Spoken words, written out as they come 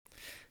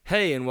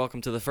Hey, and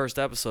welcome to the first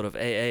episode of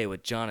AA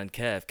with John and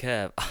Kev.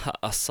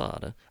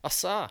 Asada.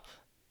 Asa,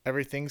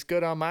 everything's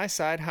good on my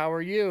side. How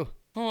are you?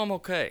 Oh, I'm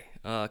okay.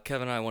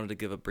 Kev and I wanted to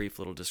give a brief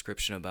little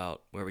description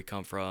about where we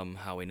come from,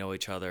 how we know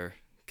each other.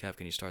 Kev,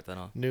 can you start that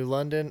off? New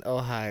London,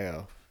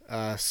 Ohio.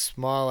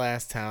 Small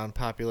ass town,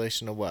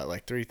 population of what,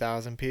 like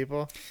 3,000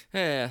 people?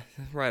 Yeah,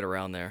 right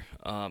around there.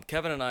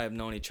 Kevin and I have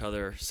known each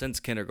other since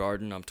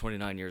kindergarten. I'm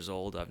 29 years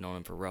old. I've known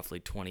him for roughly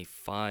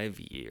 25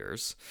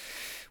 years,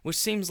 which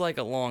seems like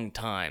a long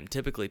time.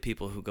 Typically,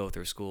 people who go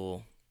through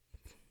school,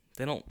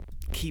 they don't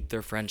keep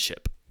their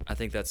friendship. I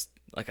think that's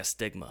like a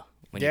stigma.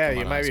 When Yeah, you come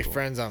you out of might high be school.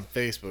 friends on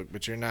Facebook,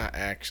 but you're not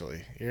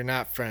actually. You're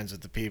not friends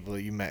with the people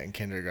that you met in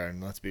kindergarten,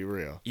 let's be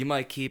real. You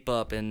might keep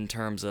up in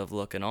terms of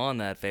looking on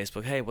that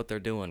Facebook, hey, what they're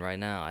doing right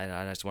now.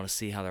 I just want to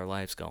see how their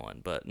life's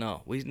going. But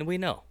no, we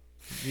know.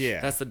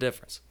 Yeah, That's the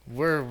difference.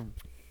 we're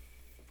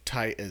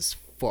tight as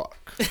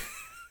fuck.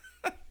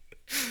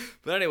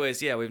 But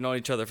anyways, yeah, we've known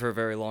each other for a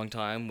very long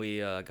time. We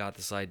got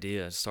this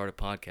idea to start a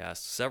podcast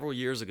several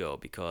years ago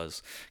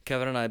because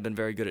Kevin and I have been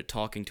very good at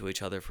talking to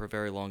each other for a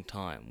very long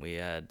time. We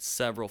had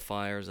several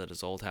fires at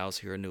his old house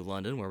here in New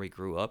London where we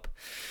grew up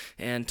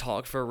and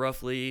talked for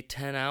roughly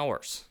 10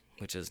 hours,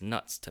 which is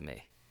nuts to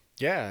me.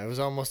 Yeah, it was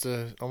almost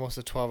a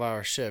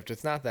 12-hour shift.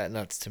 It's not that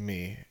nuts to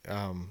me.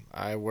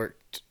 I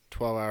worked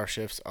 12-hour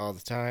shifts all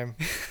the time.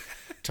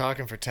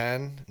 Talking for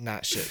 10,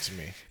 not shit to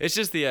me. It's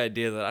just the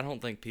idea that I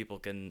don't think people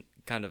can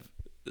kind of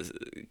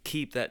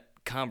keep that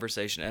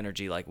conversation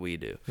energy like we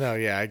do. No,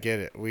 yeah, I get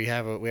it. We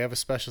have a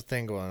special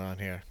thing going on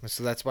here,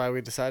 so that's why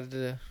we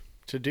decided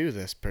to do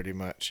this pretty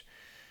much.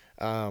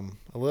 A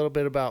little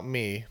bit about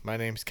me. My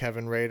name's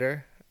Kevin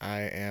Rader.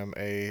 I am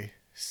a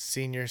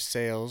senior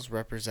sales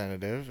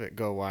representative at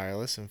Go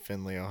Wireless in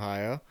Findlay,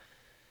 Ohio.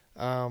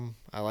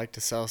 I like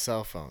to sell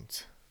cell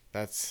phones.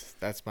 That's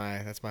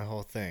my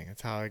whole thing.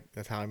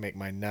 That's how I make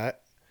my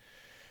nut.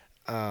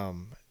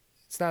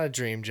 It's not a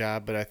dream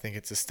job, but I think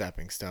it's a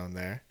stepping stone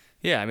there.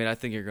 Yeah, I mean, I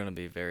think you're going to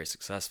be very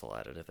successful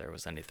at it if there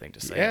was anything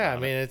to say Yeah, I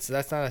about mean it.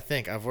 that's not a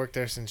thing. I've worked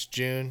there since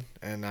June,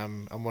 and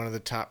I'm one of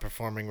the top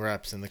performing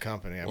reps in the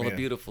company. Well, the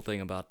beautiful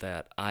thing about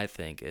that, I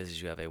think,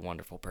 is you have a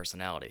wonderful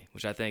personality,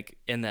 which I think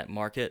in that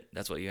market,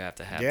 that's what you have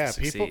to have yeah, to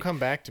succeed. people come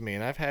back to me,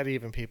 and I've had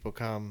even people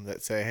come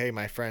that say, "Hey,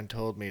 my friend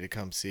told me to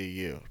come see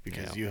you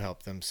because Yeah. you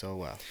helped them so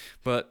well."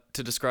 But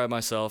to describe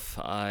myself,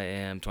 I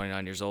am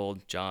 29 years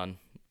old. John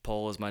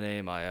Pohl is my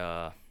name.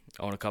 I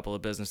own a couple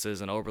of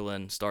businesses in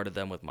Oberlin, started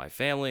them with my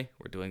family.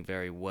 We're doing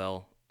very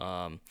well.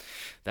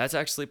 That's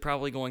actually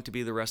probably going to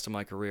be the rest of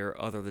my career,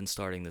 other than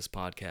starting this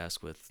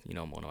podcast with,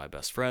 one of my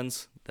best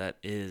friends. That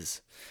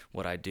is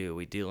what I do.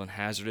 We deal in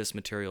hazardous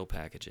material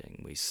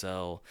packaging. We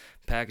sell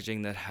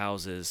packaging that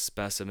houses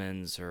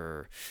specimens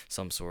or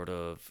some sort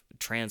of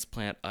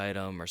transplant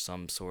item or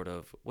some sort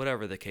of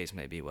whatever the case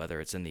may be,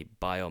 whether it's in the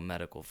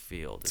biomedical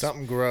field.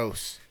 Something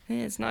gross.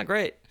 It's not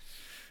great.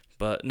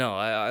 But no,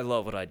 I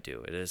love what I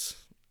do. It is,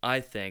 I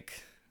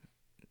think,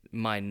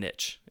 my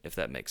niche, if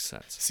that makes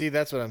sense. See,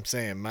 that's what I'm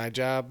saying. My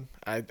job,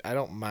 I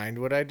don't mind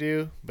what I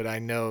do, but I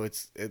know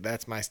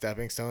that's my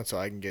stepping stone, so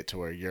I can get to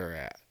where you're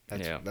at.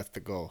 That's the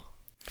goal.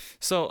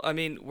 So, I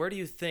mean, where do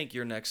you think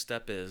your next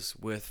step is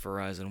with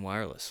Verizon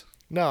Wireless?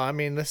 No, I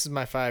mean this is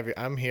my 5 year.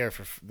 I'm here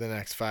for the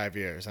next 5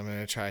 years. I'm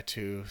gonna try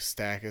to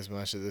stack as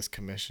much of this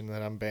commission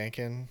that I'm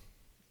banking,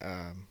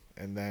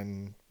 and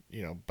then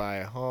buy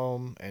a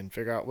home and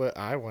figure out what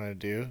I want to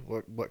do,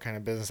 what kind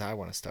of business I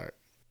want to start.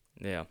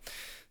 Yeah.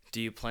 Do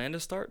you plan to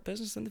start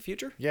business in the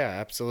future? Yeah,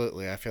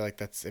 absolutely. I feel like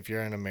that's if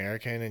you're an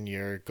American and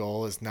your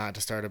goal is not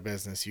to start a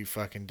business, you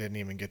fucking didn't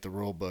even get the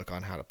rule book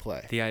on how to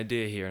play. The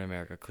idea here in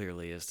America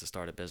clearly is to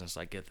start a business.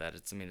 I get that.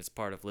 It's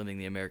part of living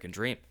the American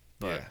dream.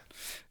 But Yeah.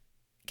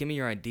 give me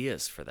your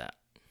ideas for that.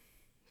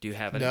 Do you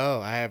have any?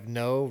 No, I have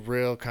no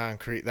real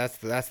concrete. That's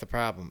the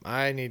problem.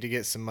 I need to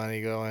get some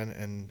money going,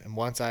 and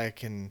once I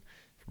can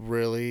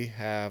really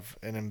have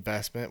an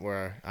investment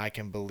where I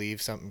can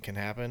believe something can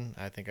happen,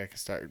 I think I can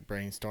start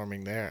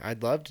brainstorming there.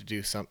 I'd love to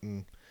do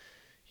something,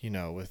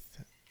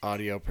 with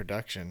audio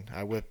production.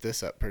 I whipped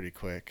this up pretty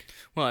quick.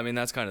 Well, I mean,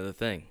 that's kind of the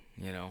thing,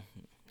 You're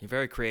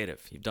very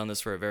creative. You've done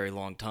this for a very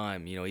long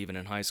time. Even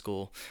in high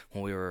school,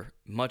 when we were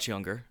much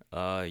younger,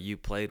 you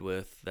played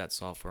with that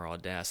software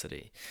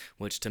Audacity,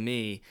 which to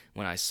me,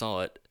 when I saw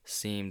it,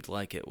 seemed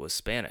like it was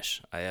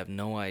Spanish. I have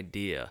no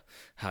idea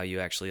how you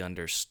actually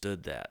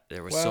understood that.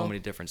 There were so Well, many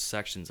different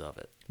sections of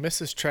it.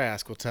 Mrs.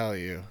 Trask will tell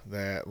you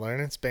that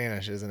learning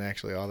Spanish isn't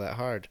actually all that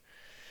hard.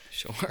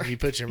 Sure. You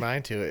put your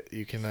mind to it,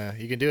 you can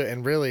do it.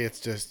 And really,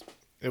 it's just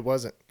it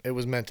was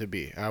meant to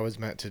be. I was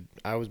meant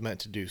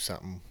to do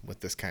something with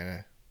this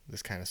kind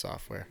of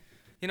software.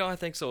 I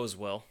think so as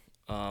well.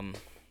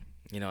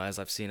 As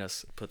I've seen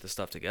us put this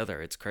stuff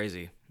together, it's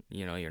crazy,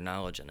 your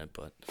knowledge in it,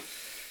 but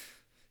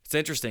it's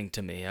interesting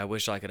to me. I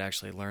wish I could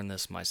actually learn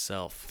this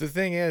myself. The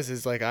thing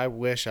is like I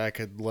wish I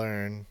could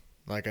learn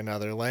like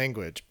another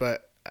language,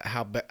 but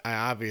I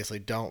obviously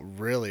don't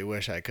really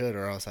wish I could,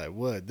 or else I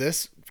would.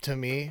 This to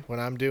me, when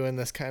I'm doing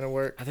this kind of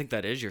work, I think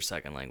that is your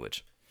second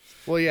language.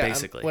 well, yeah,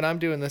 Basically. when I'm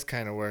doing this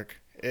kind of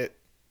work,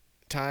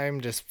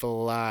 time just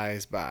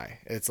flies by.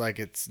 It's like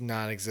it's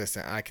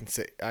non-existent. I can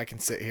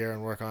sit here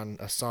and work on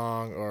a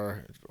song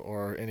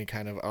or any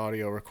kind of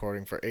audio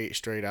recording for 8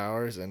 straight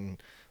hours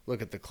and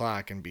look at the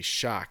clock and be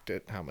shocked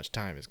at how much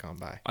time has gone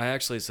by. I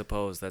actually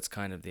suppose that's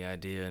kind of the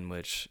idea in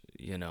which,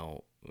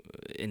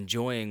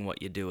 enjoying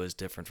what you do is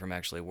different from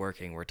actually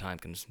working, where time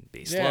can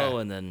be slow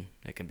and then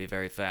it can be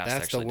very fast.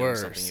 That's actually the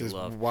worst, doing something you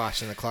love.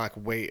 Watching the clock,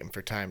 waiting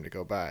for time to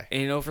go by.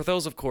 And, for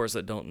those, of course,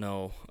 that don't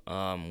know,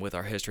 with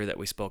our history that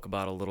we spoke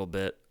about a little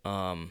bit,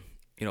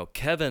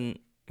 Kevin,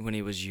 when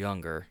he was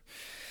younger,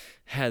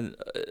 had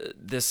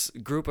this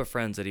group of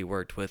friends that he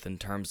worked with in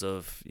terms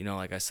of,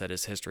 like I said,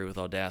 his history with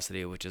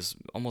Audacity, which is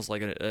almost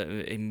like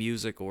a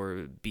music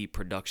or beat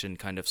production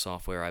kind of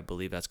software. I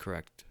believe that's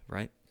correct,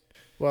 right?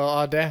 Well,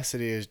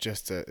 Audacity is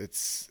just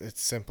it's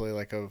simply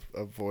like a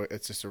voice.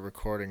 It's just a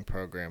recording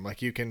program.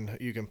 Like you can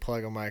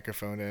plug a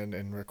microphone in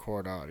and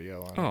record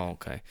audio on it. Oh,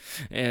 okay.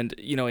 And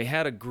he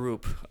had a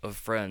group of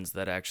friends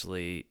that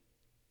actually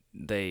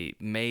they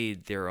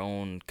made their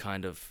own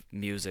kind of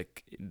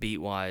music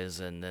beat-wise,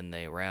 and then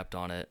they rapped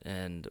on it.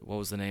 And what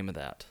was the name of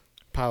that?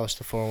 Polish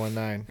the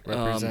 419.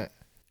 Represent.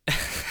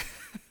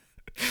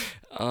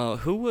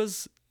 Who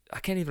was? I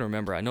can't even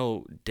remember. I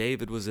know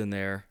David was in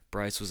there.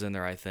 Bryce was in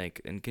there, I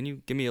think. And can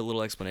you give me a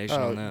little explanation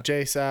on that?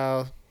 J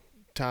Sal,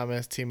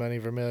 Thomas, T Money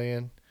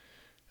Vermillion.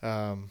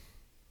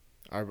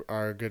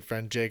 Our good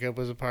friend Jacob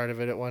was a part of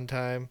it at one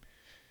time.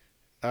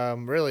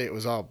 Really, it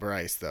was all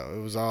Bryce, though.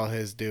 It was all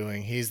his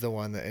doing. He's the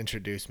one that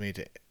introduced me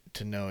to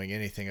knowing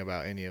anything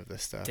about any of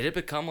this stuff. Did it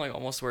become like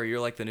almost where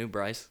you're like the new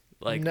Bryce?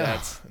 Like no,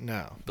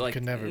 like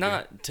could never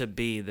not to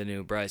be the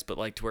new Bryce, but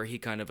like to where he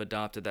kind of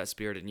adopted that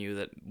spirit in you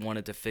that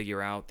wanted to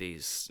figure out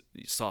these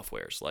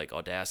softwares like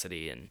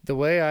Audacity. And the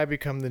way I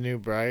become the new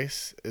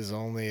Bryce is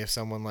only if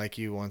someone like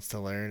you wants to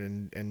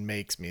learn and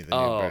makes me the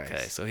new Bryce.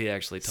 Okay, so he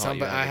actually taught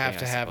you. I have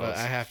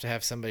to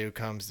have somebody who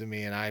comes to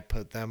me and I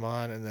put them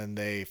on, and then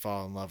they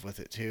fall in love with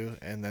it too,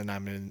 and then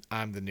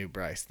I'm the new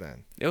Bryce.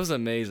 Then it was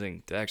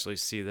amazing to actually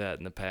see that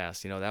in the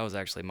past. That was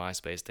actually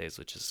MySpace days,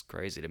 which is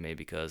crazy to me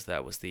because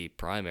that was the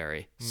primary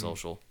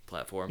social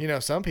platform.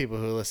 Some people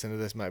who listen to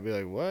this might be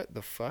like, what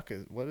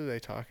are they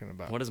talking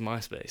about? What is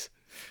MySpace?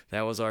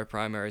 That was our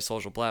primary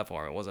social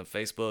platform. It wasn't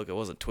Facebook, it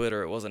wasn't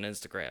Twitter, it wasn't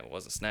Instagram, it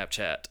wasn't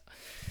Snapchat.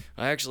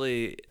 I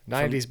actually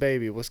 90s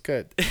baby, what's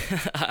good?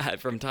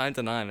 from time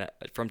to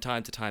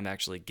time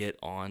actually get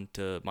on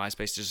to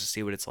MySpace just to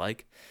see what it's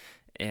like.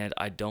 And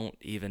I don't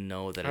even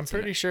know that I'm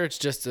pretty sure it's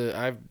just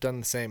I've done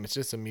the same. It's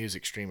just a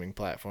music streaming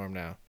platform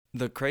now.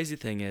 The crazy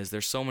thing is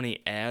there's so many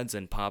ads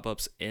and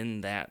pop-ups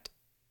in that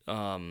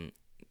I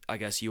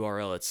guess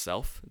URL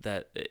itself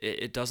that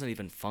it doesn't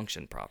even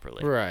function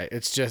properly. Right.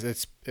 It's just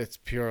it's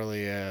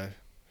purely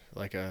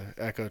like a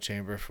echo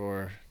chamber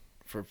for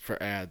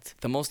ads.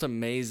 The most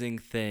amazing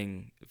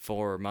thing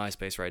for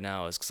MySpace right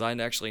now is because I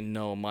actually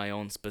know my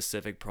own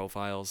specific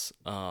profile's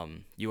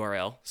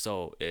URL.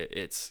 So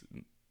it's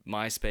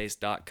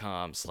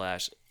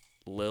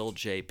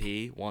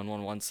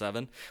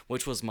myspace.com/liljp1117,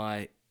 which was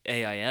my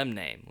AIM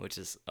name, which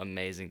is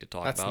amazing to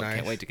talk about. Nice.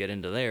 Can't wait to get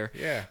into there.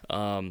 Yeah.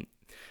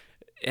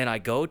 And I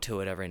go to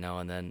it every now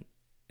and then.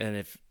 And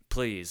if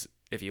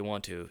you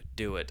want to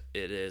do it,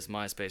 it is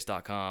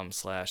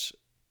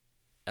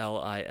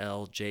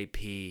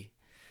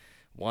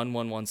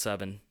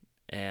myspace.com/liljp1117.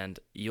 And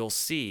you'll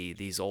see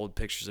these old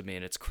pictures of me,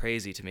 and it's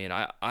crazy to me. And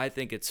I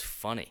think it's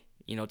funny,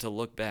 to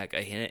look back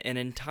an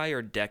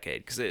entire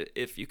decade. Because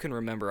if you can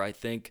remember, I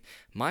think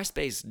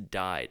MySpace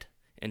died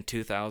in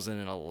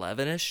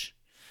 2011-ish.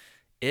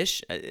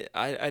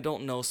 I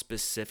don't know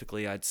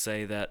specifically. I'd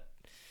say that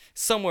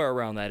somewhere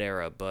around that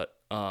era, but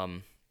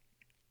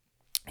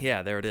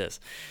yeah, there it is.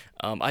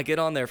 I get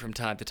on there from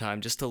time to time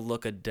just to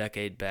look a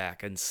decade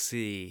back and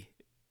see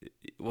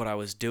what I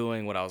was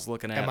doing, what I was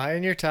looking at. Am I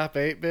in your top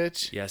 8,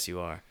 bitch? Yes, you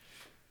are.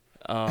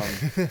 I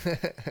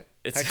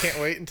can't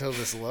wait until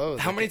this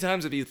loads. How many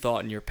times have you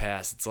thought in your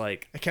past, it's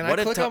like... Can I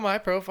click on my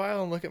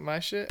profile and look at my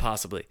shit?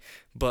 Possibly.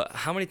 But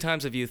how many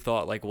times have you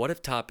thought, like, what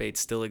if Top 8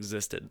 still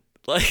existed?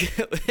 Like,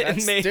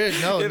 we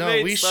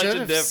should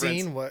have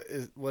seen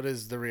what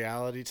is the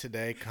reality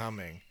today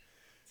coming.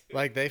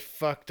 Like, they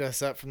fucked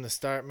us up from the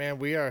start, man.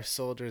 We are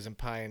soldiers and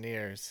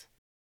pioneers.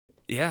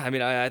 Yeah, I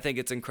mean, I think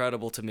it's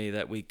incredible to me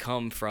that we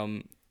come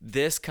from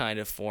this kind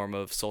of form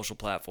of social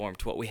platform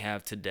to what we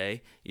have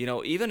today.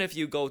 Even if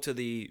you go to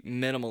the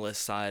minimalist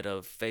side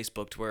of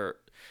Facebook, to where,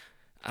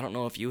 I don't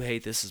know if you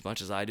hate this as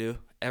much as I do.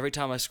 Every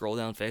time I scroll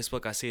down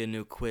Facebook, I see a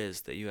new quiz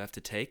that you have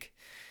to take.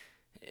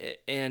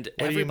 And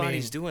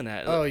everybody's doing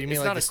that. Oh, you mean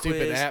it's like not the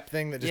stupid quiz. app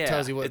thing that just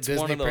tells you what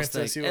Disney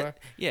princess you are?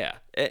 Yeah,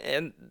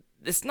 and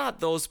it's not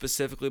those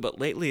specifically, but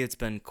lately it's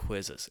been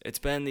quizzes. It's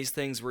been these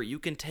things where you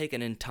can take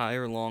an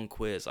entire long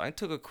quiz. I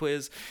took a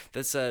quiz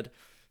that said,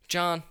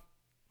 John,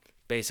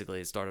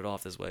 basically it started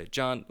off this way.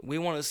 John, we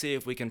want to see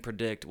if we can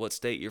predict what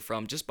state you're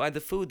from just by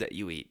the food that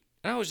you eat.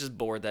 And I was just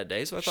bored that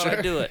day, so I thought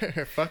I'd do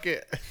it. Fuck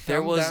it.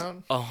 There was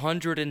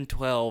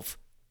 112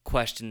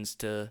 questions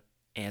to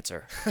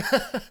answer.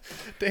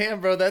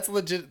 Damn, bro, that's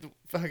legit.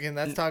 Fucking,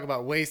 that's talk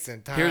about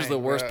wasting time. Here's the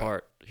worst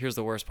part. here's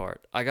the worst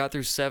part. I got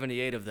through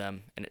 78 of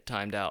them and it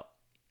timed out.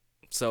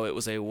 So it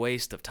was a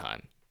waste of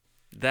time.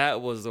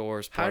 That was the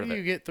worst part How of do it.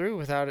 you get through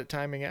without it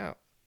timing out?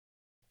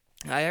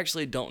 I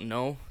actually don't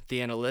know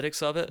the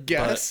analytics of it.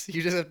 Guess.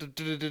 You just have to.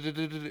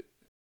 But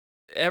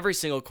every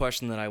single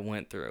question that I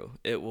went through,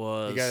 it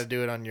was. You got to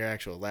do it on your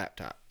actual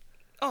laptop.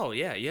 Oh,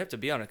 yeah, you have to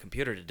be on a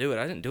computer to do it.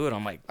 I didn't do it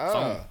on my Oh,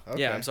 phone.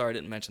 okay. Yeah, I'm sorry I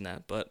didn't mention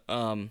that. But,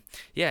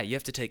 yeah, you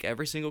have to take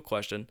every single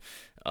question.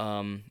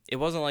 It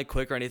wasn't, like,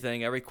 quick or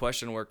anything. Every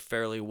question worked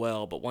fairly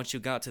well. But once you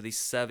got to the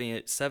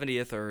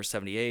 70th or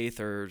 78th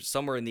or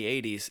somewhere in the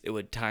 80s, it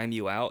would time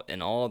you out.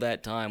 And all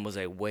that time was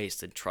a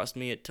waste. And trust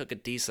me, it took a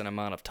decent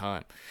amount of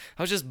time.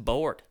 I was just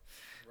bored.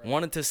 Right.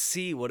 Wanted to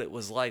see what it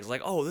was like. It's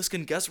like, oh, this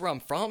can guess where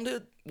I'm from,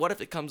 dude? What if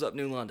it comes up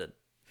New London?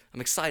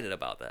 I'm excited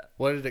about that.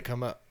 What did it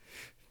come up?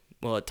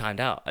 Well, it timed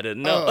out. I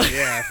didn't know. Oh,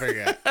 yeah, I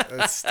forgot.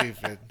 That's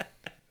stupid.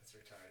 That's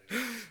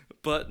retarded.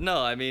 But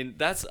no, I mean,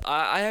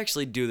 I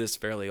actually do this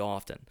fairly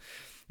often.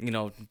 You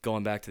know,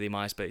 going back to the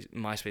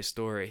MySpace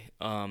story.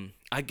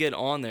 I get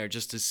on there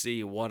just to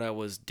see what I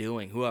was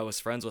doing, who I was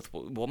friends with,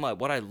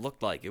 what I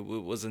looked like. It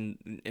was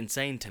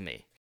insane to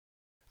me.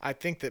 I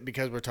think that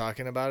because we're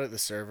talking about it, the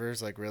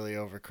server's like really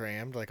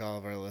overcrammed. Like all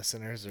of our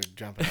listeners are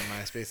jumping on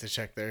MySpace to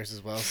check theirs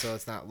as well, so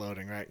it's not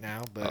loading right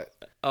now. But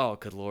oh,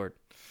 good Lord.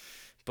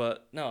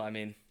 But no, I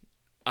mean,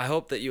 I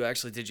hope that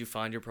did you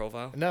find your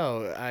profile?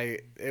 No,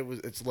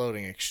 it's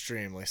loading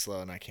extremely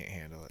slow and I can't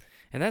handle it.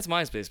 And that's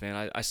MySpace,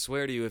 man. I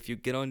swear to you, if you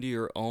get onto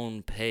your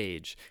own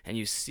page and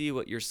you see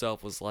what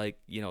yourself was like,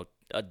 you know,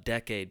 a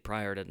decade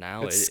prior to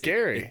now, it's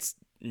scary. It's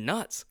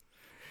nuts.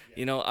 Yeah.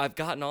 You know, I've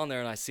gotten on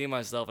there and I see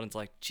myself and it's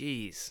like,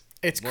 geez.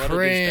 It's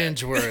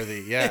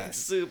cringe-worthy, yes. It's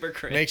super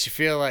cringe. Makes you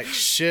feel like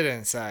shit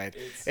inside.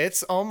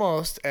 It's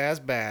almost as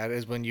bad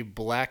as when you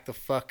black the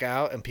fuck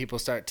out and people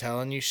start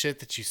telling you shit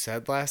that you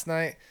said last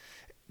night.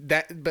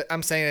 But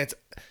I'm saying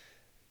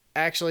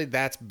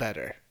that's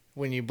better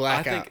when you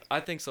black out. I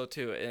think so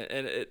too,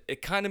 and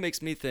it kind of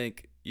makes me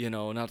think, you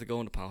know, not to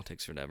go into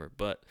politics or whatever,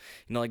 but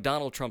you know, like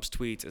Donald Trump's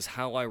tweets is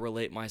how I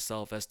relate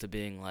myself as to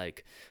being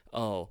like,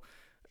 oh,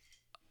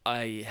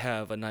 I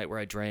have a night where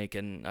I drink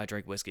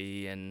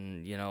whiskey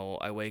and, you know,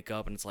 I wake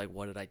up and it's like,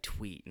 what did I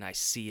tweet? And I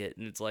see it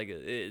and it's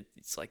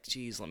like,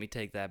 geez, let me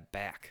take that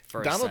back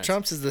for Donald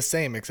Trump's is the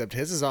same, except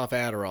his is off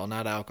Adderall,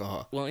 not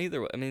alcohol. Well,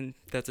 either way, I mean,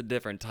 that's a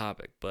different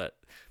topic. But,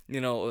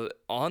 you know,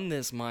 on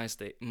this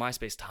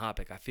MySpace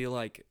topic, I feel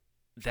like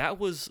that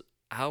was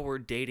our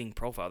dating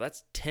profile.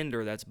 That's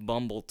Tinder. That's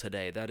Bumble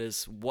today. That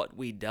is what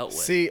we dealt with.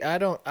 See, I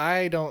don't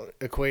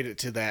equate it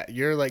to that.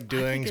 You're like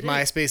doing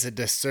MySpace a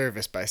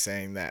disservice by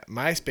saying that.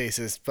 MySpace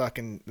is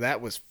that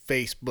was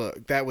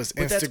Facebook. That was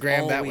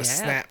Instagram. That was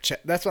Snapchat.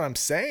 That's what I'm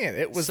saying.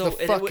 It was the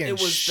fucking it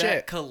was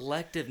shit. That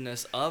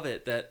collectiveness of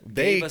it that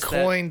they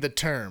coined the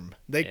term.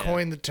 They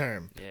coined the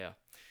term. Yeah.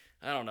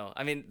 I don't know.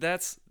 I mean,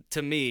 that's,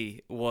 to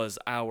me, was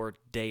our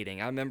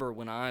dating. I remember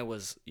when I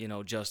was, you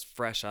know, just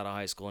fresh out of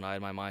high school and I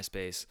had my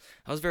MySpace.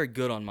 I was very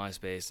good on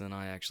MySpace, and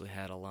I actually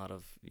had a lot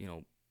of, you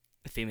know,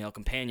 female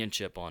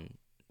companionship on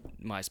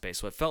MySpace.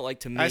 So it felt like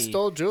to me... I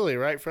stole Julie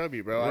right from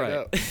you, bro. Right. I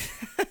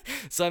know.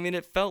 So, I mean,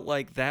 it felt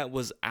like that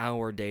was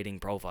our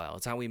dating profile.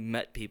 It's how we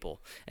met people.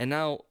 And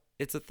now...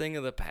 it's a thing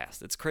of the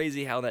past. It's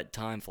crazy how that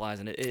time flies,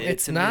 and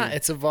it's not.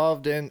 It's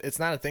evolved in. It's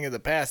not a thing of the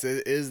past.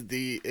 It is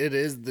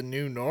the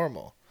new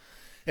normal.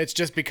 It's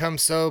just become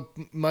so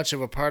much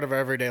of a part of our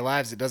everyday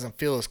lives. It doesn't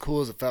feel as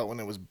cool as it felt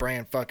when it was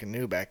brand fucking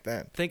new back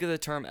then. Think of the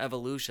term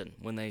evolution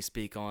when they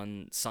speak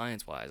on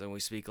science-wise, and we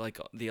speak like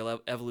the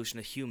evolution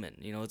of human.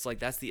 You know, it's like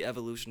that's the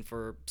evolution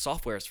for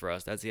softwares for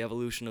us. That's the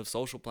evolution of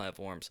social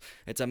platforms.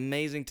 It's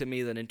amazing to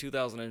me that in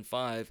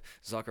 2005,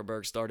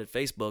 Zuckerberg started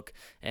Facebook,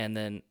 and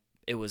then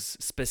it was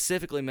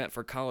specifically meant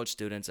for college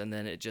students, and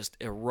then it just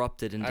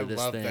erupted into this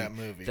thing. I love that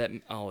movie.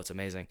 It's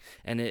amazing.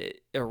 And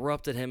it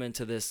erupted him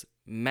into this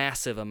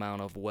massive amount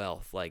of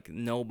wealth like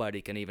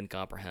nobody can even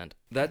comprehend.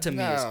 That to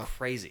me is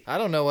crazy. I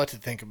don't know what to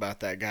think about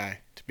that guy,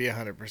 to be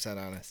 100%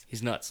 honest.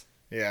 He's nuts.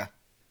 Yeah.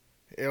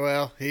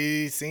 Well,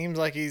 he seems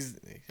like he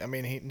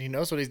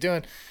knows what he's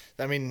doing.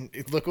 I mean,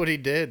 look what he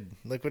did.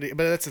 But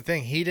that's the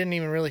thing. He didn't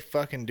even really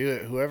fucking do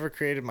it. Whoever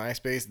created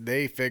MySpace,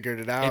 they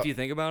figured it out. If you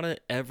think about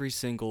it, every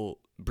single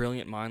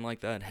brilliant mind like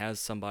that has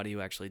somebody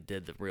who actually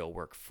did the real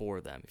work for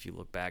them. If you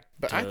look back.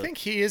 But I think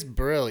he is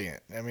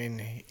brilliant. I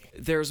mean,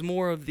 there's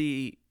more of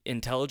the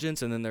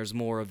intelligence, and then there's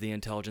more of the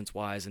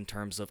intelligence-wise in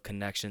terms of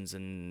connections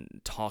and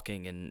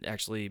talking and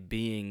actually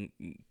being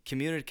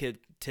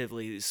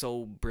communicatively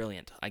so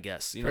brilliant, I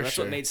guess. You know, that's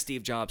what made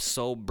Steve Jobs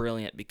so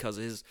brilliant,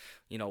 because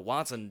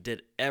Watson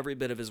did every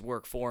bit of his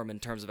work for him in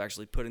terms of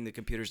actually putting the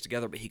computers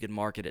together, but he could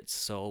market it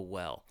so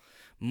well.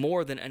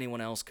 More than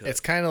anyone else could. It's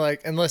kind of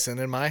like, and listen,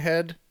 in my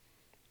head,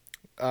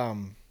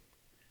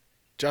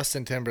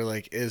 Justin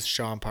Timberlake is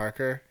Sean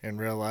Parker in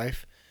real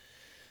life.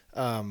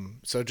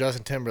 So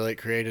Justin Timberlake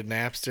created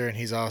Napster, and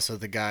he's also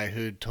the guy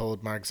who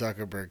told Mark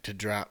Zuckerberg to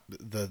drop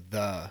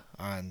the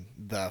on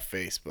the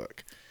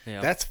Facebook.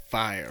 Yeah. That's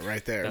fire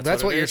right there. That's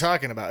That's what what it you're is.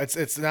 talking about.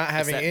 It's not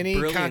having that any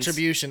brilliance.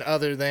 contribution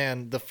other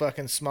than the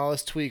fucking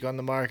smallest tweak on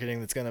the marketing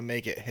that's going to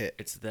make it hit.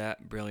 It's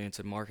that brilliance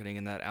in marketing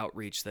and that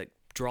outreach that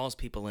draws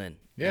people in.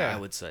 Yeah. I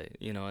would say,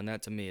 and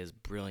that to me is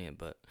brilliant.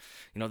 But,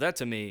 that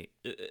to me,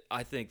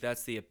 I think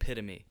that's the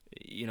epitome,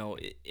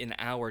 in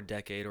our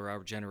decade or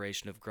our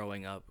generation of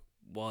growing up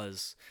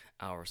was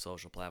our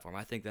social platform.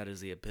 I think that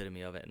is the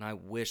epitome of it. And I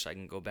wish I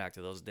can go back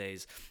to those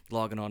days,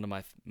 logging onto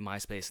my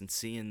MySpace and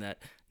seeing that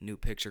new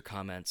picture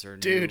comments or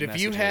Dude, new if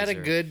you had a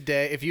messages good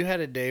day, if you had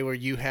a day where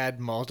you had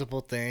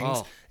multiple things,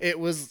 Oh. it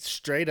was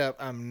straight up,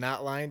 I'm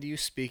not lying to you,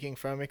 speaking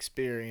from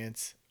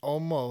experience,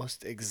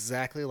 almost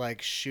exactly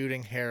like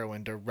shooting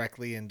heroin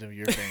directly into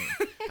your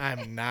vein.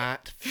 I'm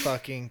not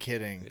fucking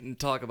kidding. and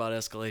talk about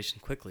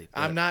escalation quickly. But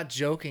I'm not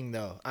joking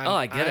though.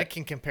 I get I it.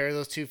 can compare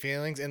those two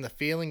feelings, and the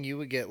feeling you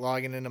would get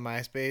logging into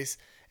MySpace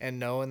and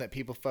knowing that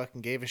people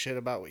fucking gave a shit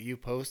about what you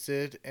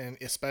posted, and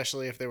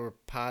especially if they were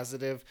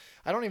positive.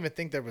 I don't even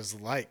think there was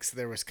likes.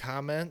 There was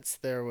comments.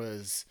 There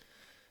was,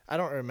 I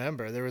don't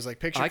remember. There was like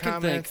picture I can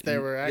comments. think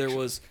There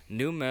was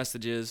new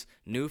messages,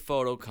 new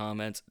photo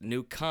comments,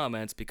 new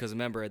comments, because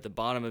remember at the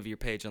bottom of your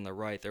page on the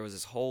right, there was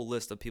this whole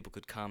list of people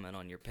could comment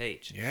on your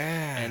page.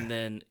 Yeah. And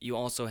then you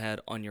also had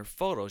on your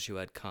photos, you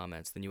had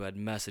comments, then you had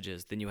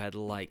messages, then you had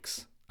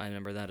likes. I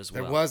remember that as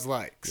well. There was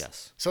likes.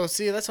 Yes. So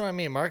see, that's what I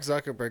mean. Mark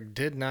Zuckerberg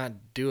did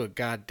not do a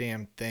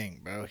goddamn thing,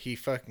 bro. He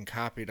fucking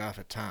copied off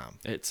of Tom.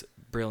 It's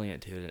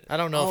brilliant, dude. I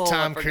don't know if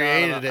Tom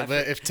created it,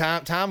 but if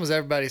Tom was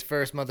everybody's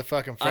first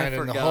motherfucking friend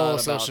in the whole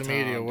social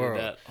media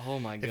world. Oh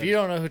my god. If you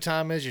don't know who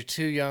Tom is, you're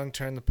too young.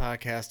 Turn the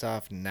podcast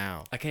off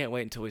now. I can't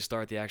wait until we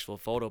start the actual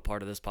photo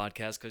part of this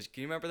podcast, because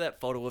can you remember that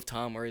photo of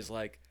Tom where he's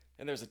like,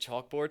 and there's a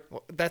chalkboard?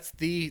 Well, that's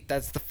the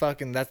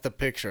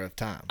picture of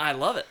Tom. I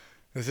love it.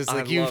 This is I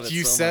like you love it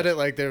so said much. it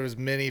like there was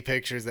many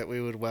pictures that we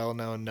would know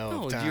No,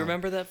 of Tom. do you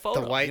remember that photo?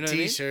 The white You know what I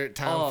mean? T-shirt,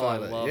 Tom Oh, I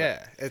photo. love it.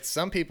 Yeah, it's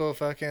some people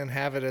fucking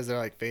have it as their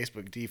like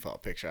Facebook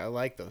default picture. I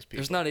like those people.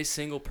 There's not a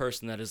single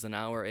person that is in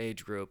our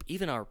age group,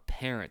 even our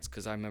parents,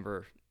 because I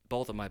remember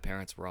both of my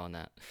parents were on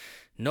that.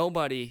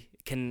 Nobody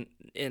can,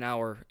 in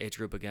our age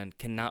group again,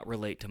 cannot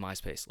relate to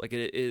MySpace. Like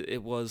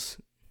it was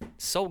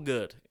so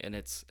good in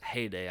its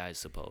heyday, I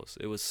suppose.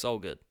 It was so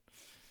good.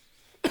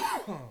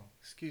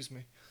 Excuse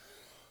me.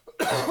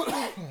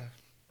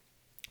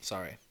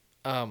 Sorry.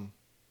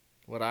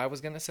 What I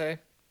was gonna say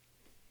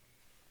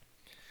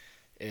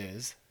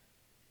is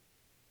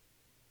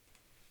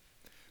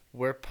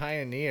we're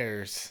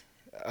pioneers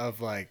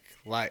of like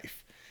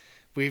life.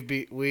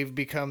 We've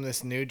become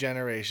this new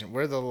generation.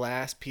 We're the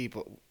last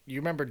people. You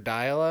remember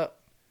dial-up?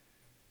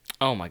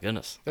 Oh my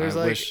goodness. There's I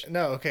like wish.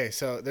 no, okay,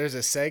 so there's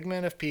a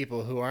segment of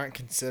people who aren't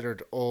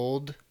considered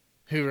old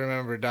who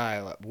remember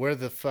dial-up. We're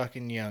the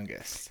fucking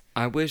youngest.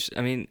 I wish.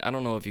 I mean, I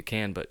don't know if you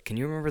can, but can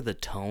you remember the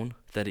tone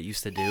that it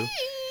used to do?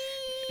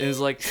 It was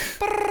like,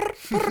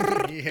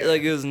 Yeah.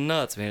 like it was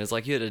nuts, man. It's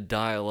like you had to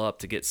dial up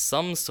to get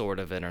some sort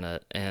of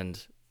internet.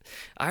 And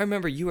I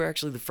remember you were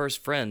actually the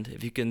first friend,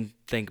 if you can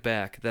think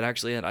back, that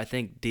actually had, I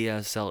think,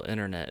 DSL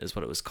internet is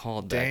what it was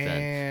called back then.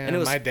 And Damn, it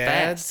was my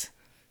dad's? fast.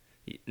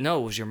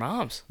 No, it was your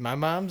mom's. My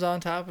mom's on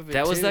top of it.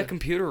 That was too. that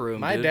computer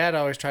room. My dude. dad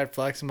always tried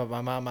flexing, but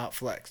my mom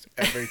outflexed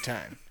every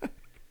time.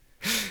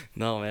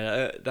 No,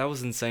 man, that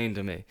was insane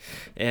to me.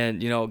 And,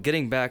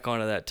 getting back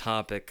onto that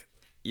topic,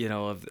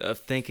 of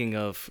thinking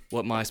of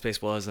what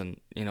MySpace was and,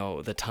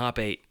 the top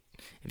 8,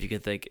 if you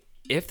could think,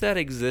 if that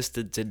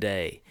existed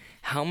today,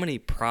 how many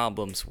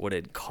problems would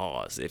it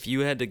cause? If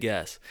you had to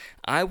guess,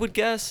 I would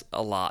guess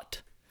a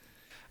lot.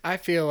 I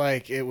feel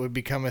like it would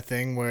become a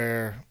thing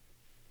where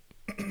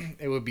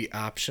it would be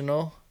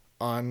optional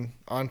on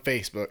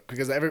Facebook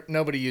because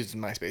nobody uses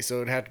MySpace, so it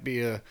would have to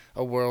be a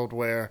world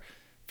where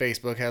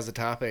Facebook has the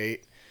top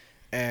 8,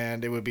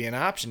 and it would be an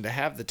option to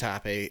have the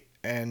top 8,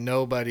 and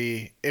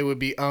it would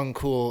be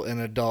uncool in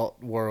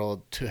adult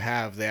world to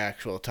have the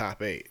actual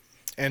top 8,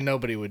 and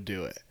nobody would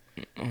do it.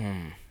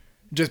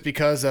 Just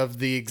because of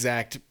the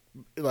exact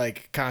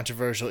like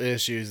controversial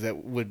issues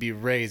that would be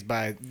raised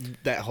by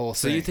that whole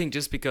So thing. you think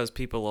just because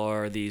people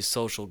are these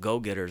social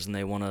go-getters and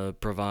they want to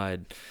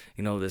provide,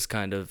 this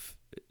kind of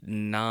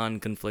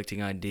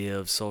non-conflicting idea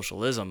of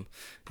socialism,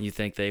 you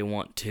think they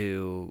want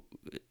to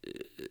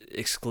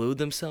exclude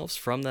themselves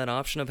from that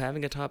option of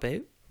having a top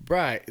 8?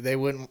 Right, they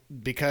wouldn't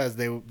because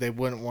they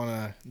wouldn't want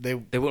to They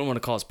wouldn't want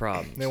to cause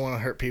problems. they want to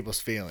hurt people's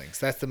feelings.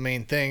 That's the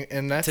main thing,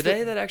 and that's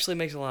Today, that actually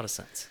makes a lot of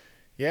sense.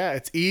 yeah,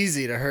 it's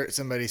easy to hurt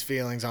somebody's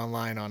feelings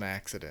online on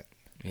accident.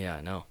 Yeah,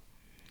 I know.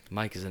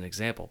 Mike is an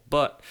example.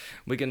 But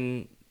we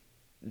can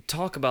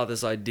talk about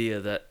this idea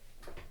that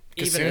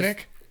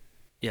Kasunik?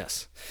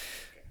 Yes.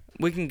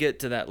 We can get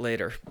to that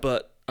later.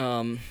 But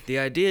the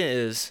idea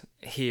is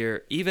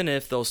here, even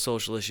if those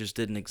social issues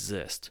didn't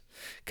exist,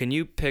 can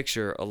you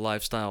picture a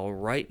lifestyle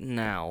right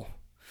now?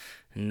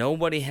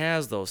 Nobody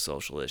has those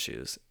social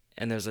issues,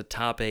 and there's a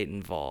top 8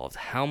 involved.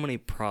 How many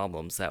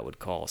problems that would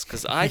cause?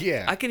 Because I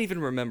can even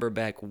remember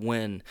back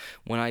when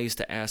I used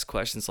to ask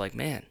questions like,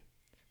 man,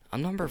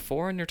 I'm number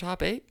 4 in your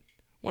top 8?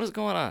 What is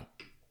going on?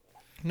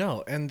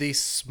 No, and the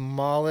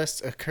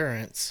smallest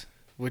occurrence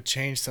would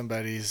change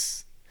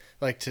somebody's.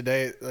 Like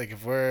today, like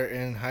if we're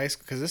in high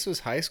school, because this was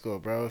high school,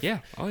 bro. Yeah.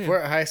 Oh If yeah. we're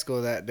at high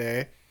school that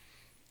day,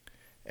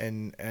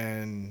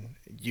 and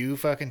you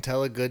fucking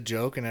tell a good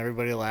joke and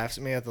everybody laughs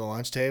at me at the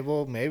lunch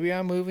table, maybe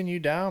I'm moving you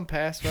down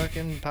past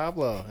fucking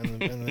Pablo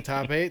in the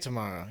top 8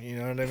 tomorrow. You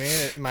know what I mean?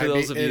 It might be.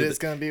 It's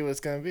gonna be what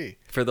it's gonna be.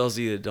 For those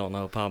of you that don't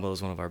know, Pablo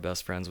is one of our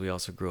best friends. We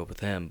also grew up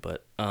with him,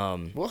 but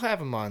We'll have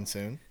him on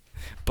soon.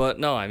 But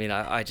no, I mean,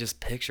 I just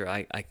picture,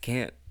 I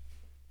can't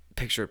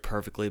picture it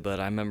perfectly,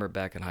 but I remember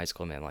back in high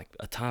school, man, like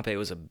a top 8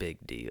 was a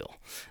big deal.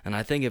 And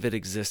I think if it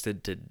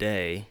existed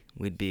today,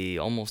 we'd be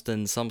almost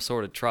in some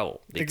sort of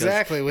trouble.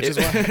 Exactly, which is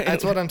what,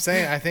 that's what I'm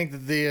saying. I think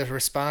that the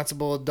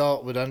responsible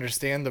adult would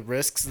understand the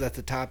risks that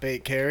the top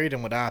 8 carried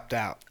and would opt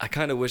out. I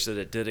kind of wish that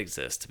it did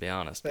exist, to be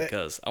honest,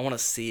 because I want to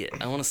see it.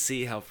 I want to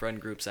see how friend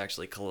groups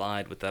actually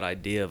collide with that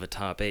idea of a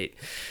top 8.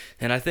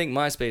 And I think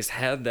MySpace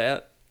had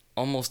that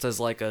almost as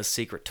like a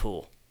secret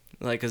tool.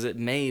 Like, because it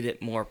made it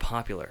more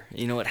popular.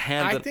 You know, it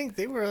had. I think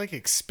they were like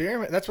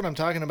experiment. That's what I'm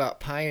talking about.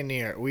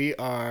 Pioneer. We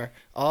are.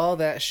 All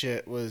that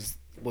shit was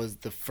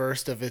the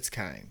first of its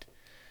kind.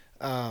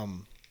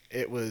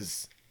 It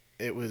was,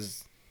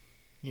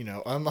 you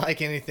know,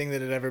 unlike anything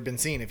that had ever been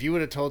seen. If you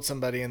would have told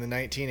somebody in the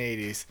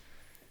 1980s,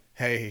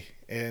 hey,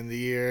 in the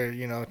year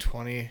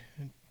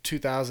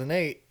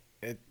 2008.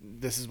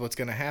 This is what's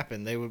going to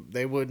happen.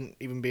 They wouldn't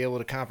even be able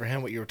to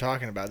comprehend what you were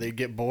talking about. They'd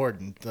get bored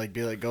and like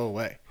be like, go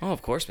away. Oh,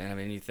 of course, man. I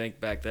mean, you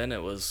think back then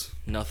it was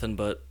nothing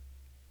but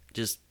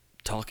just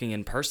talking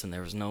in person.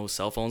 There was no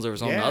cell phones. There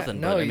was no nothing.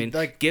 No, but I mean,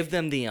 like, give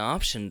them the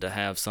option to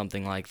have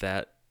something like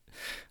that.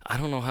 I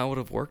don't know how it would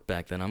have worked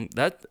back then.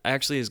 That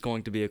actually is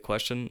going to be a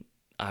question.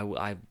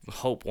 I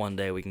hope one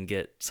day we can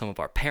get some of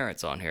our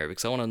parents on here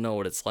because I want to know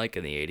what it's like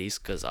in the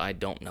 80s because I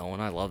don't know,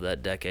 and I love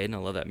that decade and I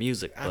love that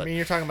music. I mean,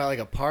 you're talking about like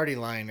a party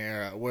line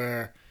era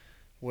where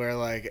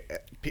like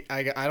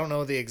I don't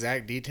know the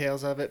exact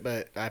details of it,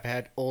 but I've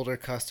had older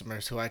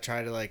customers who I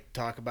try to like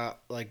talk about,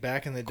 like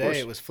back in the day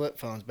it was flip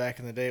phones, back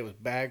in the day it was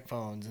bag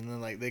phones, and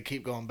then like they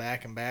keep going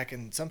back and back,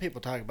 and some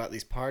people talk about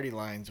these party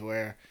lines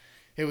where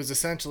it was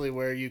essentially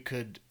where you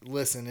could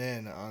listen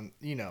in on,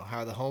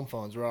 how the home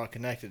phones were all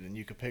connected and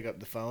you could pick up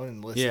the phone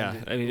and listen. Yeah,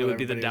 I mean, it would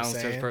be the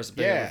downstairs person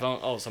picking up the phone.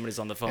 Oh, somebody's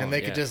on the phone. And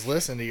they could just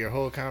listen to your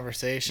whole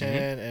conversation.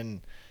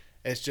 And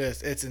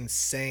it's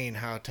insane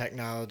how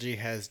technology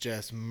has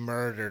just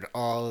murdered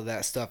all of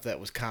that stuff that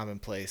was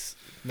commonplace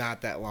not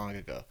that long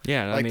ago.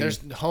 Yeah, like there's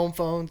home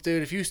phones,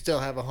 dude. If you still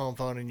have a home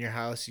phone in your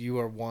house, you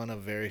are one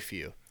of very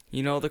few.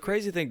 You know, the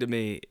crazy thing to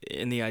me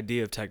in the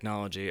idea of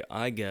technology,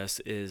 I guess,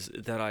 is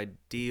that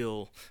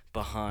ideal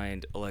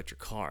behind electric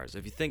cars.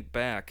 If you think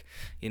back,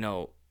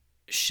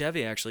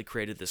 Chevy actually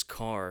created this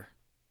car.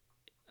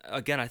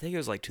 Again, I think it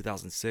was like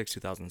 2006,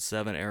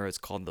 2007 era. It's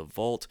called the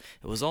Volt.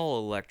 It was all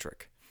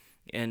electric.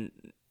 And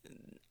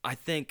I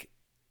think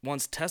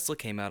once Tesla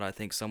came out, I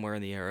think somewhere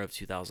in the era of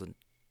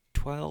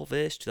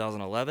 2012-ish,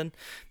 2011,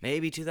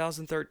 maybe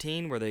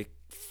 2013, where they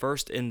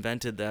first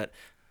invented that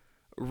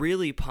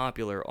really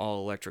popular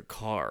all-electric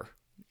car.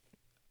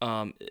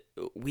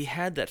 We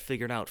had that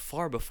figured out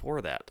far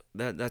before that.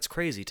 That's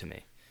crazy to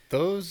me.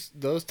 Those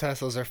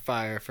Teslas are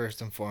fire,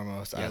 first and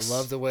foremost. Yes. I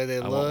love the way they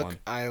look. Want one.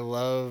 I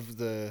love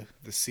the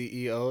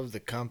CEO of the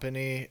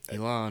company.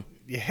 Elon.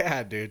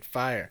 Yeah, dude,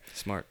 fire.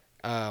 Smart.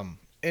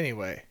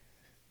 Anyway,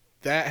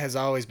 that has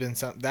always been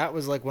something. That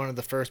was like one of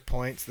the first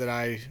points that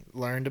I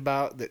learned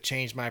about that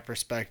changed my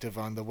perspective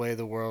on the way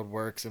the world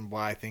works and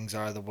why things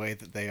are the way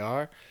that they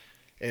are.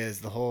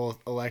 Is the whole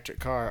electric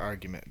car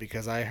argument,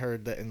 because I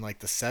heard that in like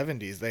the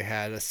 70s they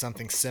had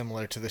something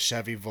similar to the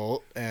Chevy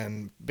Volt,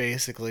 and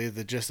basically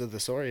the gist of the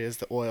story is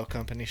the oil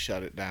company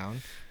shut it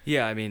down.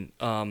 Yeah, I mean,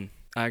 I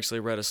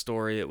actually read a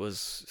story. It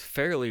was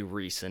fairly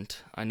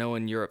recent. I know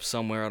in Europe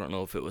somewhere, I don't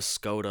know if it was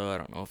Skoda, I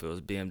don't know if it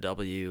was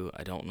BMW,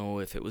 I don't know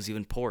if it was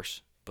even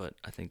Porsche, but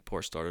I think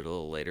Porsche started a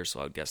little later,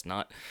 so I would guess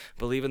not. I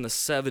believe in the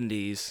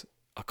 70s,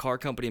 a car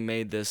company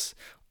made this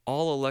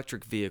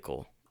all-electric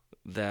vehicle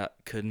that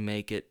could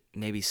make it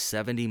maybe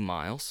 70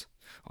 miles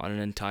on an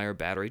entire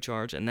battery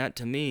charge. And that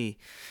to me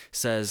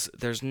says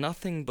there's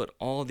nothing but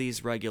all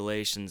these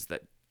regulations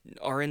that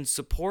are in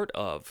support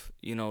of,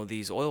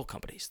 these oil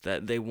companies,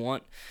 that they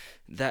want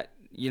that,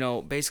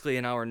 basically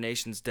in our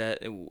nation's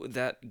debt,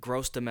 that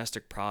gross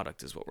domestic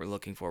product is what we're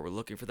looking for. We're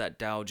looking for that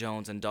Dow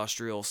Jones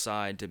industrial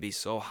side to be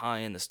so high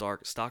in the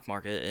stock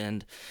market.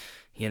 And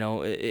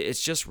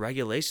it's just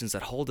regulations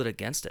that hold it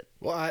against it.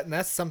 Well, and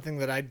that's something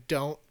that I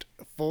don't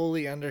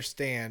fully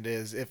understand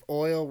is if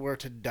oil were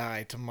to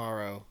die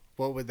tomorrow,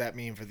 what would that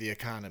mean for the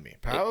economy?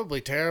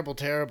 Probably terrible,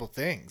 terrible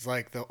things.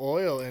 Like the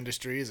oil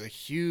industry is a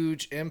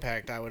huge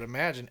impact. I would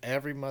imagine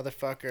every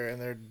motherfucker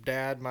and their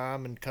dad,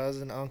 mom, and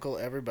cousin, uncle,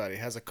 everybody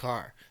has a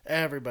car.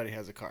 Everybody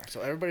has a car. So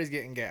everybody's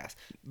getting gas.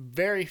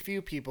 Very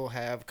few people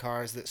have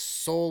cars that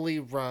solely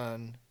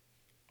run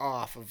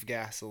off of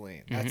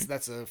gasoline.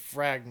 That's a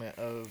fragment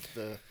of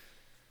the...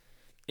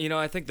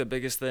 I think the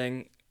biggest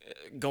thing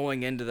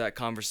going into that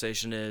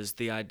conversation is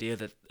the idea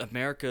that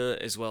America,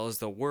 as well as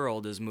the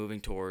world, is moving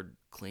toward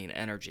clean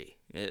energy.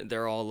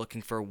 They're all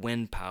looking for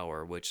wind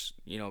power, which,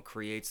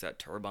 creates that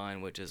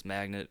turbine, which is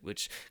magnet,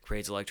 which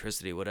creates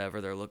electricity,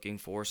 whatever. They're looking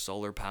for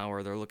solar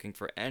power. They're looking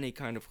for any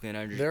kind of clean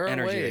energy, There are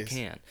energy they ways.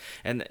 can.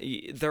 And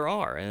there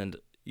are. And,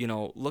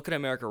 look at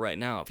America right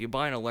now. If you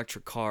buy an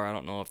electric car, I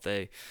don't know if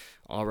they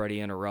already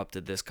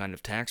interrupted this kind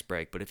of tax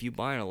break, but if you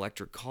buy an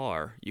electric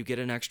car, you get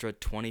an extra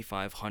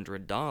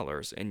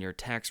 $2,500 in your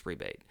tax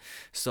rebate.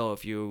 So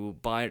if you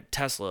buy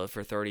Tesla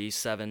for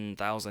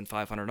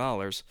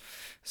 $37,500,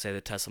 say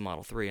the Tesla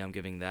Model 3, I'm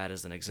giving that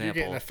as an example.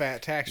 You're getting a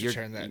fat tax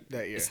return that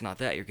year. It's not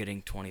that. You're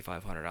getting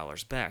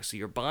 $2,500 back. So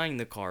you're buying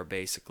the car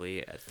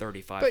basically at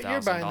 $35,000. But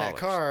you're buying that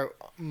car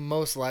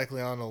most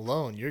likely on a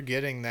loan. You're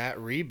getting that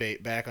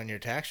rebate back on your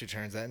tax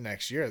returns that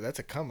next year. That's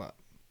a come up.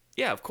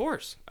 Yeah, of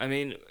course. I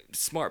mean,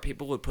 smart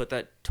people would put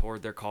that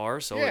toward their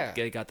car, so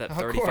they got that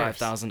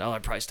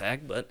 $35,000 price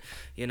tag. But,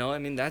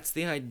 that's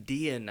the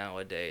idea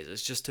nowadays.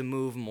 It's just to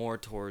move more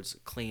towards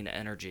clean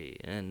energy.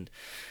 And,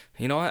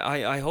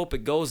 I hope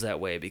it goes that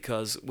way,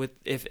 because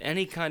if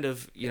any kind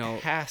of, it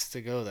has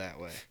to go that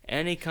way.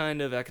 Any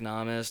kind of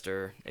economist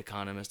or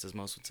economist, as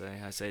most would say,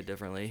 I say it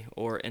differently,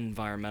 or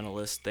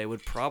environmentalist, they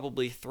would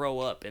probably throw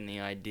up in the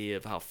idea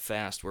of how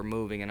fast we're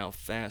moving and how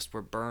fast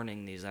we're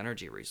burning these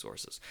energy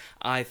resources.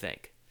 I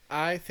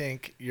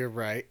think you're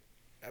right,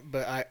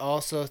 but I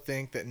also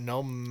think that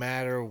no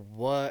matter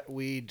what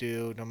we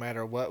do, no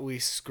matter what we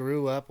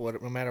screw up,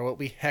 no matter what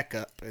we heck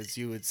up, as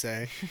you would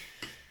say,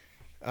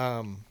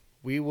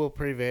 we will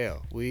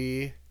prevail.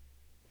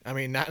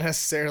 Not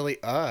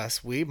necessarily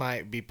us. We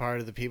might be part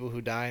of the people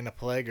who die in a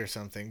plague or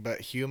something,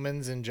 but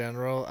humans in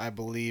general, I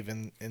believe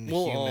in the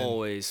we'll human. We'll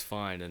always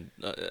find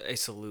a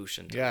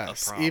solution to a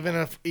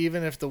problem.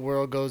 Even if the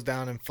world goes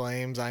down in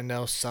flames, I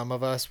know some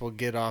of us will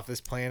get off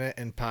this planet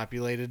and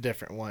populate a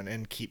different one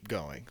and keep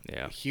going.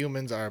 Yeah.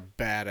 Humans are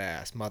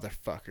badass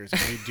motherfuckers.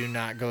 We do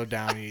not go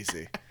down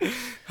easy.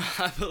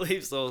 I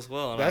believe so as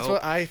well. That's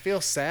what I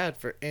feel sad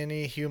for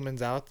any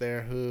humans out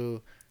there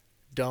who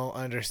don't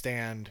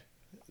understand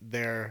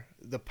the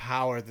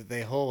power that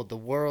they hold. The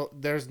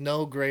world, there's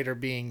no greater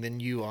being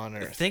than you on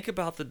earth. Think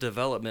about the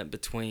development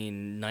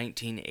between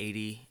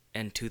 1980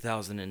 and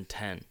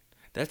 2010.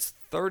 That's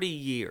 30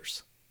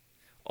 years.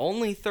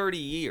 Only 30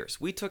 years.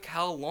 We took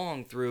how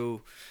long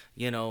through,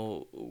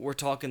 we're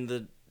talking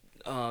the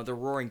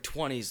Roaring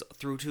 '20s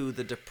through to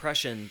the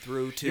Depression,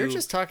 through to. You're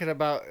just talking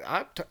about.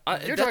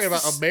 You're talking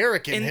about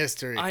American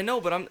history. I know,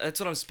 but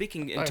that's what I'm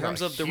speaking in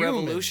terms of the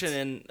revolution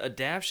and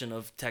adaptation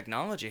of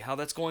technology. How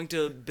that's going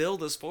to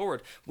build us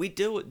forward. We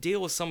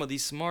deal with some of the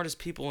smartest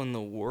people in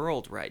the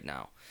world right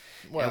now,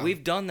 and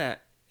we've done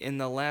that in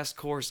the last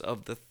course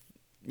of the,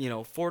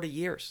 40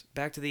 years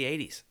back to the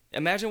 '80s.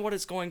 Imagine what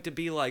it's going to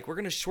be like. We're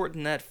going to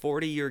shorten that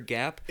 40-year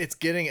gap. It's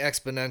getting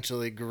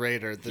exponentially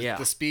greater.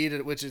 The speed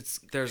at which it's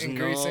increasing.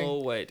 There's no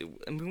way.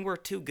 We're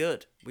too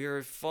good. We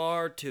are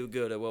far too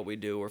good at what we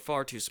do. We're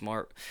far too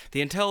smart.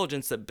 The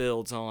intelligence that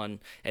builds on,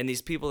 and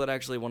these people that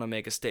actually want to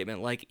make a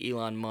statement like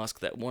Elon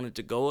Musk that wanted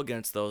to go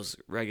against those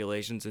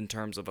regulations in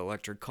terms of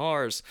electric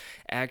cars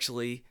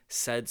actually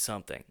said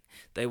something.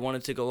 They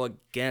wanted to go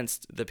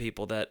against the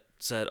people that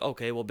said,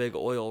 okay, well, big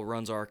oil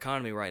runs our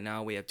economy right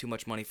now. We have too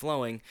much money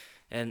flowing.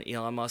 And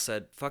Elon Musk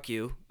said, fuck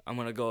you. I'm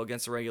going to go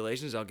against the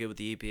regulations. I'll get with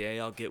the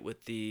EPA. I'll get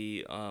with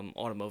the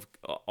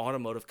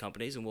automotive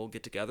companies, and we'll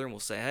get together and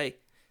we'll say, hey,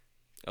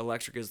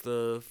 electric is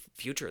the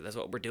future. That's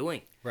what we're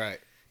doing. Right.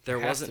 It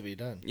has to be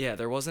done. Yeah,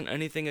 there wasn't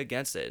anything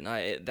against it.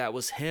 And that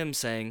was him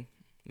saying,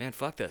 man,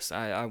 fuck this.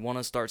 I want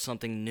to start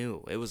something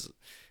new.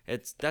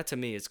 That to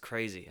me is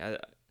crazy.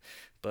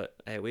 But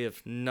hey, we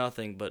have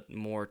nothing but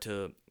more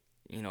to,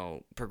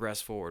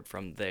 progress forward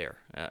from there,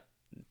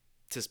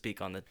 to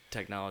speak on the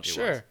technology.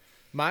 Sure.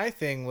 My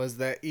thing was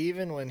that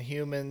even when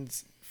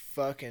humans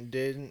fucking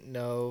didn't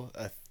know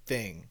a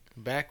thing,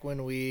 back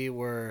when we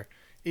were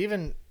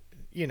even,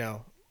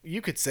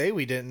 you could say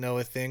we didn't know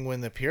a thing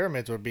when the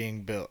pyramids were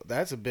being built.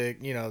 That's a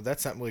big,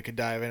 that's something we could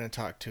dive in and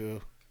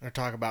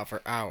talk about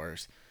for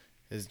hours.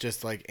 Is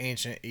just like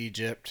ancient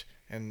Egypt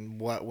and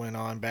what went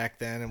on back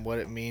then and what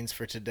it means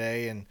for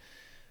today and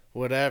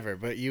whatever.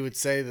 But you would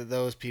say that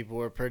those people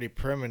were pretty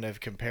primitive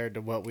compared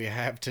to what we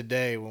have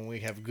today when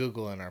we have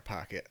Google in our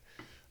pocket.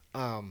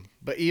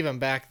 But even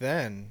back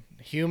then,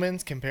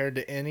 humans compared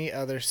to any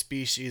other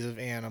species of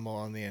animal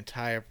on the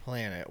entire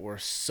planet were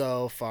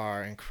so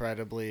far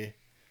incredibly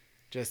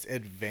just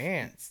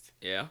advanced.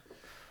 Yeah.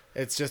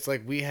 It's just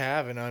like we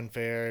have an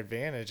unfair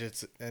advantage.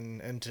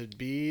 And to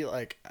be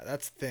like,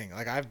 that's the thing.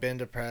 Like, I've been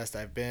depressed.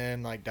 I've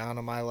been like down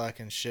on my luck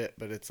and shit,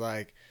 but it's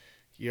like,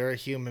 you're a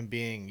human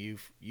being.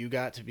 You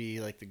got to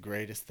be like the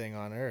greatest thing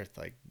on earth.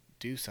 Like,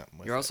 do something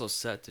with it. You're also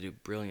set to do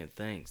brilliant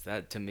things.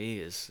 That to me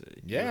is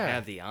you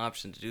have the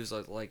option to do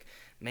so. Like,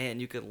 man,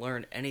 you could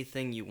learn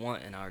anything you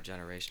want in our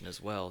generation as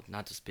well.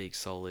 Not to speak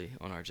solely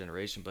on our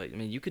generation, but I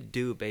mean, you could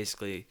do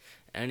basically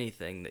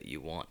anything that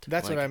you want.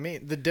 That's what I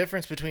mean. The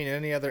difference between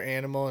any other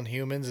animal and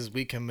humans is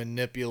we can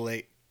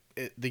manipulate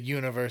the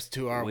universe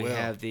to our will. We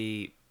have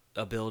the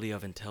ability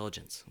of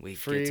intelligence. We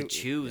get to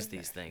choose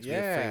these things. We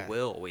have free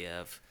will. We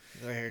have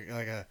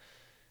like a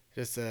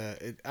Just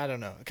I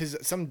don't know, because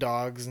some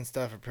dogs and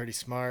stuff are pretty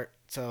smart,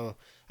 so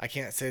I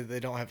can't say that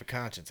they don't have a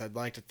conscience. I'd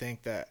like to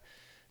think that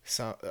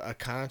a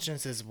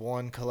conscience is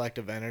one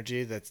collective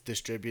energy that's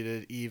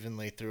distributed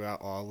evenly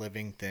throughout all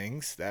living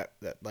things. That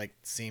like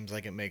seems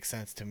like it makes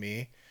sense to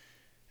me.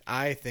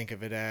 I think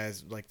of it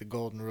as like the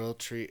golden rule: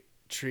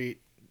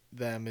 treat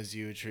them as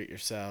you would treat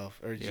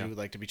yourself, or as you would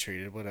like to be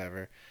treated,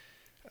 whatever.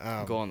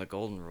 Go on the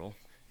golden rule.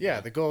 Yeah,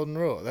 the golden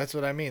rule. That's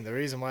what I mean. The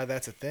reason why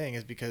that's a thing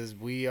is because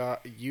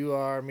you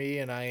are me,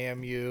 and I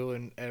am you,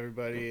 and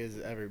everybody is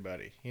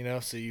everybody.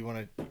 So you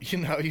want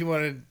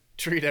to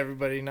treat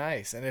everybody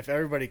nice, and if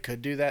everybody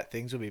could do that,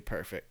 things would be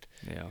perfect.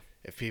 Yeah.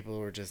 If people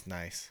were just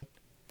nice.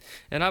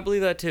 And I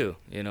believe that too,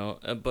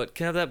 But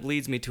Kev, that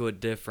leads me to a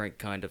different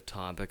kind of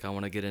topic. I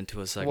want to get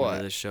into a segment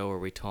of this show where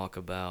we talk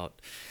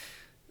about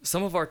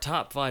some of our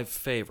top 5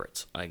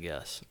 favorites, I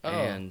guess. Oh.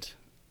 And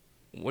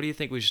what do you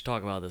think we should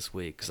talk about this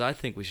week? Because I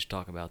think we should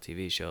talk about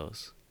TV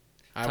shows.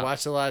 I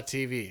watch a lot of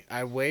TV.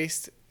 I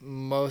waste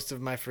most of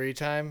my free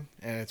time,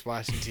 and it's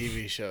watching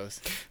TV shows.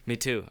 Me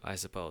too, I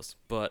suppose.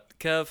 But,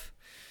 Kev,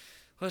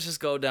 let's just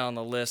go down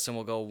the list, and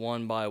we'll go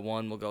one by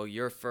one. We'll go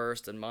your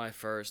first and my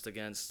first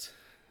against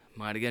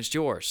mine against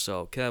yours.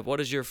 So, Kev, what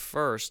is your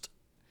first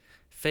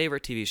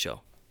favorite TV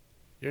show?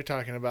 You're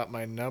talking about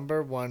my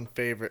number 1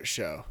 favorite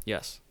show.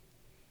 Yes.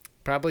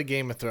 Probably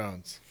Game of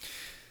Thrones.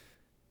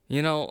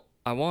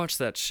 I watched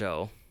that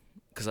show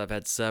because I've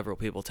had several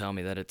people tell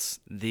me that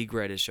it's the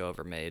greatest show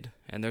ever made.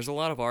 And there's a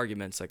lot of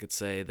arguments. I could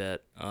say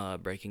that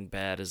Breaking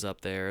Bad is up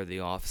there, The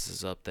Office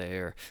is up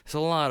there. There's a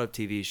lot of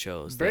TV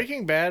shows.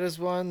 Breaking Bad is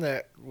one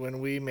that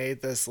when we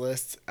made this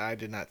list, I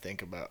did not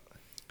think about.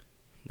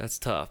 That's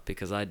tough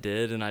because I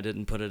did, and I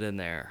didn't put it in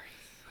there.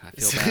 I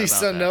feel bad about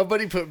So that.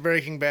 nobody put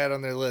Breaking Bad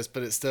on their list,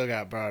 but it still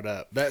got brought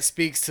up. That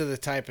speaks to the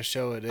type of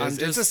show it is.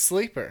 It's a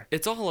sleeper.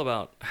 It's all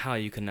about how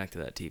you connect to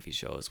that TV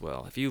show as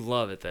well. If you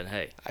love it, then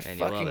hey, I you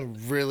love it.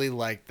 fucking really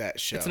like that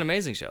show. It's an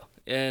amazing show.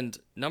 And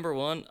number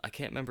 1, I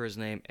can't remember his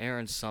name,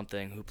 Aaron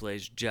something, who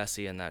plays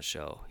Jesse in that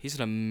show. He's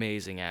an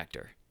amazing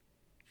actor.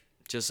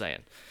 Just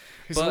saying.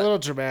 He's a little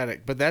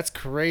dramatic, but that's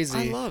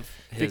crazy. I love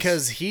his...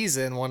 because he's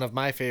in one of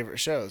my favorite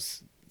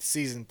shows,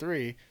 season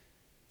 3.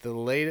 The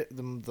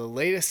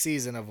latest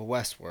season of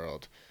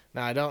Westworld.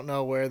 Now, I don't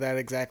know where that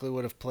exactly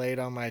would have played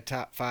on my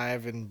top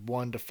 5 and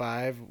 1 to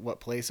 5, what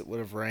place it would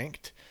have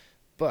ranked.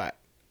 But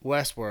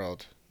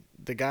Westworld,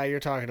 the guy you're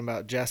talking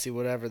about, Jesse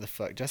whatever the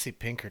fuck, Jesse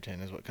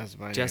Pinkerton is what comes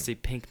to my name. Jesse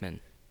Pinkman.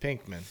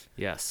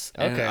 Yes.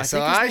 Okay,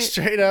 so I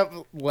straight up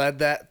led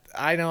that.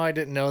 I know I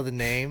didn't know the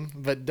name,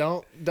 but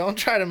don't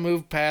try to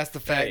move past the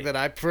fact that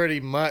I pretty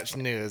much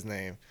knew his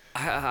name.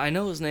 I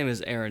know his name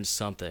is Aaron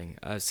something.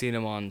 I've seen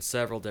him on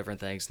several different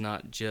things,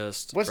 not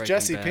just What's Breaking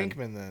Jesse Bad.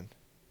 Pinkman then?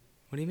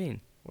 What do you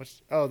mean?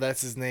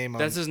 That's his name.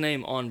 That's his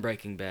name on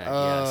Breaking Bad.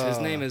 Yes,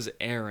 his name is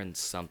Aaron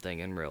something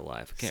in real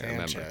life. I can't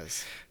remember.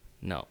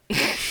 No.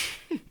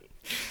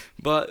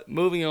 But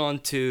moving on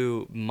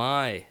to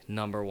my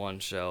number 1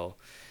 show,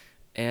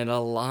 and a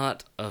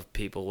lot of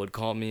people would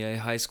call me a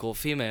high school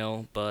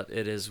female, but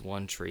it is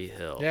One Tree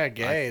Hill. Yeah,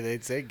 gay.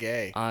 They'd say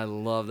gay. I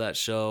love that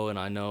show, and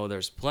I know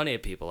there's plenty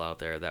of people out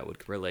there that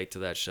would relate to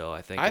that show.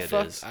 I think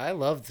I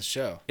love the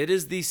show. It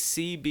is the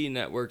CB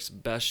Network's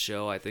best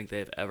show I think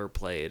they've ever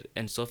played.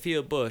 And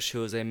Sophia Bush,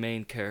 who is a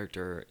main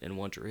character in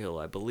One Tree Hill,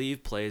 I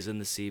believe plays in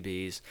the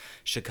CB's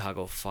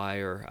Chicago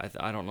Fire.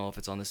 I don't know if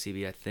it's on the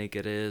CB. I think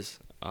it is.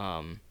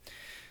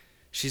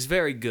 She's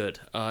very good,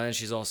 and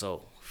she's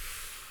also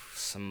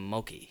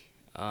smoky.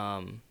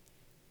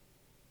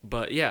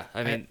 But yeah,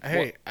 I mean,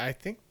 I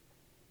think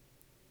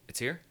it's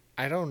here.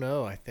 I don't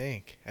know. I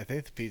think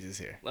the pizza's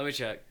here. Let me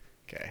check.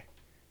 Okay,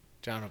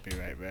 John will be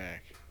right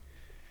back.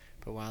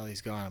 But while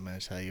he's gone, I'm gonna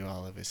tell you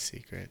all of his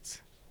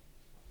secrets.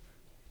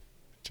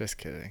 Just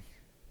kidding.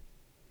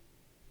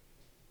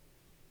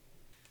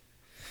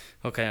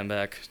 Okay, I'm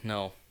back.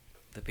 No,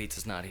 the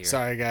pizza's not here.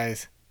 Sorry,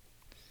 guys.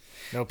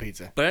 No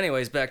pizza. But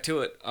anyways, back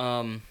to it.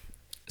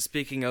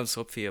 Speaking of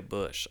Sophia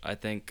Bush, I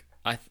think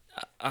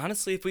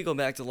honestly, if we go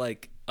back to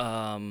like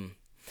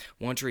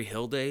One Tree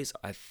Hill days,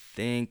 I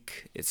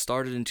think it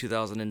started in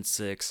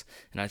 2006,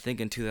 and I think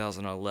in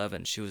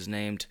 2011 she was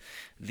named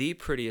the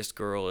prettiest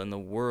girl in the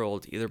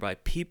world, either by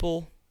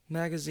People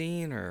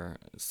magazine or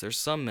there's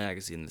some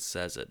magazine that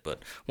says it.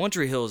 But One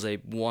Tree Hill is a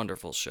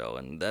wonderful show,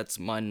 and that's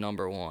my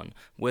number 1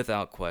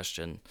 without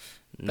question.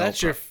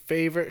 That's your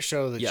favorite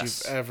show that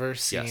Yes. you've ever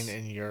seen Yes.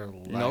 in your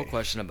life. No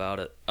question about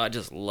it. I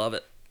just love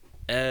it.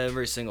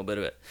 Every single bit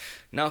of it.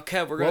 Now,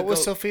 Kev, we're going to What go...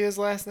 was Sophia's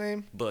last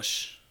name?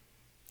 Bush.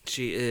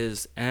 She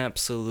is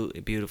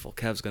absolutely beautiful.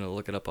 Kev's going to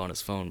look it up on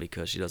his phone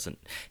because he doesn't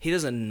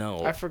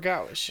know. I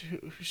forgot who she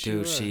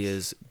Dude, was. she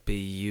is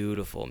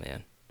beautiful,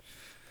 man.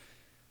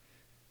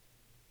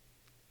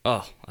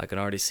 Oh, I can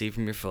already see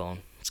from your phone.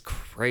 It's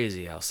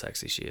crazy how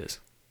sexy she is.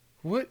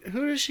 Who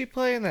does she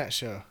play in that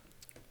show?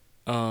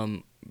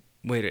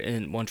 Wait,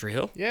 in One Tree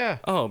Hill? Yeah.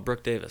 Oh,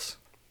 Brooke Davis.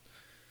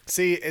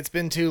 See, it's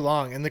been too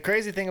long. And the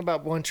crazy thing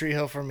about One Tree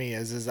Hill for me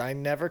is I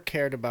never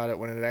cared about it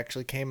when it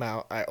actually came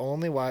out. I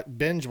only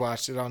binge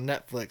watched it on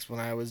Netflix when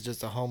I was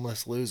just a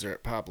homeless loser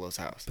at Pablo's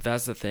house. But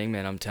that's the thing,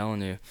 man. I'm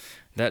telling you,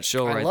 that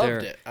show right I loved there.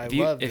 it. I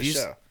loved the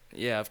show.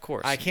 Yeah, of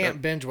course. I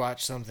can't binge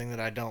watch something that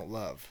I don't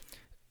love.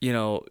 You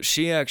know,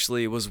 she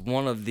actually was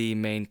one of the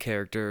main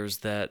characters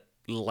that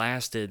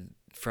lasted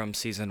from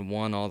season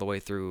 1 all the way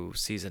through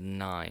season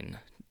 9.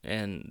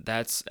 And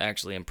that's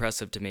actually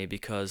impressive to me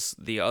because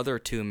the other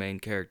two main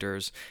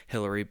characters,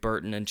 Hilary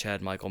Burton and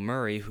Chad Michael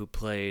Murray, who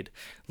played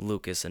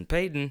Lucas and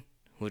Peyton,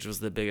 which was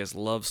the biggest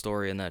love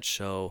story in that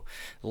show,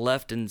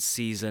 left in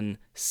season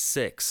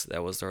 6.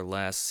 That was their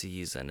last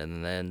season.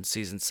 And then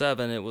season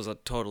 7, it was a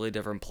totally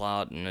different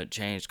plot and it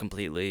changed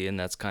completely, and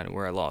that's kind of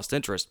where I lost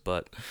interest.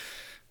 But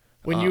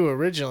when you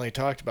originally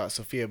talked about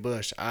Sophia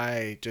Bush,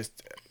 I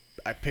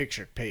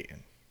pictured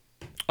Peyton.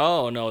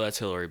 Oh no, that's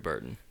Hilary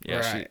Burton. Yeah,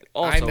 right. she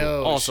also I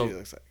know also she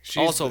looks like.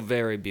 She's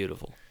very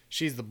beautiful.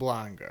 She's the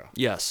blonde girl.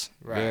 Yes,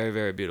 Right. very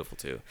very beautiful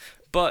too.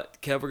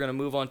 But Kev, we're gonna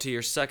move on to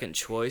your second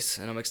choice,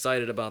 and I'm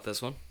excited about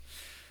this one.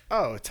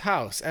 Oh, it's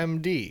House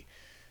MD,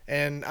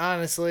 and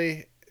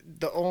honestly,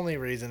 the only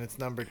reason it's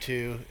number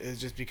 2 is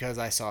just because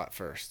I saw it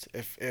first.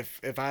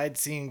 If I had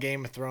seen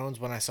Game of Thrones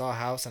when I saw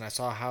House and I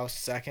saw House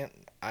second,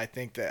 I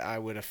think that I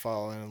would have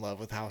fallen in love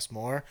with House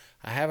more.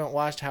 I haven't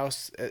watched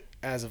House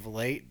as of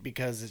late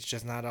because it's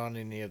just not on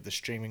any of the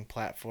streaming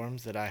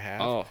platforms that I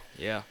have. Oh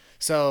yeah,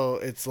 So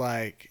it's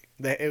like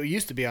it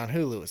used to be on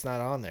Hulu. It's not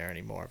on there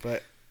anymore.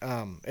 But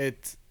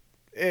it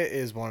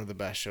is one of the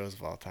best shows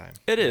of all time.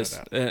 it No is,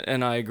 doubt.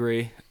 and I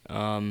agree.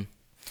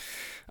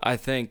 I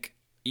think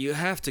you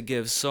have to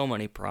give so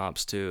many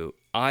props to.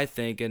 I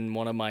think in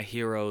one of my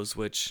heroes,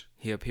 which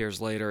he appears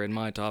later in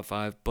my top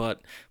 5,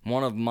 but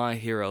one of my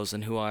heroes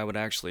and who I would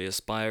actually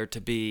aspire to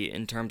be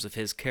in terms of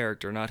his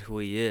character, not who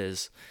he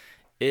is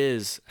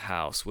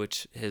House,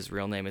 which his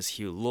real name is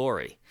Hugh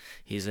Laurie.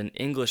 He's an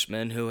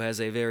Englishman who has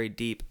a very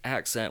deep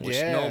accent, which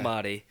Yeah.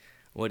 nobody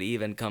would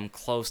even come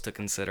close to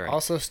considering.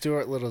 Also,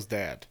 Stuart Little's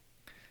dad.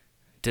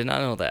 Did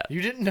not know that.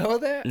 You didn't know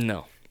that?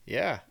 No.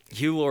 Yeah.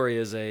 Hugh Laurie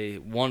is a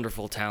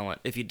wonderful talent.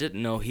 If you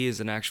didn't know, he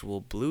is an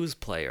actual blues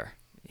player.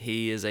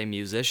 He is a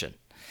musician.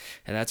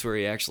 And that's where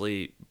he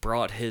actually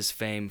brought his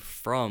fame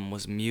from,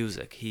 was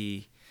music.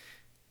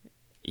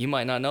 You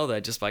might not know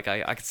that, just like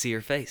I could see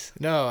your face.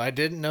 No, I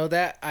didn't know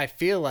that. I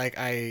feel like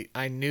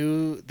I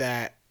knew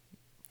that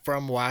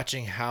from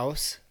watching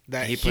House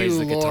that He plays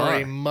Hugh the Laurie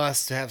guitar.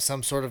 must have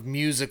some sort of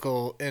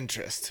musical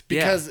interest.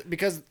 Yeah.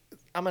 Because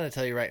I'm going to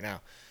tell you right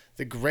now,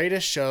 the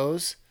greatest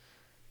shows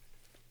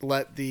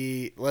let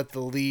the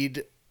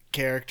lead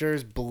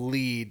characters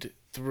bleed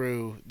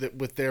through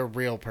with their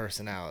real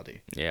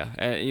personality. Yeah,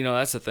 and you know,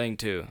 that's the thing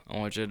too. I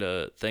want you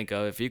to think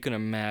of, if you can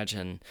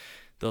imagine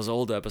those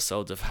old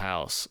episodes of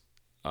House,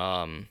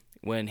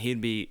 when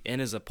he'd be in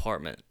his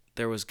apartment,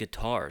 there was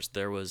guitars,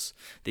 there was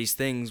these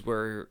things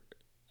where,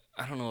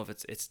 I don't know if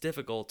it's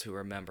difficult to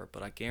remember,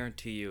 but I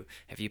guarantee you,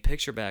 if you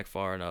picture back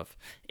far enough,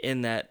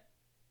 in that,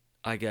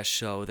 I guess,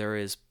 show, there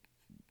is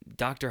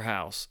Dr.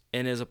 House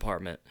in his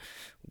apartment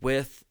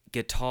with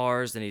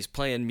guitars, and he's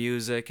playing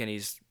music, and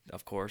he's,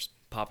 of course,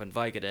 popping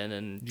Vicodin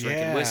and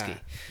drinking whiskey.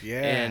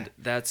 Yeah. And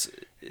that's...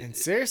 And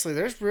seriously,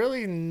 there's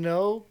really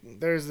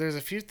there's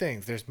a few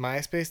things. There's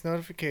MySpace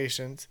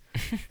notifications,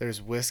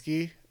 there's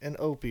whiskey and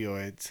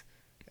opioids,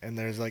 and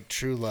there's like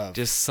true love.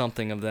 just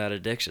something of that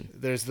addiction.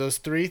 There's those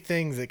 3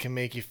 things that can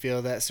make you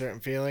feel that certain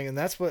feeling, and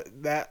that's what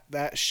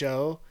that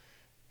show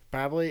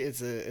probably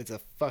it's a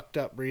fucked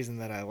up reason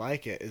that I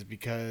like it, is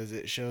because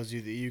it shows you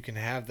that you can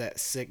have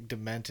that sick,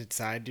 demented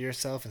side to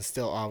yourself and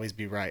still always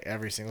be right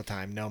every single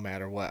time, no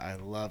matter what. I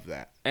love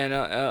that. And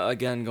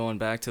again, going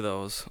back to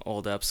those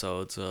old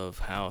episodes of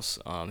House,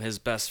 his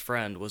best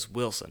friend was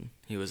Wilson.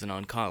 He was an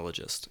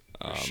oncologist.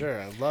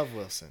 Sure, I love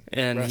Wilson.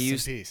 And Rest he in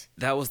used peace.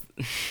 that was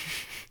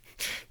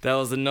that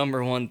was the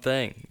number one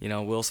thing. You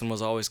know, Wilson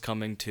was always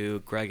coming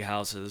to Greg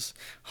House's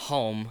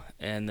home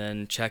and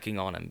then checking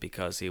on him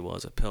because he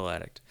was a pill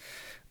addict.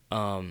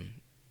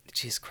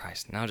 Jesus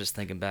Christ! Now just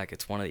thinking back,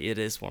 it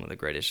is one of the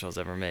greatest shows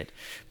ever made.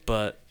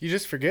 But You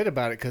just forget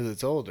about it because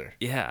it's older.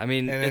 yeah, I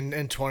mean, And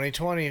in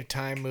 2020,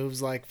 time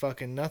moves like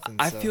fucking nothing.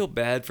 I so. feel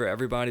bad for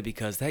everybody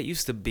because that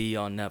used to be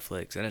on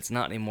Netflix and it's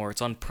not anymore.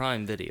 It's on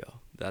Prime Video.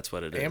 That's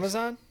what it is.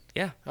 Amazon?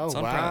 Yeah. Oh, it's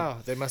on wow.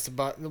 Prime. They must have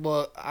bought.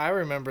 Well, I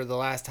remember the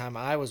last time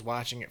I was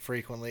watching it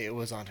frequently, it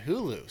was on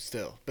Hulu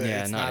still. But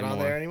Yeah, it's not not on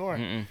anymore. there anymore.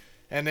 Mm-mm.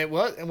 And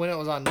when it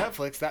was on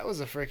Netflix, that was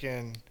a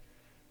freaking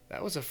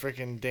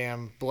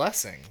damn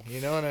blessing.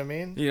 You know what I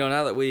mean? You know,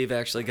 now that we've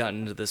actually gotten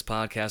into this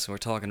podcast and we're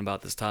talking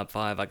about this top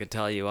 5, I can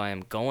tell you I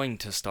am going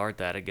to start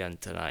that again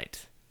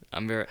tonight.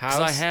 Because I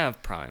House?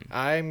 have Prime.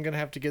 I'm going to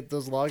have to get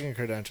those login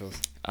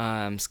credentials.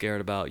 I'm scared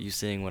about you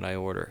seeing what I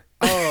order.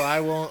 Oh, I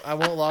won't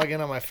log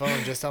in on my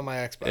phone, just on my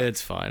Xbox.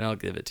 It's fine. I'll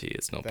give it to you.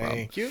 It's no problem.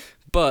 Thank you.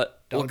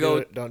 But Don't do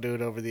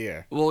it over the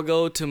air. We'll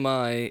go to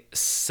my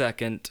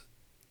second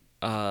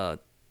top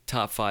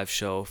 5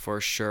 show for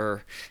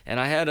sure. And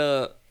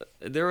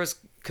there was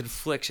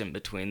confliction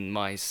between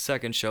my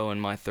second show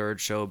and my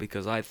third show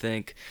because I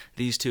think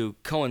these two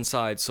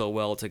coincide so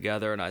well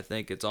together, and I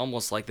think it's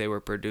almost like they were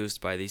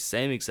produced by the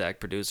same exact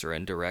producer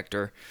and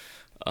director.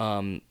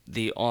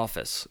 The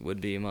Office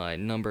would be my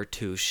number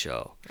 2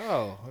 show.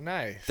 Oh,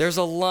 nice. There's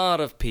a lot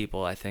of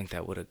people I think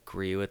that would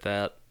agree with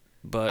that,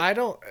 but I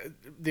don't.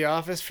 The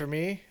Office for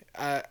me,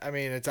 I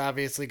mean, it's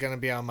obviously going to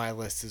be on my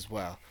list as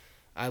well.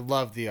 I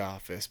love The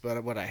Office,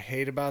 but what I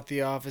hate about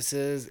The Office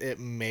is it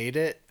made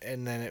it,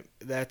 and then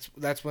that's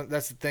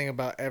the thing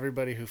about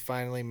everybody who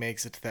finally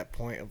makes it to that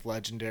point of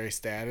legendary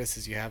status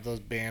is you have those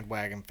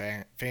bandwagon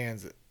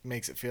fans that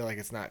makes it feel like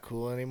it's not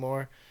cool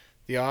anymore.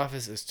 The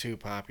Office is too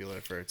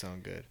popular for its own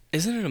good.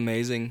 Isn't it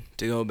amazing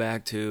to go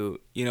back to,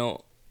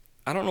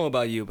 I don't know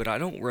about you, but I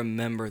don't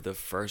remember the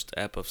first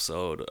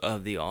episode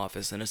of The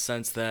Office in a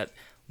sense that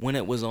when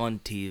it was on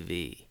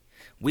TV.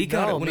 We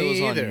got it when it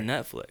was either. on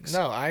Netflix.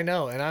 No, I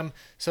know. And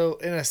so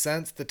in a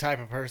sense, the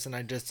type of person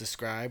I just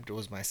described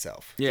was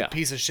myself. Yeah. The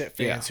piece of shit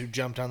fans who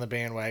jumped on the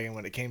bandwagon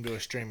when it came to a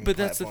streaming But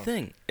platform. that's the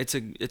thing.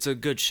 It's a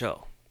good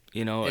show,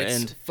 It's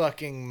and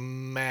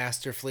fucking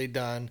masterfully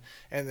done.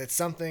 And it's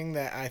something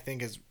that I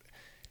think it's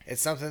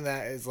something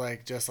that is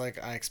like, just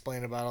like I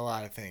explain about a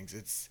lot of things.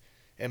 It's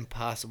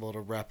impossible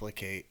to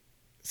replicate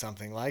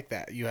something like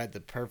that. You had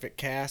the perfect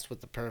cast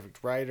with the perfect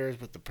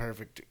writers, with the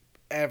perfect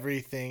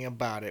everything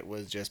about it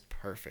was just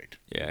perfect.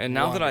 Yeah, and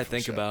now that I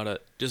think show. about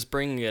it, just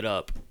bringing it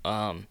up,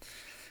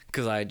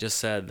 because I just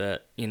said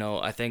that,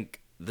 I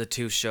think the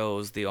two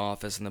shows, The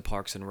Office and the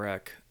Parks and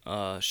Rec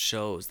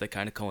shows, they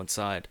kind of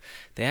coincide.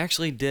 They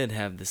actually did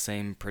have the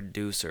same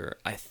producer,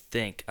 I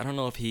think. I don't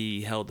know if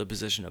he held the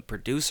position of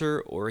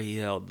producer or he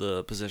held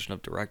the position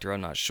of director, I'm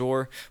not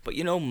sure. But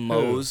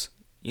Mose,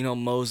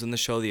 Mose in the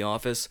show The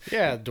Office?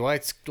 Yeah,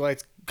 Dwight's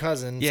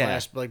cousin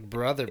slash like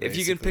brother, basically. If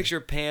you can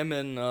picture Pam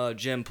and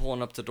Jim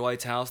pulling up to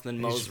Dwight's house and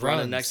then Mose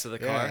running next to the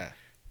car, yeah.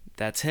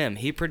 That's him.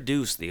 He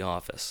produced The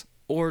Office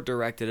or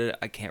directed it.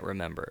 I can't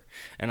remember.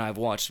 And I've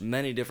watched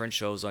many different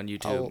shows on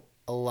YouTube.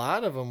 A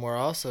lot of them were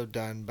also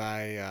done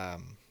by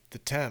the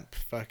temp.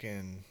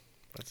 Fucking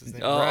what's his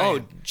name?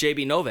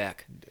 JB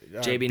Novak.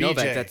 JB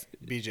Novak. That's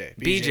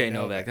BJ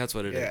Novak. That's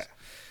what it is.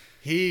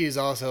 He's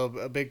also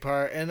a big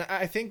part, and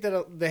I think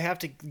that they have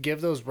to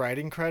give those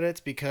writing credits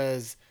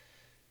because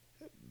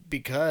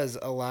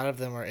a lot of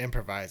them are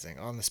improvising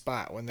on the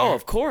spot when they're,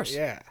 of course.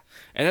 Yeah.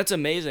 And that's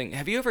amazing.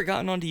 Have you ever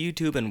gotten onto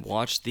YouTube and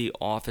watched The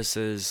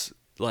Office's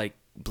like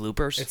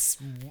bloopers?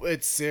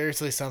 It's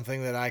seriously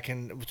something that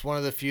it's one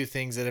of the few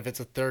things that if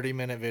it's a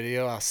 30-minute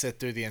video, I'll sit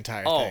through the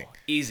entire thing.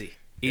 Easy.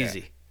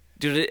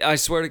 Dude, I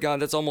swear to God,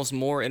 that's almost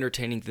more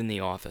entertaining than The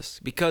Office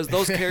because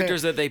those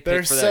characters that they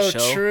picked for that show. They're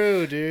so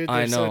true, dude.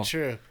 They're so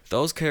true.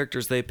 Those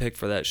characters they picked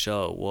for that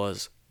show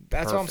was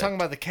That's perfect. what I'm talking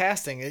about, the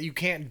casting. You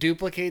can't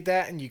duplicate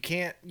that, and you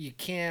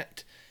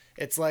can't.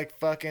 It's like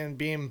fucking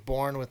being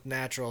born with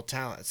natural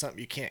talent. It's something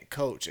you can't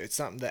coach. It's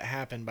something that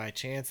happened by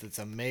chance. That's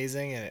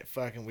amazing, and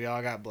we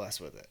all got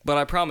blessed with it. But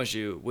I promise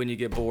you, when you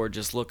get bored,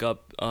 just look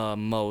up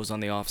Mose on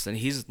The Office, and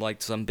he's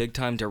like some big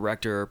time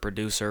director or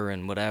producer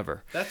and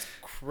whatever. That's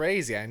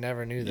crazy. I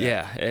never knew that.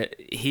 Yeah,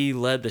 he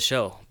led the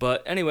show.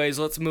 But anyways,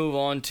 let's move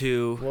on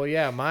to. Well,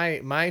 yeah,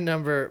 my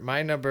number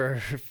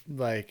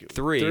like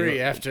three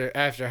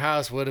after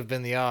House would have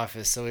been The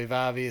Office. So we've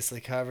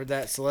obviously covered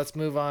that. So let's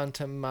move on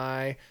to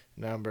my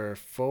number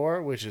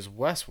 4, which is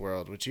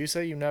Westworld, which you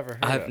say you've never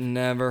heard of. I've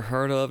never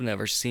heard of,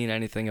 never seen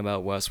anything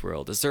about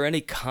Westworld. Is there any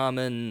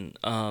common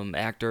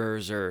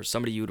actors or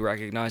somebody you would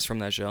recognize from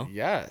that show?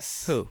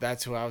 Yes. Who?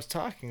 That's who I was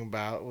talking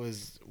about.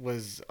 Was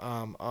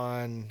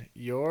on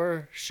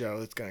your show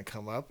that's going to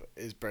come up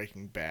is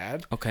Breaking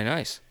Bad. Okay,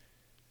 nice.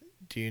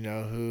 Do you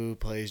know who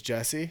plays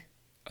Jesse?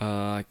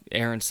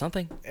 Aaron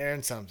something?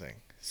 Aaron something.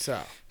 So.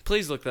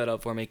 Please look that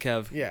up for me,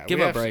 Kev. Yeah. Give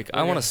a break.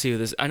 I want to see who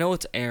this. I know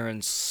it's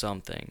Aaron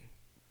something.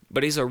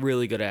 But he's a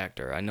really good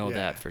actor. I know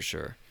that for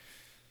sure.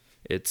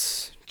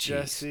 It's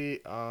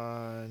Jesse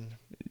on.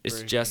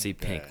 It's Jesse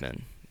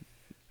Pinkman.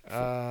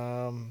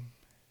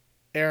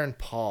 Aaron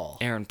Paul.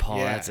 Aaron Paul.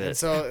 Yeah. That's it.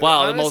 So,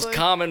 wow, honestly, the most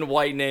common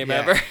white name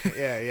ever.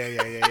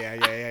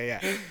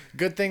 Yeah.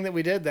 Good thing that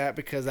we did that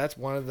because that's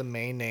one of the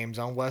main names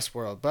on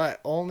Westworld,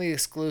 but only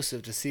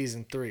exclusive to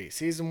season 3.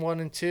 Season 1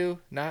 and 2,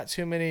 not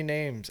too many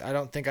names. I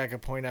don't think I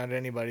could point out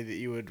anybody that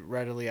you would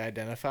readily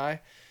identify.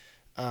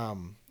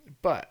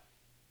 But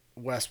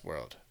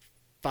Westworld,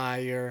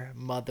 fire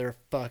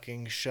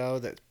motherfucking show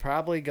that's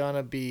probably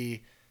gonna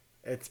be,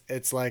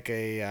 it's like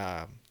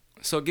a.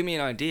 So give me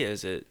an idea.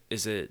 Is it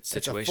situational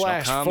it's a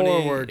flash comedy?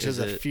 Forward to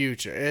the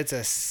future. It's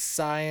a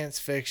science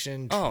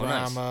fiction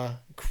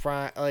drama,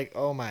 crime. Like,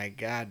 oh my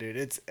god, dude,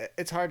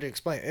 it's hard to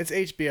explain. It's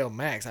HBO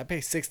Max. I pay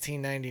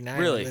 $16.99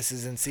 really? when this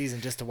is in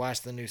season just to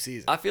watch the new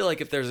season. I feel like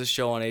if there's a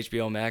show on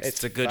HBO Max,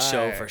 it's a good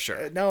show for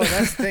sure. No,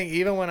 that's the thing.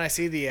 Even when I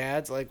see the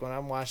ads, like when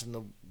I'm watching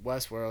the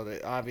Westworld,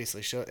 it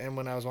obviously showed, and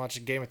when I was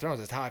watching Game of Thrones,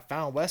 that's how I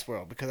found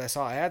Westworld, because I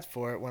saw ads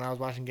for it when I was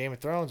watching Game of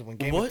Thrones. When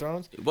Game of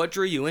Thrones, what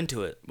drew you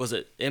into it? Was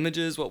it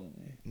images? What?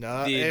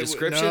 No, the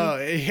description? No,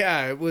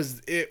 yeah, it was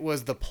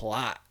the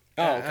plot.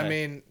 Oh, I okay.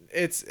 mean,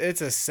 it's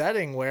a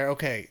setting where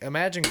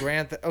imagine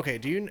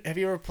have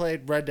you ever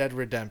played Red Dead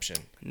Redemption?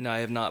 No, I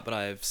have not, but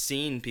I've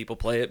seen people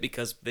play it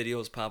because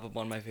videos pop up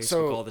on my Facebook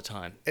So all the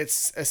time.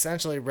 it's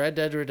essentially Red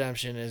Dead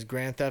Redemption is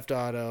Grand Theft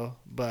Auto,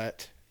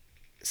 but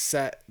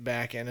set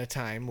back in a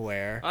time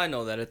where I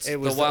know that it's it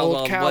was the Wild old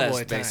Wild cowboy West,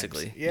 times.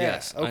 basically. Yeah.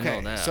 Yes, Okay. I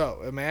know that.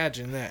 So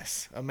imagine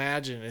this.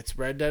 Imagine it's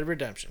Red Dead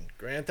Redemption,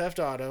 Grand Theft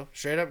Auto,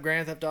 straight up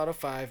Grand Theft Auto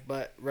 5,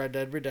 but Red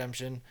Dead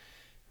Redemption,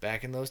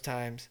 back in those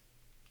times.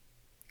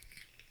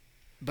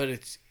 But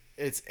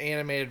it's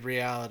animated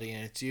reality,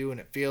 and it's you, and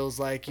it feels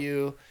like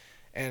you,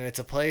 and it's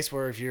a place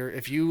where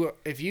if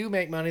you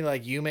make money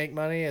like you make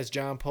money as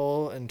John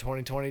Pohl in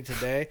 2020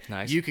 today,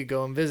 Nice. you could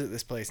go and visit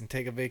this place and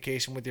take a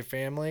vacation with your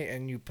family,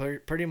 and you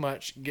pretty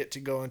much get to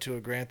go into a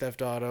Grand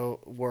Theft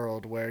Auto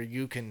world where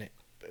you can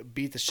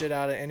beat the shit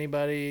out of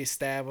anybody,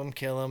 stab them,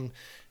 kill them,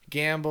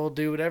 gamble,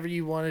 do whatever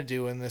you want to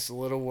do in this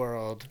little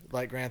world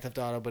like Grand Theft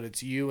Auto, but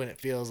it's you and it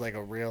feels like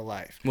a real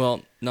life.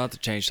 Well, not to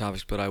change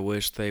topics, but I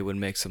wish they would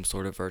make some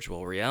sort of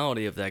virtual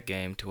reality of that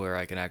game to where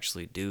I can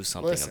actually do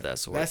something of that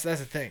sort. That's the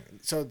thing.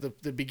 So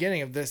the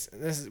beginning of this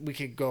is, we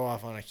could go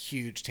off on a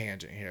huge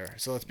tangent here.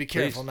 So let's be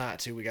careful not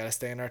to. We got to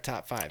stay in our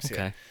top fives here.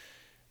 Okay.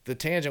 The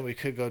tangent we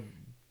could go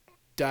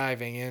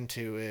diving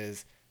into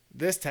is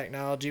this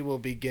technology will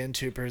begin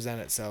to present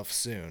itself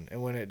soon,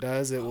 and when it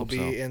does, it will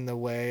be in the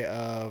way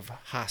of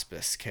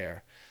hospice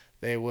care.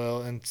 They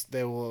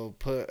will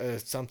put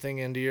something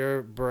into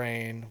your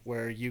brain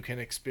where you can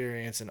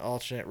experience an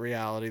alternate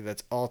reality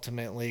that's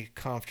ultimately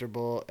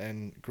comfortable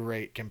and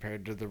great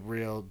compared to the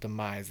real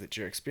demise that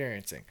you're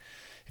experiencing.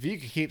 If you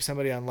can keep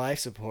somebody on life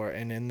support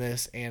and in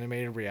this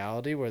animated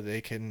reality where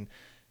they can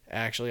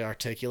actually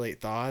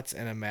articulate thoughts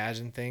and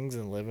imagine things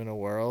and live in a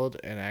world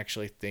and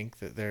actually think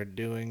that they're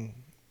doing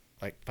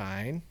like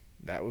fine,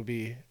 that would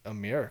be a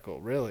miracle,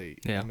 really.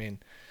 Yeah. I mean,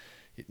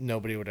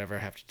 nobody would ever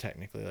have to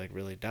technically like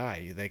really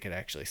die. They could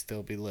actually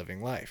still be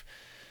living life.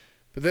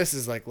 But this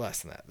is like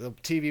less than that. The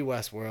TV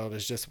West world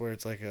is just where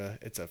it's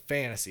a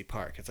fantasy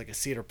park. It's like a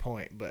Cedar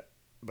Point, but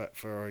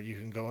for you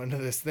can go into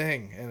this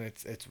thing and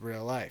it's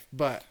real life.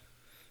 But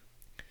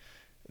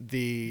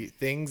the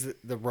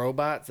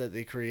robots that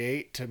they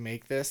create to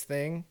make this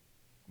thing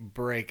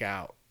break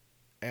out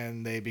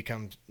and they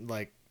become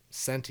like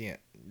sentient.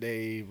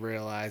 They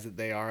realize that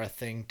they are a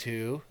thing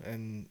too,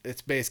 and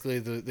it's basically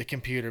the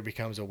computer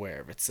becomes aware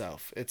of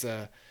itself. It's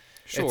a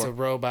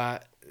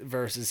robot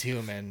versus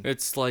human.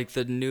 It's like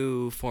the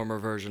new former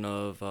version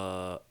of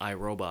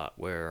iRobot,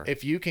 where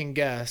If you can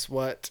guess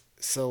what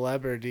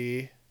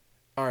celebrity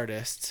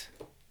artist,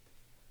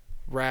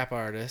 rap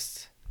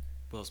artist,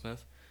 Will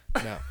Smith.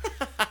 no,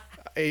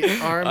 a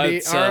R&B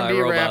I'd say R&B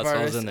iRobot, rap so I was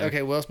artist. in there.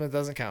 Okay, Will Smith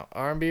doesn't count.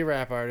 R&B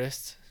rap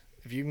artist.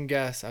 If you can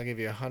guess, I'll give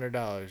you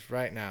 $100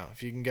 right now.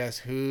 If you can guess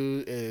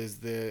who is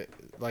the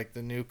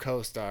new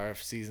co-star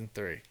of season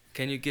 3.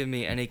 Can you give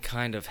me any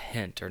kind of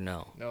hint or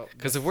no? No.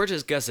 Because if we're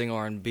just guessing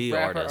R&B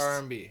Rapper artists,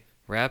 R&B.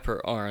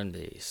 rapper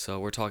R&B, so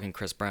we're talking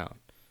Chris Brown.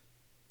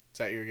 Is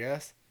that your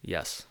guess?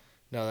 Yes.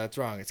 No, that's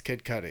wrong. It's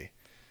Kid Cudi.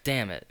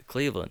 Damn it,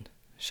 Cleveland.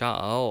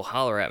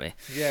 Holler at me.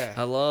 Yeah.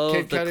 I love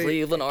Kid the Cudi,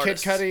 Cleveland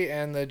artists. Kid Cudi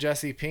and the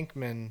Jesse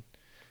Pinkman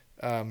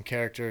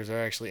characters are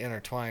actually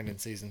intertwined in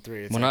season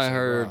 3. It's When I actually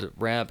heard wrong.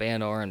 rap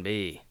and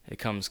R&B, it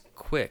comes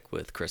quick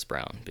with Chris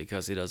Brown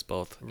because he does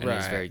both and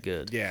he's very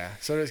good. Yeah.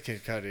 So does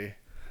Kid Cudi.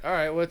 All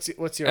right. What's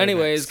your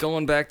Anyways, next?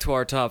 going back to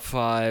our top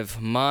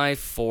 5, my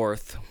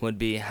 4th would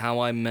be How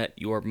I Met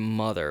Your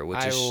Mother, which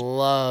I is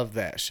love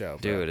that show,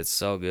 bro. dude, it's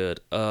so good.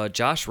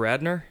 Josh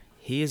Radnor,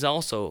 he is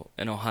also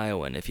an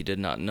Ohioan, if you did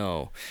not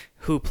know,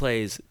 who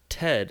plays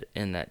Ted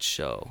in that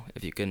show.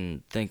 If you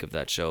can think of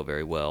that show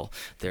very well,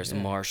 there's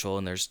Marshall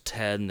and there's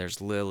Ted and there's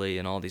Lily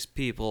and all these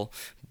people.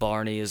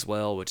 Barney as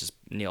well, which is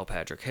Neil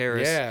Patrick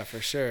Harris. Yeah, for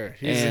sure.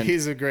 And-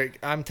 He's a great.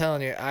 I'm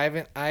telling you,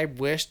 I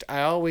watched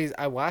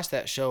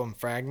that show in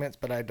fragments,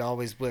 but I'd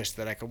always wished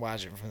that I could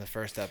watch it from the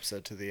first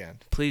episode to the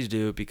end. Please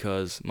do,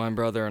 because my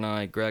brother and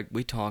I, Greg,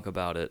 we talk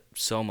about it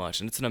so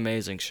much, and it's an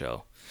amazing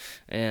show.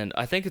 And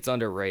I think it's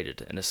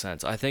underrated in a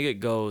sense. I think it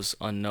goes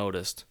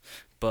unnoticed,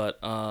 but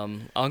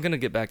I'm going to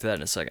get back to that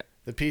in a second.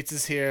 The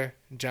pizza's here.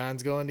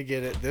 John's going to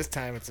get it. This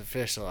time it's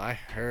official. I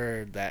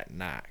heard that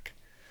knock.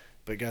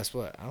 But guess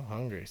what? I'm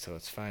hungry, so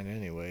it's fine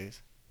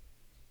anyways.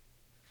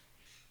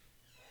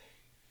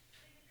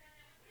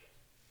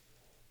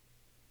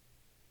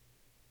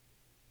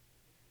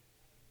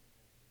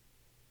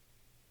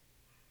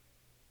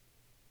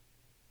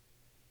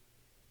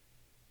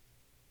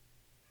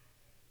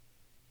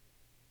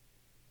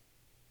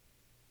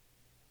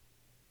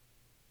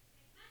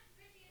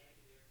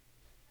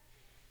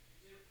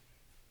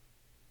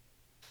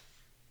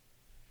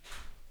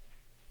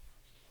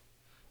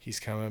 He's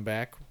coming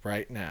back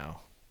right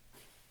now.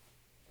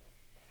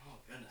 Oh,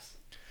 goodness.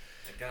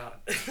 I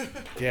got it.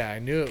 Yeah, I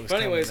knew it was But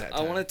coming anyways, that I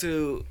time. wanted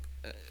to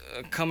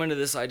come into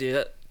this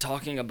idea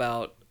talking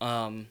about,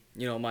 my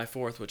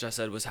 4th, which I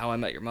said was How I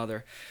Met Your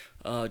Mother.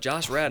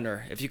 Josh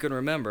Radnor, if you can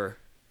remember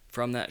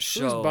from that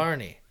show. Who's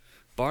Barney?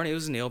 Barney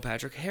was Neil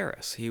Patrick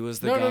Harris. He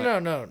was the No, guy.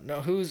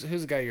 no. Who's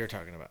the guy you're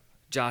talking about?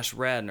 Josh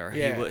Radnor.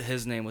 Yeah.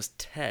 His name was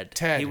Ted.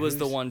 Ted, He was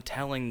the who's- one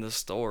telling the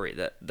story,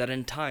 that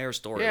entire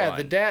story.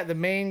 Yeah, the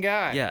main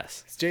guy.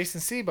 Yes. It's Jason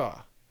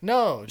Seabaugh.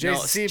 No, Jason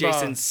No, it's Seabaugh.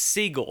 Jason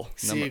Segel.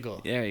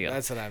 Segel. There you go.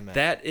 That's what I meant.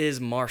 That is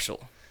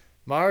Marshall.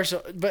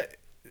 Marshall, but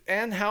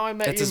and How I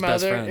Met That's Your his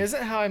best Mother. friend.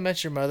 Isn't How I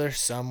Met Your Mother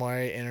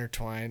somewhere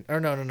intertwined? Or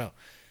no.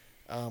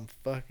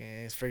 Fucking,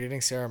 it's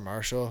forgetting Sarah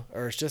Marshall,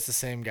 or it's just the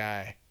same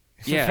guy.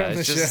 Yeah, from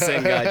it's the just the show.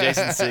 same guy,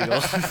 Jason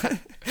Segel.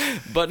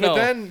 But no. But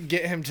then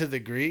get him to the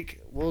Greek.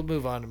 We'll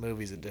move on to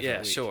movies a different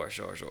Yeah, week.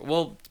 sure.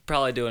 We'll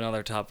probably do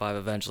another top 5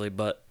 eventually,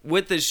 but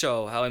with this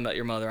show, How I Met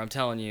Your Mother, I'm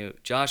telling you,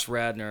 Josh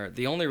Radnor,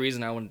 the only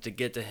reason I wanted to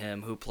get to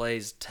him, who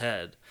plays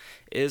Ted,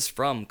 is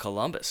from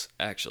Columbus,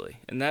 actually.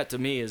 And that, to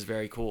me, is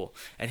very cool.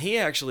 And he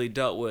actually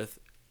dealt with...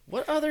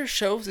 What other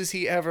shows is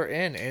he ever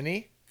in?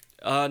 Any?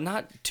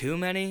 Not too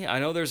many. I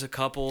know there's a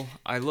couple.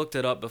 I looked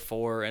it up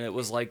before, and it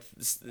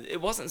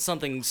wasn't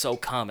something so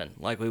common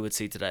like we would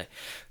see today.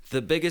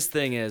 The biggest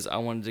thing is I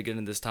wanted to get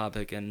into this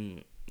topic,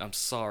 and I'm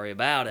sorry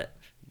about it,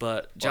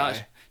 but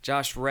Why?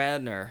 Josh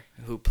Radnor,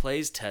 who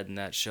plays Ted in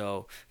that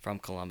show from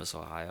Columbus,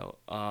 Ohio,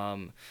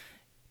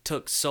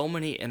 took so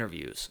many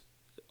interviews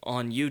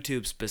on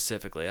YouTube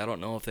specifically. I don't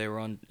know if they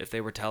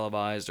were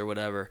televised or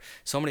whatever.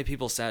 So many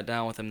people sat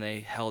down with him, they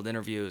held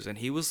interviews, and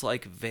he was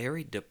like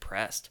very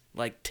depressed,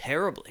 like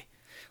terribly.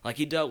 Like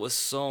he dealt with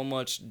so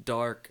much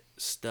dark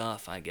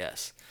stuff, I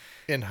guess.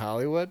 In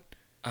Hollywood?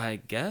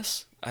 I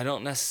guess. I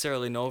don't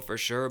necessarily know for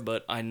sure,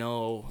 but I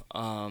know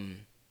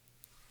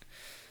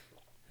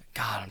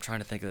God, I'm trying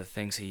to think of the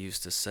things he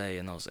used to say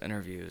in those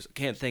interviews. I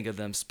can't think of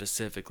them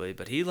specifically,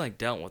 but he like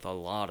dealt with a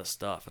lot of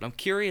stuff. And I'm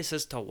curious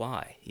as to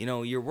why. You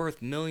know, you're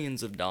worth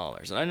millions of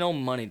dollars. And I know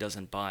money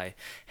doesn't buy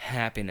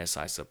happiness,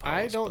 I suppose.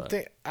 I don't but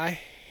think... I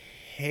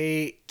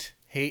hate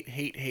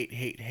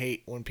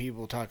when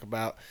people talk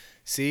about,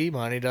 see,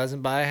 money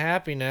doesn't buy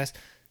happiness.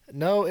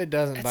 No, it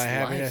doesn't It's buy life,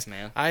 happiness.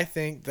 man. I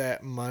think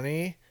that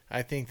money...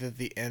 I think that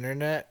the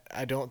internet,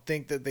 I don't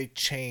think that they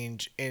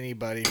change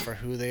anybody for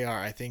who they are.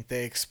 I think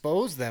they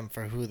expose them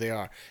for who they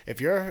are.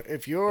 If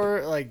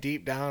you're like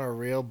deep down a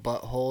real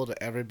butthole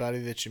to everybody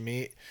that you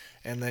meet,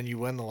 and then you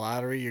win the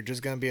lottery, you're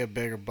just going to be a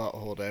bigger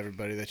butthole to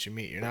everybody that you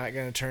meet. You're not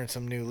going to turn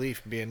some new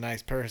leaf and be a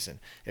nice person.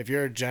 If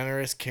you're a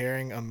generous,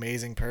 caring,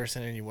 amazing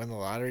person and you win the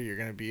lottery, you're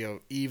going to be an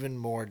even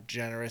more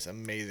generous,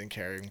 amazing,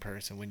 caring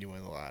person when you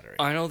win the lottery.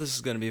 I know this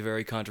is going to be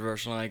very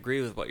controversial, and I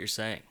agree with what you're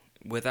saying,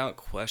 without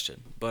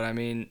question. But I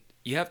mean,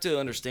 you have to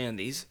understand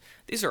these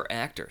are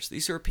actors.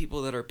 These are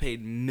people that are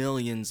paid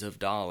millions of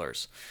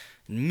dollars.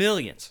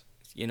 Millions.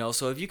 You know,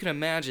 so if you can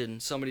imagine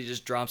somebody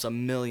just drops $1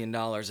 million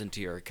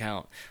into your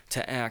account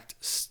to act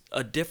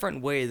a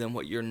different way than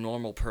what your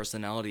normal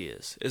personality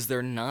is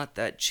there not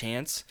that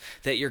chance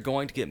that you're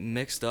going to get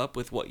mixed up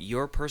with what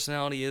your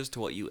personality is to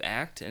what you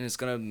act, and it's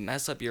going to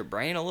mess up your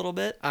brain a little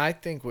bit? I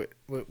think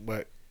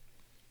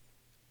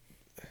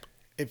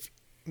if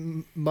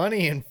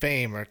money and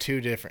fame are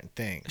two different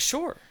things.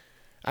 Sure.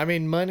 I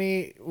mean,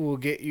 money will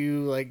get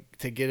you like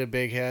to get a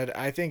big head.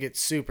 I think it's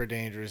super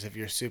dangerous if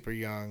you're super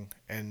young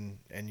and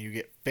you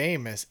get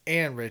famous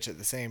and rich at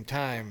the same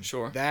time.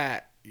 Sure.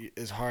 That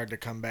is hard to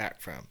come back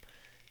from.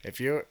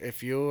 If you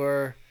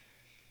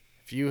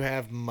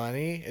have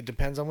money, it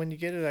depends on when you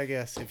get it, I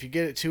guess. If you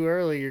get it too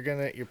early,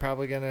 you're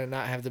probably gonna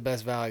not have the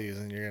best values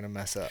and you're gonna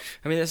mess up.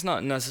 I mean, it's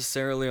not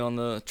necessarily on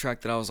the track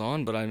that I was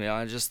on, but I mean,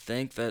 I just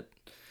think that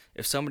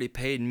if somebody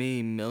paid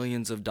me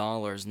millions of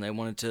dollars and they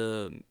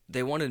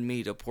wanted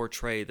me to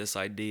portray this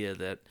idea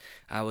that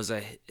I was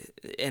an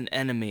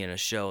enemy in a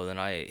show, that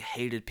I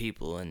hated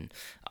people and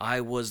I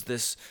was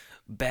this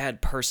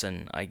bad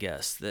person, I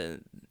guess,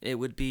 that it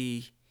would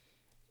be,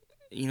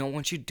 you know,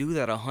 once you do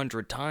that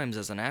 100 times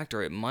as an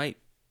actor, it might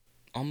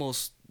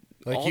almost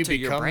Like you alter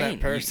your become brain.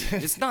 that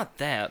person. It's not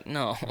that,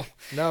 no.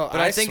 No,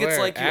 But I think swear, it's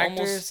like you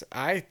actors.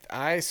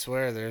 I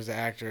swear, there's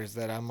actors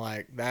that I'm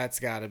like, that's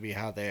got to be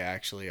how they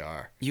actually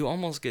are. You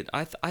almost get,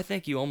 I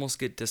think you almost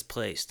get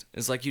displaced.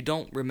 It's like you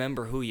don't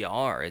remember who you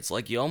are. It's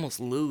like you almost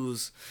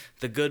lose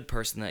the good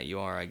person that you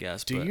are, I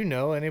guess. Do you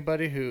know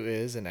anybody who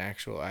is an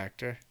actual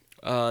actor?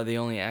 The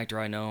only actor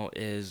I know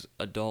is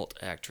adult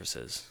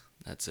actresses.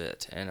 That's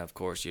it. And of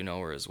course, you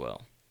know her as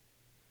well.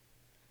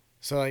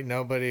 So like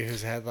nobody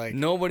who's had like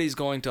Nobody's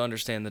going to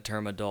understand the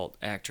term adult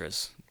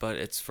actress, but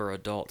it's for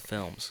adult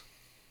films.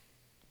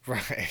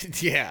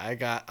 right.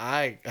 Yeah,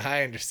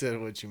 I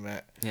understood what you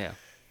meant. Yeah.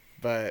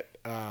 But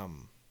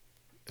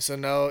so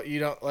no, you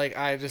don't like.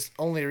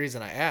 Only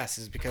reason I asked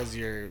is because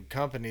your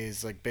company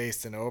is like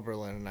based in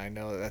Oberlin, and I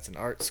know that's an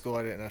art school.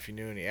 I didn't know if you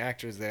knew any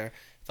actors there.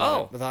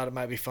 I thought it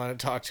might be fun to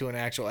talk to an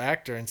actual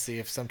actor and see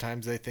if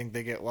sometimes they think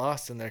they get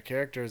lost in their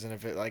characters and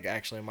if it like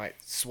actually might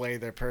sway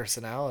their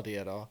personality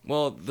at all.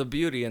 Well, the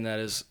beauty in that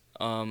is,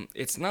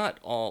 it's not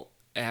all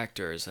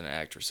actors and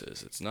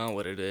actresses. It's not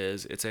what it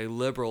is. It's a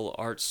liberal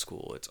arts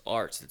school. It's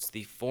arts. It's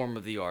the form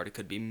of the art. It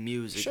could be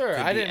music. Sure,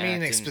 could I be didn't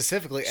mean acting.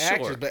 specifically Sure.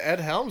 actors, but Ed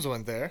Helms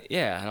went there.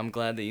 Yeah, and I'm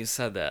glad that you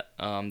said that.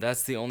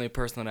 That's the only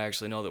person that I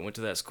actually know that went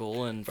to that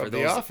school. And for From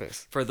those, The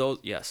Office. For those,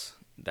 yes,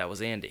 that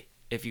was Andy.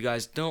 If you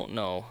guys don't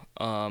know,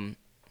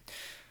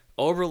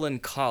 Oberlin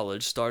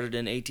College started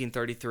in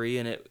 1833,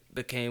 and it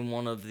became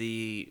one of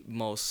the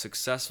most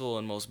successful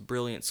and most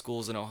brilliant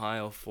schools in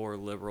Ohio for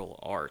liberal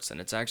arts. And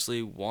it's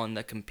actually one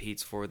that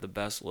competes for the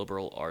best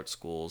liberal arts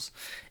schools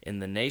in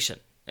the nation.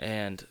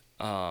 And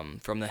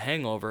from The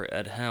Hangover,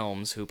 Ed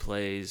Helms, who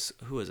plays,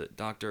 who is it?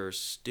 Dr.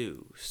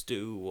 Stu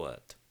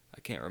what?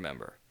 I can't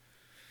remember.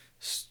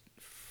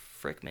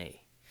 Frick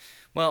me.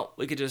 Well,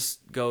 we could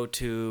just go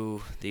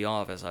to The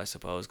Office, I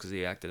suppose, because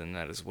he acted in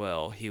that as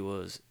well. He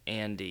was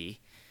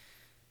Andy.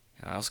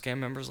 I also can't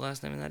remember his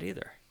last name in that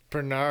either.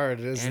 Bernard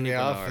is Andy in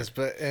The Bernard. Office,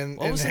 but in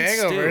What was in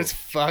Hangover, Stu? it's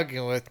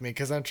fucking with me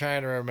because I'm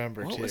trying to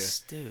remember What too. was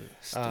Stu?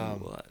 Stu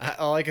what?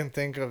 All I can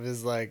think of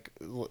is like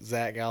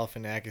Zach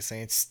Galifianakis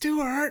saying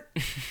Stuart.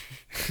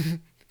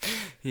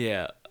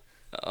 Yeah.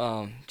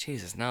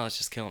 Jesus, now it's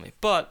just killing me.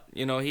 But,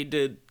 he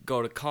did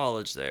go to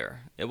college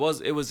there. It was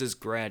his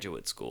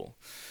graduate school.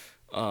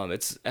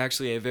 It's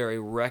actually a very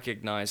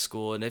recognized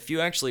school, and if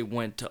you actually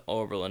went to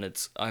Oberlin,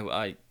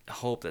 I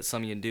hope that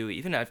some of you do,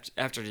 even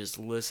after just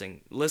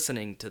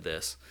listening to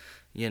this,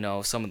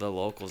 some of the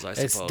locals, I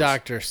suppose. It's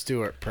Dr.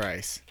 Stuart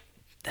Price.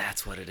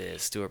 That's what it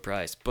is, Stuart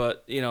Price.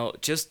 But,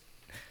 just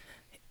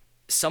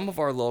some of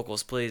our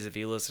locals, please, if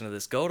you listen to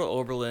this, go to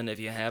Oberlin if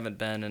you haven't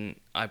been, and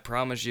I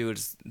promise you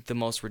it's the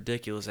most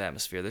ridiculous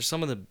atmosphere. There's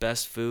some of the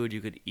best food you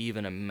could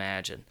even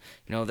imagine.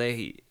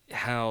 They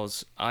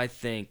house, I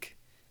think,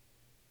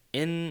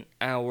 in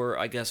our,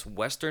 I guess,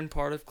 western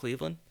part of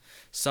Cleveland,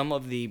 some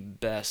of the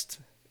best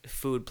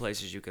food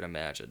places you could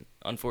imagine.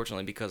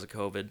 Unfortunately, because of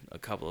COVID, a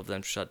couple of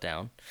them shut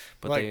down.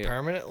 But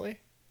Permanently?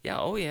 Yeah,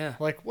 oh yeah.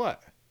 Like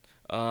what?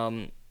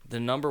 The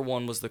number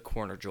one was the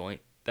Corner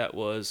Joint. That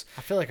was...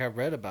 I feel like I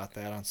read about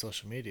that on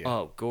social media.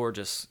 Oh,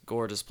 gorgeous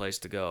place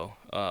to go.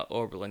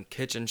 Oberlin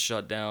Kitchen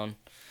shut down.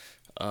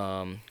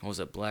 What was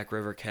it? Black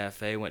River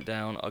Cafe went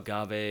down.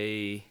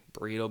 Agave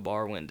Burrito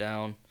Bar went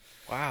down.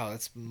 Wow,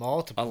 that's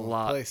multiple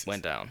places. A lot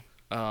went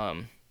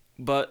down.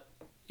 But,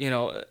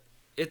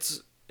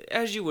 it's,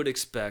 as you would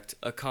expect,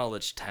 a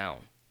college town.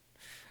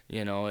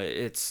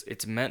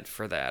 It's meant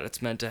for that.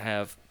 It's meant to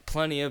have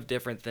plenty of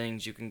different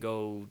things you can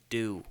go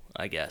do,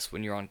 I guess,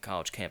 when you're on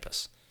college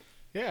campus.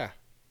 Yeah.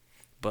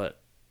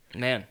 But,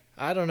 man.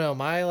 I don't know.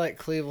 My,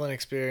 Cleveland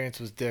experience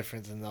was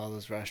different than all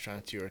those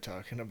restaurants you were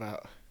talking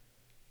about.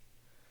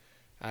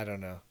 I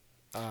don't know.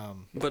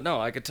 But no,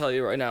 I could tell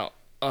you right now,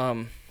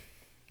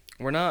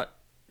 we're not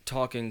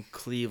talking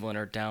Cleveland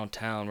or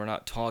downtown. We're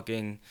not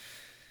talking,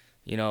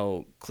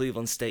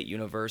 Cleveland State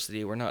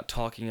University. We're not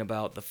talking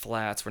about the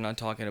Flats. We're not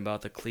talking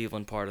about the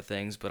Cleveland part of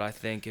things. But I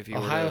think if you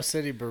Ohio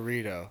City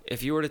burrito.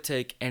 If you were to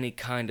take any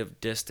kind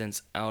of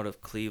distance out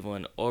of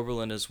Cleveland,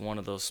 Oberlin is one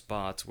of those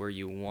spots where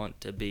you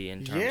want to be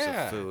in terms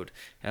of food.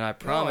 And I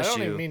promise I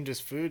don't even mean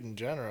just food in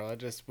general.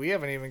 We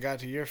haven't even got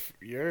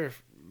to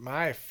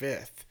my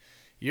fifth.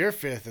 Your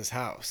fifth is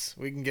house.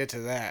 We can get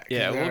to that.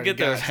 Yeah, we'll get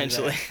there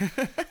eventually.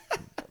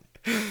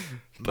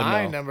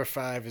 My number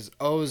 5 is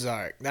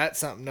Ozark. That's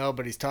something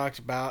nobody's talked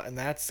about, and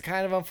that's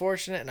kind of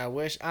unfortunate. And I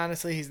wish,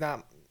 honestly, he's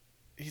not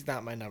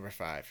my number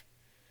 5.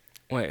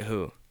 Wait,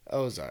 who?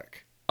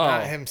 Ozark. Oh,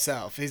 not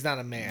himself. He's not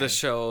a man. The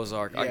show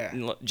Ozark.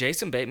 Yeah.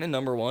 Jason Bateman,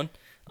 number 1.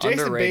 Jason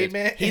underrated.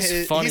 Bateman.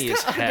 He's funny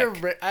as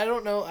heck. I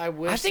don't know.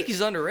 I think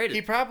he's underrated.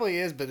 He probably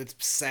is, but it's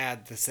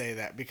sad to say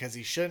that because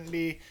he shouldn't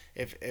be.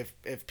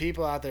 If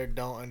people out there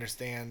don't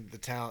understand the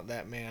talent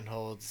that man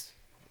holds,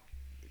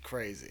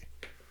 crazy.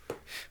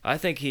 I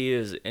think he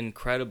is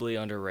incredibly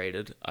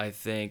underrated. I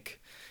think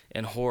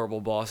in Horrible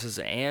Bosses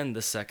and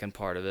the second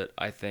part of it,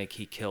 I think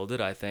he killed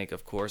it. I think,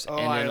 of course, and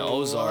in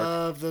Ozark. I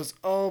love those.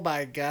 Oh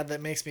my God,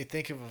 that makes me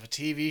think of a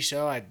TV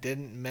show I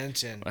didn't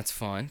mention. That's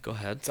fine. Go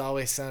ahead. It's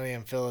Always Sunny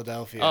in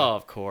Philadelphia. Oh,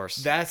 of course.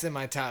 That's in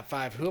my top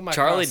 5. Who am I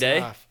Charlie crossing Day?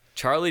 off?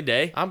 Charlie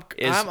Day? I'm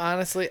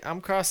honestly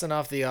crossing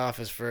off The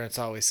Office for It's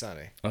Always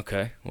Sunny.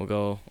 Okay, we'll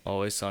go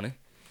Always Sunny.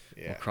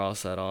 Yeah. We'll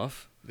cross that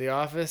off. The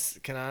Office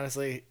can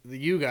honestly,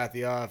 you got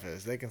The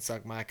Office. They can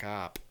suck my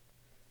cop.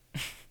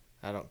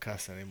 I don't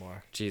cuss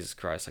anymore. Jesus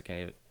Christ, I can't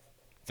even.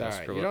 It's all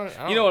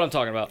right. You know what I'm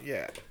talking about.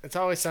 Yeah, It's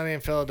Always Sunny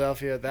in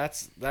Philadelphia.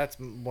 That's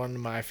one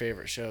of my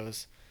favorite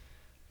shows,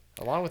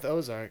 along with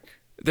Ozark.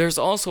 There's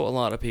also a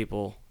lot of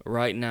people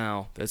right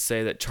now that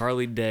say that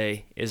Charlie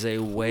Day is a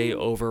way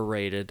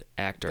overrated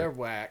actor. They're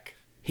whack.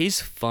 He's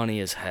funny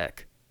as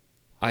heck.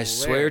 I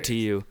Hilarious. swear to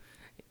you.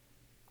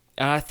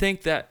 And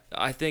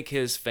I think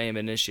his fame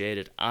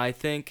initiated,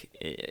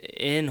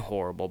 in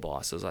Horrible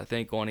Bosses. I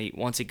think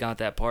once he got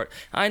that part,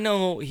 I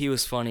know he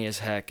was funny as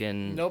heck.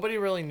 And Nobody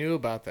really knew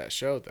about that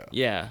show, though.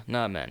 yeah,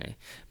 not many.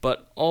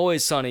 But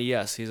Always Sunny,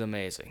 yes, he's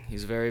amazing.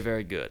 He's very,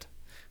 very good.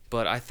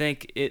 But I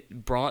think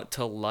it brought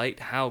to light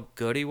how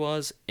good he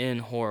was in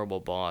Horrible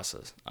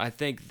Bosses. I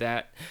think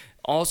that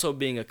also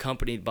being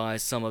accompanied by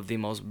some of the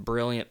most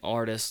brilliant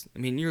artists. I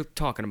mean, you're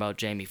talking about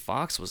Jamie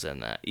Foxx was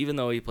in that. Even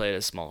though he played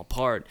a small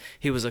part,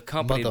 he was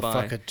accompanied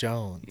by... Motherfucker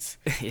Jones.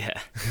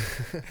 Yeah.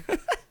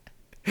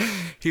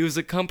 He was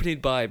accompanied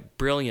by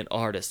brilliant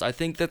artists. I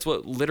think that's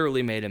what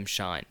literally made him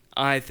shine.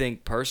 I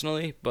think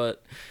personally,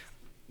 but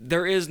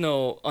there is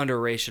no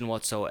underration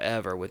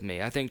whatsoever with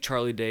me. I think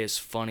Charlie Day is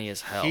funny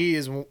as hell. He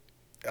is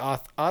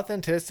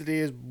authenticity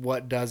is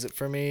what does it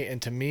for me,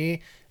 and to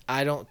me,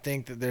 I don't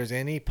think that there's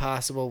any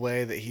possible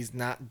way that he's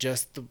not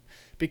just the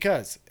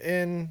because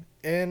in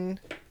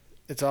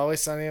It's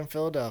Always Sunny in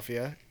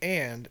Philadelphia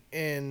and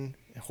in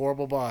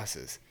Horrible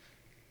Bosses,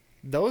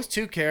 those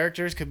two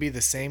characters could be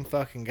the same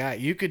fucking guy.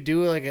 You could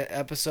do like an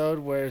episode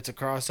where it's a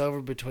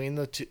crossover between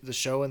the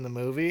show and the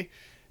movie,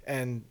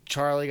 and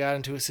Charlie got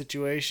into a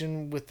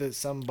situation with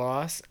some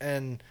boss,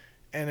 and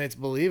it's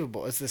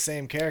believable. It's the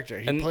same character.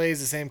 He plays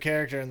the same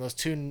character in those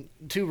two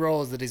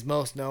roles that he's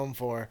most known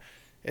for.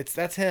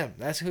 That's him.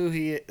 That's who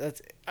he.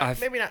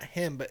 Maybe not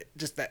him, but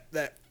just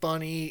that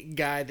funny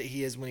guy that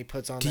he is when he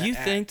puts on. Do you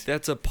think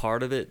that's a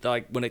part of it?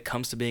 Like when it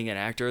comes to being an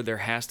actor, there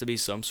has to be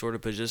some sort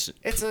of position.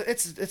 It's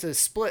a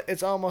split.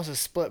 It's almost a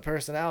split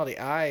personality.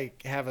 I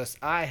have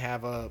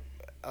a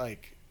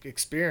like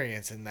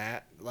experience in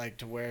that, like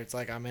to where it's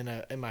like I'm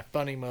in my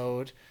funny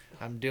mode.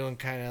 I'm doing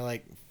kind of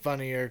like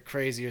funnier,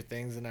 crazier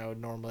things than I would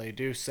normally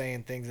do,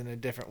 saying things in a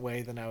different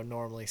way than I would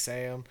normally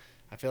say them.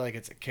 I feel like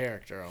it's a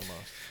character almost.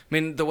 I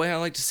mean, the way I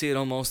like to see it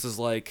almost is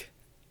like,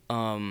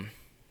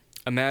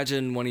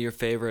 imagine one of your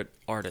favorite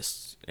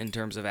artists in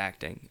terms of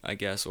acting, I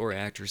guess, or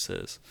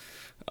actresses.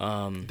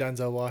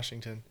 Denzel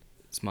Washington.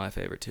 It's my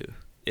favorite too,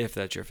 if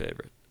that's your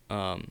favorite.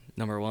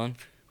 Number one.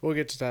 We'll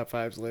get to top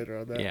fives later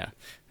on that. Yeah,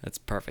 that's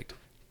perfect.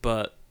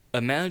 But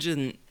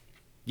imagine,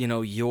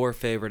 your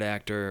favorite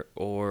actor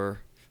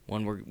or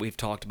one we've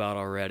talked about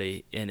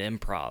already in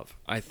improv.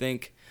 I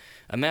think,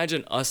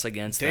 imagine us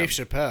against Dave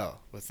them. Chappelle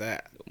with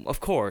that. Of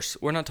course,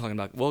 we're not talking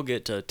about, we'll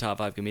get to top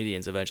 5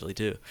 comedians eventually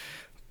too.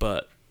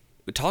 But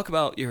talk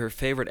about your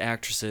favorite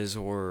actresses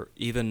or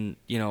even,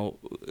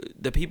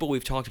 the people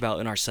we've talked about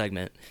in our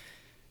segment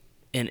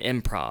in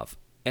improv.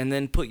 And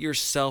then put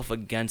yourself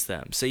against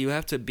them. So you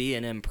have to be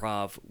in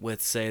improv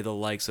with, say, the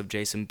likes of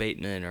Jason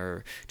Bateman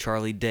or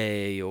Charlie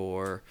Day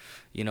or,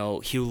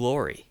 Hugh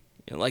Laurie.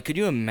 Like, could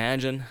you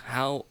imagine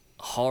how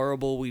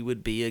horrible we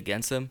would be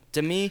against them?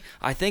 To me,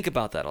 I think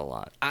about that a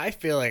lot. I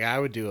feel like I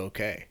would do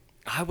okay.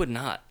 I would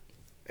not.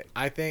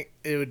 I think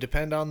it would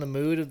depend on the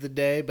mood of the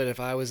day, but if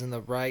I was in the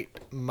right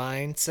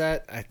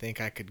mindset, I think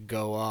I could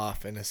go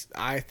off. And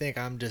I think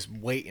I'm just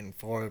waiting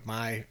for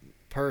my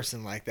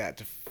person like that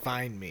to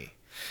find me.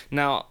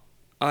 Now,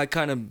 I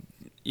kind of,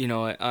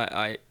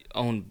 I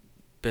own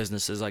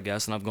businesses, I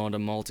guess, and I've gone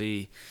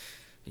to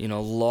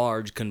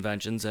large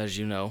conventions, as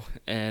you know,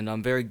 and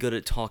I'm very good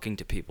at talking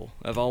to people.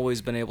 I've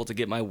always been able to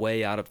get my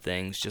way out of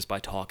things just by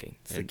talking.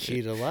 It's the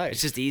key to life.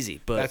 It's just easy,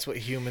 but that's what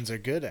humans are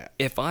good at.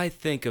 If I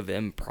think of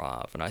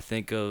improv and I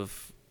think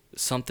of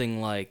something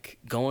like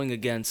going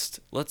against,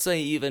 let's say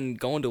even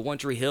going to One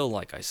Tree Hill,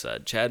 like I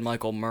said, Chad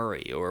Michael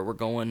Murray, or we're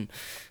going,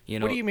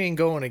 What do you mean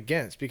going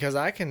against? Because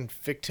I can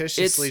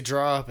fictitiously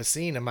draw up a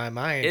scene in my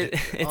mind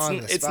on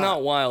the spot. It's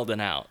not wild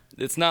and out.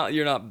 It's not,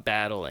 you're not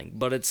battling,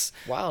 but it's...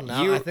 Wild and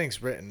out, I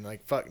think's written.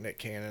 Like, fuck Nick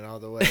Cannon all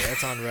the way.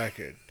 That's on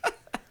record.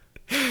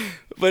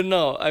 But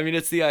no, I mean,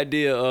 it's the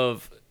idea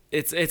of,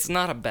 it's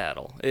not a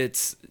battle.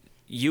 It's,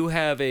 you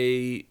have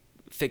a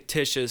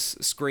fictitious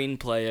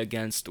screenplay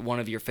against one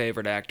of your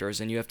favorite actors,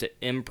 and you have to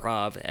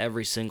improv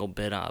every single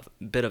bit of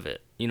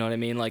it. You know what I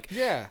mean? Like,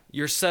 yeah,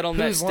 you're set on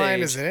that stage. Whose line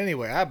is it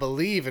anyway? I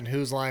believe in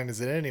Whose Line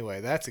Is It Anyway.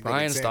 That's a good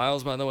Ryan example.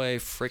 Stiles, by the way,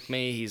 frick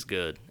me, he's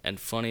good and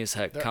funny as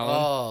heck. They're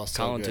all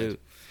so Colin good. too.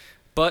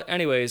 But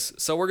anyways,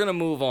 so we're gonna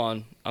move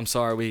on. I'm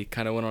sorry we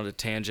kind of went on a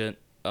tangent.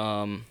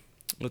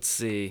 Let's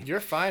see.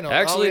 You're fine. All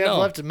Actually, we have no.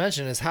 left to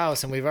mention is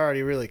House, and we've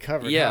already really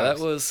covered Yeah, House.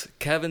 that was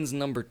Kevin's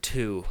number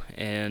 2,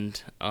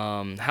 and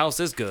House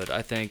is good.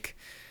 I think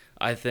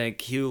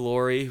Hugh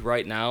Laurie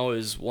right now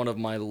is one of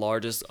my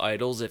largest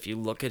idols. If you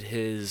look at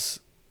his,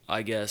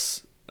 I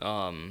guess,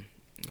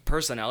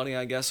 personality,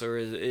 I guess, or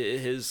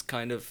his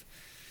kind of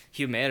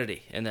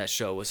humanity in that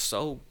show was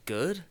so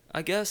good,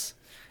 I guess.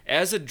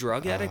 As a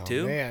drug addict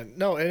too. Man,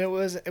 no, and it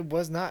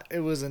was not. It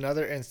was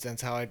another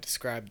instance how I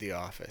described The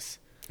Office.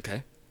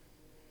 Okay.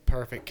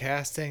 Perfect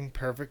casting,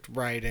 perfect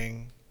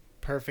writing,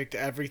 perfect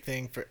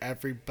everything for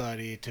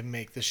everybody to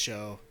make the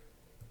show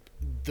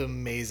the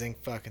amazing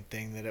fucking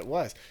thing that it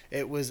was.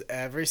 It was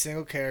every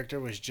single character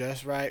was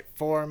just right.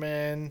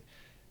 Foreman,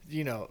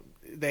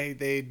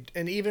 they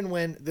and even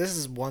when this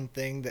is one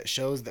thing that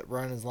shows that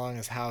run as long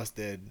as House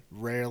did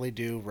rarely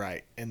do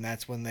right, and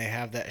that's when they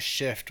have that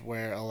shift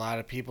where a lot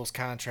of people's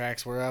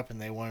contracts were up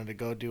and they wanted to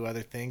go do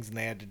other things and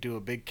they had to do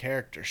a big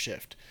character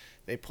shift.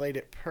 They played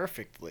it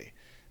perfectly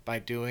by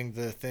doing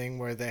the thing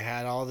where they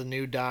had all the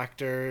new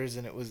doctors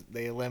and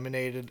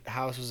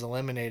House was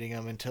eliminating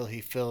them until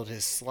he filled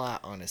his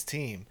slot on his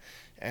team.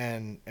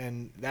 And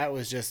that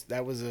was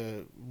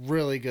a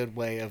really good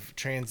way of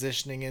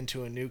transitioning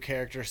into a new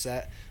character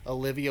set.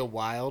 Olivia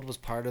Wilde was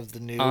part of the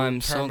new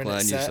I'm permanent so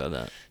glad set. you said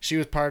that. She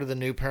was part of the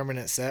new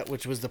permanent set,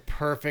 which was the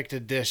perfect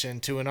addition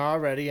to an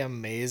already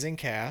amazing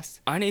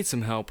cast. I need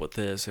some help with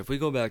this. If we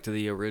go back to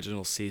the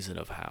original season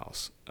of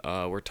House,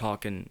 we're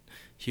talking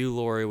Hugh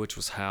Laurie, which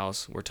was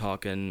House. We're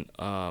talking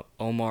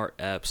Omar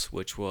Epps,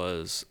 which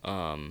was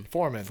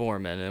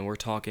Foreman. And we're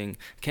talking,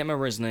 can't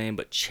remember his name,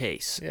 but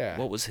Chase. Yeah.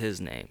 What was his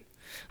name?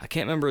 I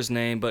can't remember his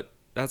name, but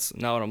that's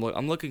not what I'm looking.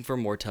 I'm looking for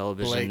more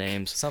television Blake,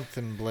 names.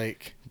 something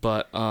Blake.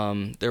 But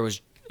there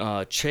was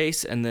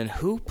Chase, and then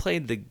who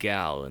played the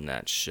gal in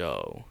that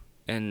show?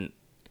 And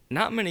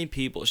not many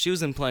people. She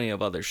was in plenty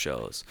of other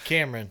shows.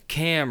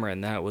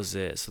 Cameron, that was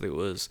it. So it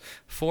was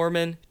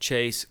Foreman,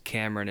 Chase,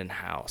 Cameron, and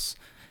House.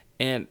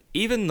 And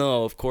even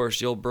though, of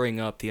course, you'll bring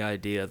up the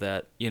idea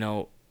that, you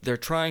know, they're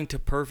trying to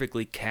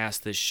perfectly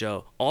cast this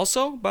show.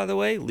 Also, by the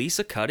way,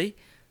 Lisa Cuddy,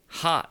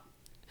 hot.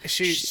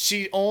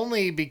 She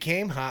only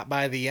became hot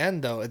by the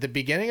end, though. At the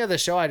beginning of the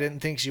show, I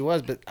didn't think she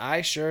was, but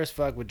I sure as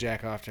fuck would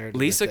jack off to her.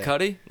 Lisa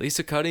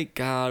Cuddy,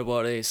 God,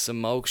 what a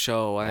smoke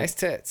show. Nice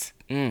tits.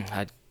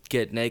 I'd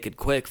get naked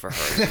quick for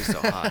her. She's so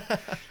hot.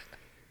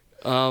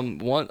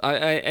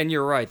 And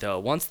you're right, though.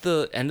 Once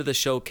the end of the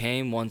show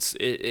came, once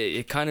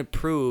it kind of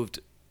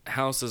proved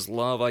House's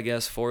love, I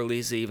guess, for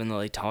Lisa, even though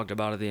they talked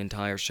about it the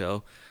entire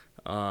show.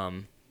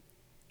 No,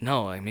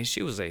 I mean,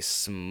 she was a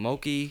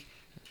smoky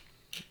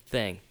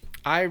thing.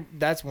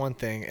 That's one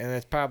thing, and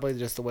it's probably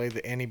just the way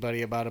that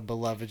anybody about a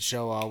beloved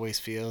show always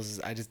feels. Is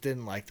I just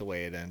didn't like the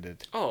way it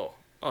ended. Oh,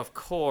 of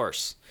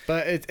course.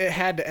 But it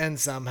had to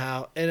end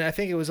somehow, and I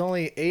think it was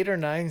only 8 or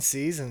 9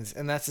 seasons,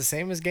 and that's the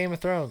same as Game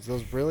of Thrones.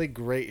 Those really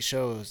great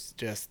shows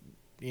just,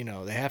 you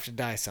know, they have to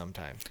die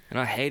sometime. And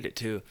I hate it,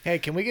 too. Hey,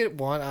 can we get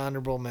one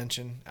honorable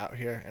mention out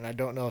here? And I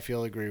don't know if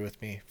you'll agree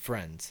with me.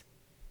 Friends.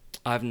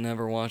 I've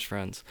never watched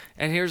Friends.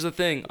 And here's the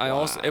thing. I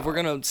also, if we're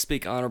going to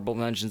speak honorable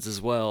mentions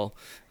as well,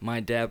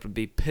 my dad would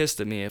be pissed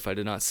at me if I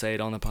did not say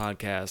it on the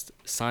podcast.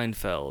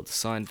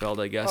 Seinfeld,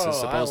 I guess, is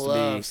supposed to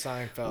be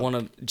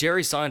Seinfeld.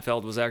 Jerry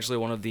Seinfeld was actually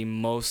one of the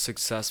most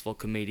successful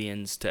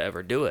comedians to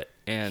ever do it.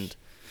 And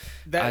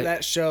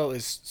that show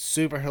is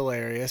super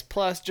hilarious.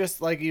 Plus,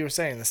 just like you were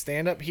saying, the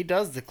stand-up, he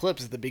does the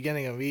clips at the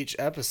beginning of each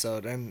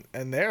episode, and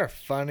they're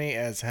funny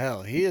as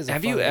hell. He is.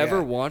 Have you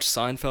ever watched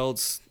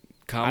Seinfeld's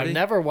comedy? I've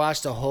never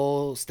watched a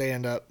whole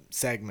stand-up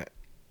segment.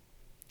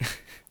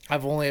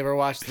 I've only ever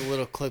watched the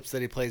little clips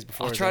that he plays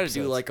before. I'll try to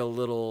do like a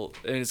little,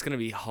 and it's going to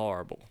be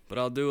horrible, but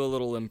I'll do a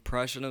little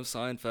impression of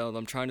Seinfeld.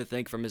 I'm trying to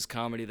think from his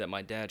comedy that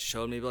my dad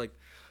showed me, like,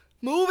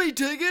 movie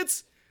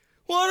tickets?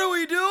 What are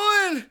we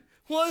doing?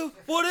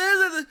 What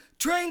is it?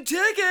 Train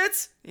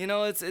tickets? You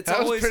know, it's that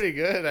always was pretty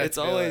good. It's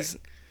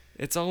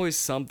always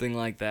something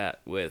like that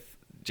with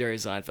Jerry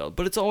Seinfeld,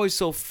 but it's always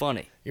so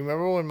funny. You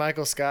remember when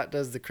Michael Scott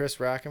does the Chris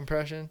Rock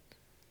impression?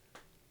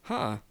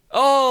 Huh.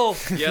 Oh,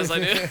 yes, I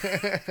do.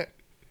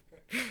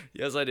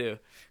 Yes, I do.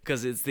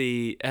 Because it's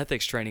the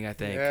ethics training, I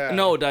think. Yeah.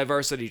 No,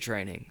 diversity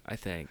training, I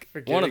think.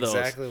 Forget One of those.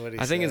 exactly what he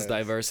I think it's says.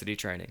 diversity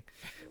training.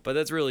 But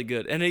that's really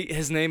good. And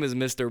his name is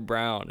Mr.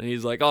 Brown. And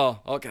he's like,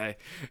 oh, okay.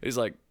 He's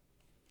like,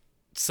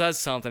 says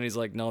something. He's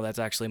like, no, that's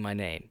actually my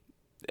name.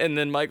 And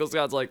then Michael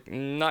Scott's like,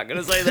 not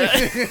going to say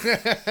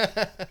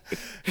that.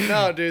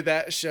 No, dude,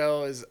 that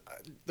show is...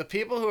 The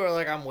people who are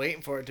like, I'm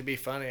waiting for it to be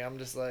funny, I'm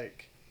just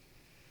like...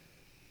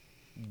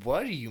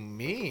 What do you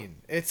mean?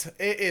 It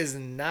is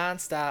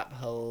nonstop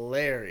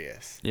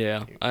hilarious.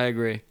 Yeah, I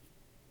agree.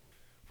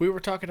 We were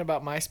talking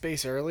about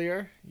MySpace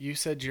earlier. You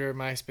said your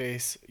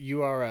MySpace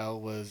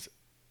URL was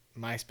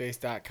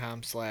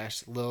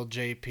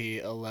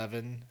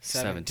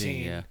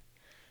myspace.com/liljp1117. Yeah.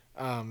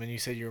 And you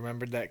said you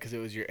remembered that because it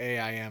was your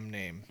AIM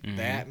name. Mm-hmm.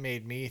 That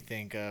made me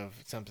think of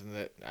something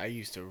that I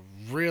used to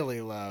really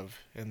love,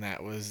 and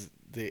that was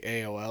the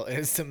AOL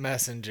Instant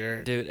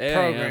Messenger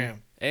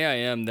program.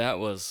 AIM, that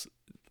was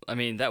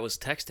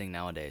texting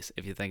nowadays,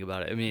 if you think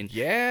about it. I mean,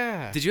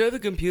 yeah. Did you have a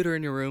computer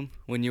in your room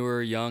when you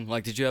were young?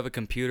 Like, did you have a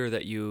computer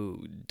that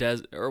you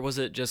or was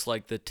it just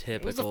like the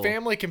typical? It was a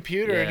family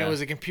computer, and it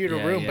was a computer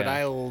room, but yeah.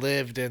 I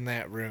lived in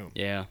that room.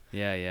 Yeah.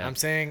 I'm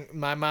saying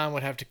my mom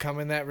would have to come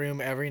in that room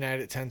every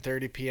night at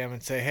 10:30 p.m.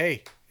 and say,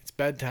 "Hey, it's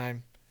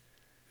bedtime."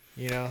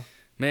 You know?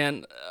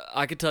 Man,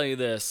 I could tell you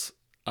this.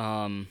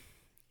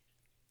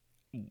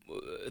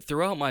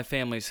 Throughout my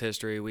family's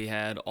history, we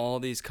had all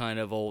these kind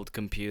of old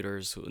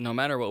computers. No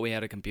matter what, we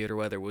had a computer,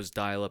 whether it was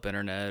dial-up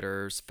internet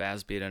or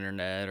fast-speed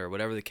internet or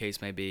whatever the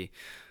case may be.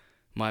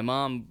 My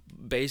mom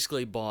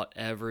basically bought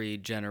every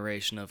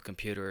generation of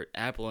computer,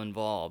 Apple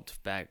involved,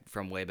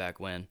 way back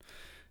when.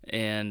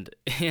 And,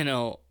 you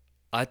know,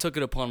 I took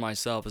it upon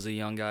myself as a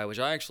young guy, which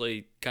I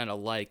actually kind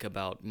of like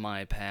about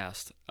my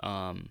past.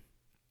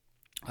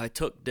 I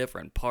took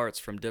different parts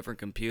from different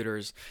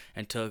computers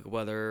and took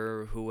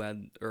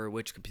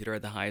which computer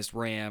had the highest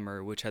RAM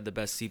or which had the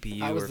best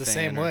CPU. I was the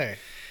same way.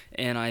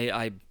 And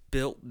I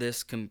built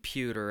this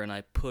computer and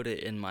I put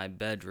it in my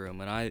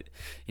bedroom. And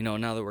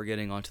now that we're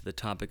getting onto the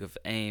topic of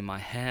AIM, I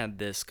had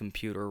this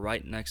computer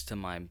right next to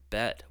my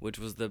bed, which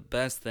was the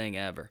best thing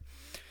ever.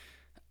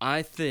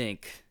 I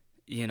think,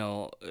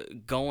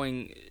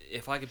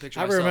 if I could picture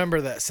myself. I remember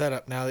that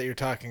setup now that you're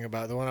talking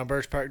about, the one on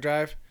Birch Park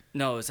Drive.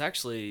 No, it's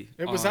actually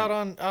It was out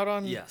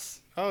on.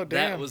 Yes. Oh, That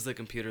damn. was the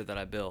computer that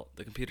I built.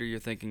 The computer you're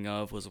thinking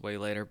of was way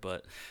later,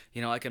 but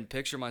I can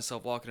picture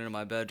myself walking into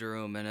my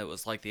bedroom and it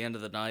was like the end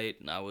of the night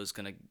and I was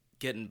going to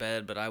get in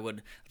bed, but I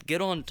would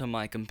get onto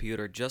my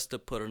computer just to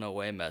put an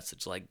away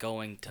message like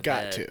going to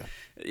Got bed. to.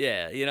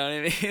 Yeah, you know what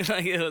I mean?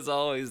 Like it was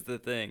always the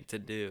thing to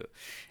do.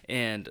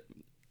 And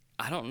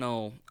I don't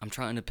know, I'm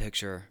trying to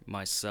picture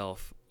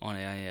myself on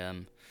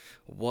AIM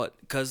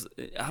cuz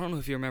I don't know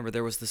if you remember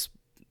there was this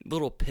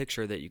little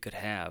picture that you could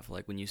have,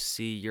 like when you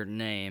see your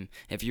name,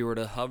 if you were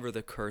to hover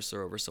the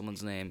cursor over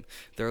someone's name,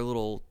 their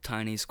little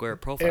tiny square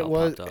profile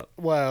popped up.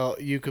 Well,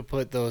 you could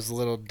put those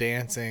little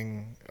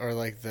dancing or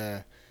like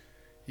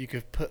you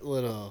could put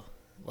little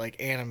like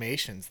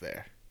animations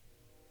there.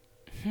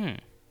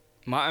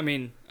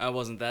 I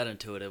wasn't that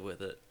intuitive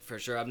with it, for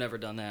sure. I've never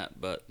done that,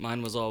 but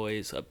mine was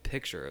always a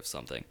picture of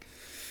something.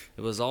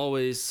 It was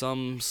always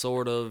some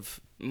sort of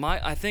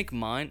I think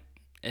mine,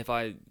 if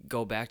I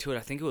go back to it, I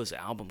think it was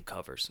album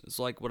covers. It's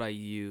like what I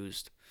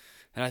used.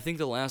 And I think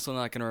the last one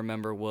I can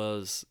remember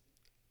was,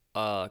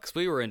 because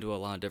we were into a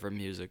lot of different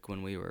music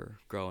when we were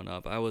growing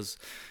up. I was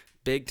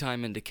big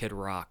time into Kid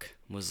Rock,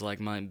 was like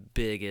my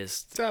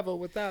biggest, Travel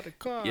without a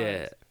car.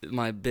 yeah,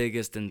 my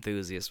biggest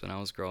enthusiast when I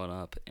was growing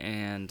up.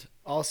 And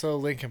Also,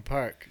 Linkin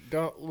Park.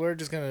 We're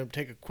just gonna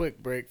take a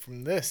quick break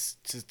from this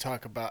to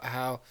talk about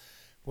how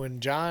when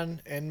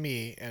John and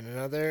me and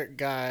another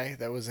guy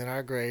that was in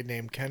our grade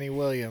named Kenny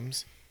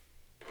Williams,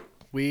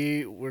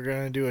 we were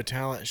going to do a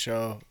talent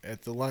show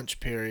at the lunch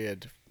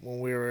period when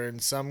we were in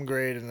some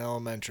grade in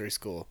elementary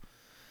school.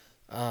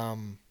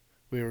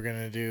 We were going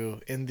to do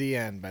In the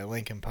End by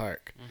Linkin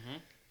Park.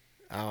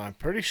 I'm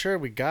pretty sure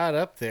we got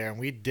up there and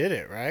we did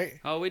it,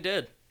 right? oh, we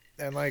did.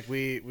 And like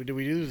did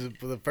we do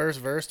the first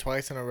verse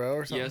twice in a row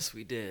or something? Yes,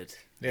 we did.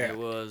 Yeah. It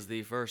was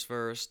the first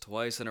verse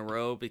twice in a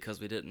row because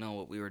we didn't know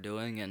what we were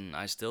doing, and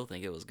I still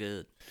think it was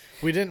good.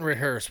 We didn't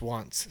rehearse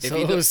once. If So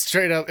you it do- was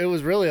straight up. It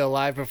was really a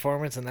live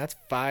performance, and that's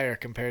fire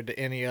compared to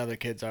any other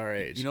kids our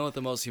age. You know what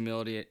the most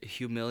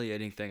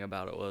humiliating thing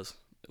about it was?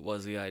 It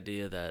was the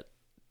idea that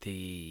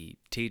the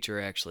teacher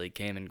actually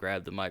came and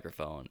grabbed the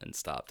microphone and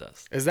stopped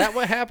us. Is that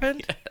what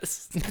happened?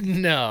 Yes.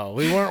 No,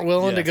 we weren't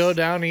willing to Yes. go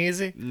down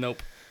easy.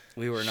 Nope.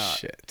 We were not.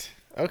 Shit.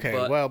 Okay,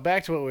 But- well,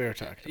 back to what we were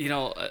talking about. You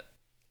know,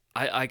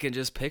 I can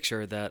just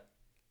picture that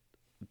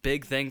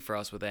big thing for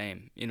us with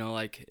AIM.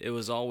 Like it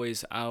was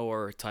always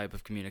our type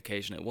of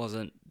communication. It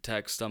wasn't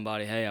text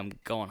somebody, hey, I'm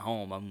going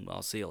home.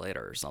 I'll see you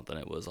later or something.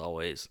 It was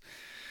always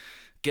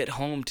get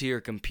home to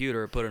your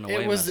computer, put an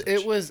away message.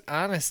 It was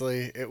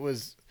honestly, it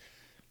was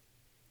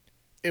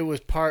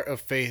part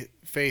of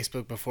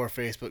Facebook before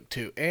Facebook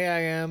too.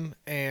 AIM,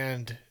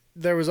 and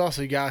there was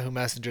also Yahoo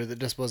Messenger that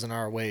just wasn't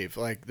our wave.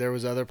 Like there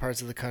was other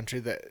parts of the country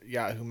that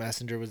Yahoo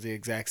Messenger was the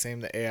exact same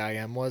that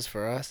AIM was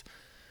for us,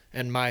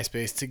 and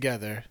MySpace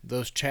together.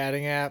 Those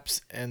chatting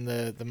apps and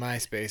the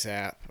MySpace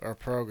app or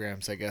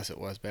programs, I guess it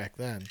was back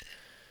then.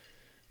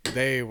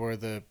 They were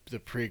the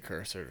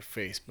precursor to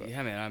Facebook.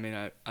 Yeah, man. I mean,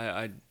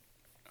 I'm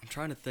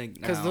trying to think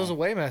now. Because those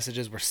away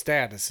messages were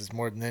statuses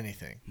more than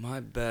anything. My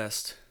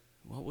best.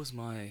 What was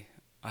my?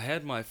 I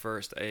had my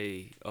first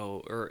AIM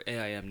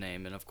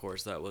name, and of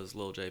course that was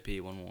Lil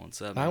JP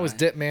 1117. Mine was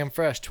Dipman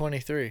Fresh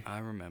 23. I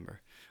remember,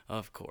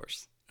 of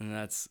course, and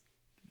that's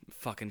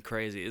fucking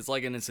crazy. It's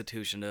like an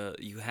institution.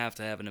 You have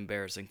to have an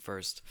embarrassing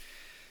first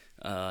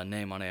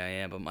name on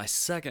AIM, but my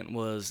second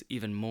was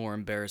even more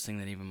embarrassing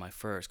than even my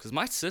first, because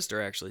my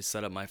sister actually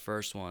set up my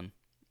first one,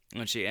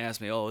 and she asked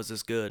me, "Oh, is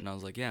this good?" And I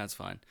was like, "Yeah, it's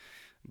fine."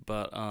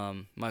 But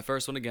my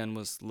first one again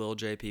was Lil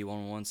JP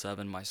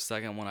 1117. My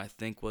second one I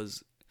think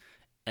was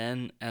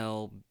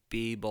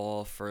NLB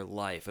Ball for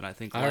Life, and I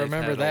think I Life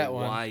remember had that a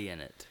one. Y in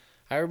it.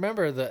 I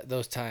remember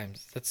those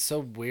times. That's so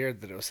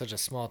weird that it was such a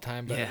small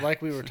time. But Yeah.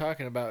 like we were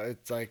talking about,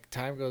 it's like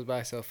time goes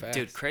by so fast.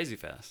 Dude, crazy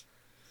fast.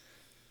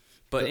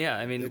 But yeah,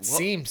 I mean, it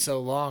seemed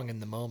so long in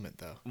the moment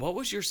though. what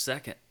was your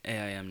second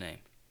AIM name?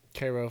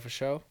 K-Ro for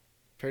show.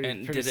 Pretty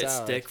And pretty did it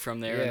solid. stick from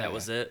there, and Yeah. that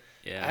was it?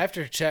 Yeah.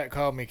 After Chet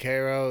called me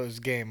K-Ro, it was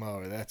game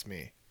over. That's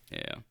me.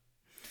 Yeah.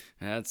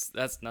 And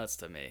that's nuts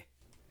to me.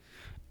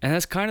 And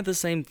that's kind of the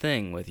same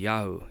thing with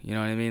Yahoo. You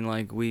know what I mean?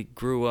 Like, we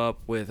grew up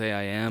with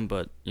AIM,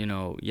 but,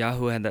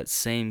 Yahoo had that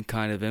same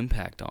kind of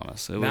impact on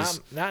us. It was,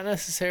 Not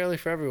necessarily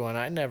for everyone.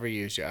 I never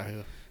used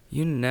Yahoo.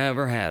 you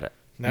never had it.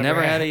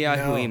 Never had a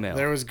Yahoo no. email.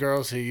 There was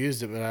girls who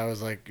used it, but I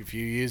was like, if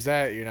you use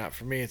that, you're not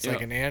for me. It's Yeah.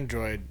 like an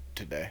Android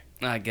today.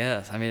 I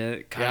guess. I mean,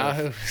 it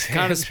Yahoo.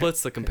 kind of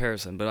splits the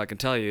comparison, but I can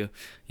tell you,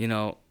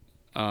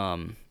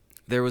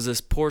 there was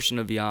this portion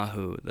of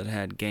Yahoo that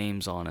had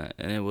games on it,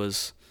 and it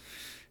was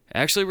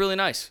actually really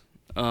nice.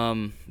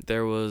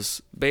 There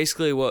was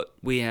basically what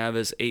we have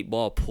is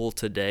 8-Ball Pool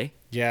Today.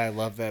 Yeah, I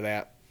love that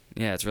app.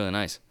 Yeah, it's really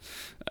nice.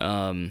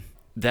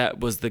 That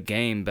was the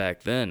game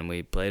back then.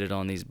 We played it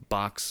on these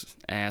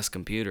box-ass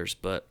computers,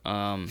 but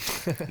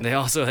they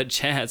also had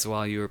chats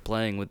while you were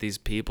playing with these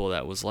people.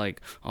 That was like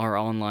our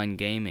online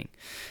gaming.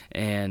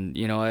 And,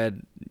 I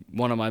had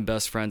one of my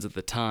best friends at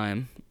the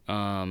time.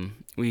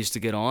 We used to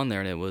get on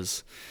there, and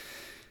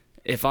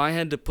If I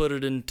had to put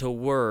it into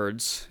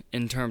words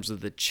in terms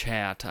of the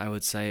chat, I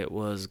would say it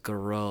was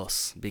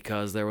gross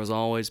because there was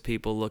always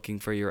people looking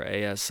for your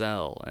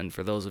ASL. And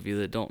for those of you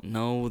that don't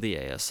know the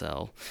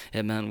ASL,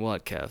 it meant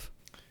what, Kev?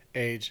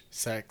 Age,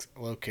 sex,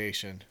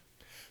 location.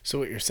 So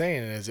what you're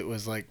saying is it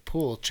was like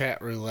pool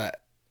chat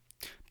roulette.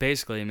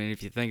 Basically, I mean,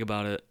 if you think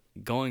about it,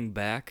 going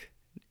back,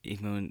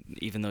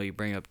 even though you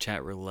bring up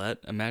chat roulette,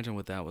 imagine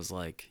what that was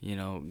like. You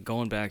know,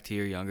 going back to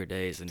your younger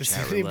days and Does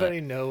chat anybody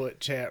roulette. know what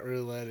chat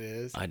roulette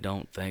is? I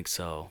don't think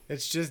so.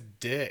 It's just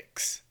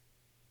dicks.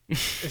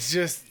 it's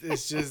just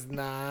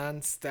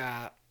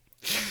nonstop.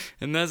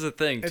 And that's the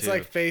thing, too. It's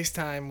like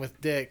FaceTime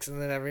with dicks,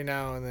 and then every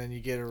now and then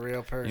you get a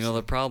real person. You know,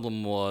 the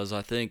problem was,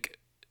 I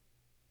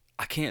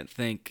can't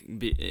think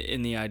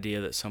in the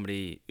idea that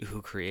somebody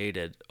who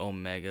created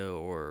Omega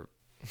or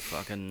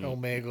fucking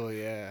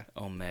Omegle, yeah.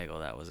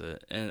 Omegle, that was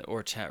it,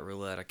 or chat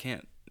roulette. I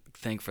can't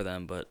think for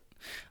them, but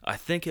I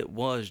think it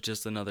was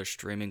just another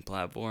streaming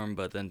platform.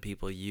 But then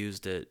people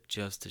used it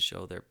just to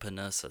show their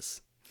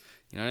penises.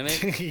 You know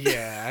what I mean?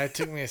 Yeah, it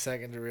took me a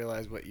second to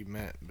realize what you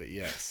meant, but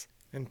yes.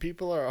 And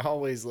people are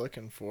always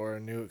looking for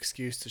a new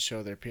excuse to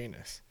show their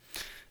penis.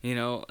 You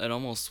know, it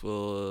almost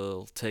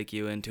will take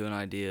you into an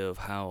idea of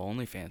how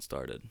OnlyFans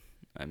started.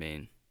 I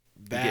mean,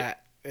 that's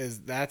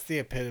the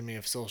epitome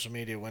of social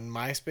media. When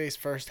MySpace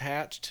first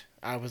hatched,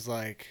 I was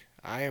like,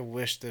 I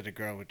wish that a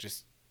girl would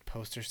just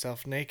post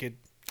herself naked.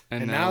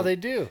 And now they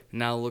do.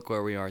 Now look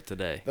where we are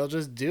today. They'll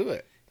just do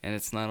it. And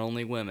it's not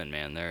only women,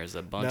 man. There's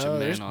a bunch of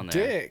men on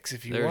there. Dicks.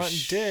 If you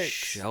want dicks,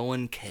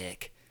 showing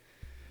kick.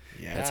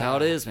 Yeah, that's how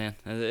it is, man.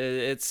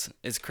 It's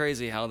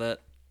crazy how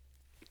that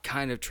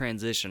kind of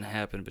transition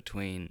happened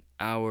between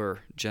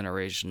our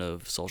generation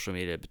of social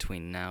media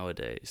between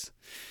nowadays.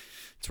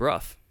 It's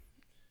rough.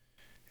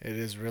 It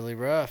is really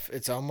rough.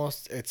 It's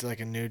like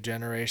a new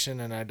generation,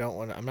 and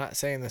I'm not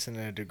saying this in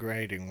a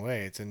degrading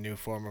way. It's a new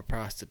form of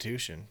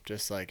prostitution,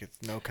 just like it's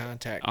no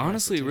contact.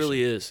 Honestly, it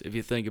really is, if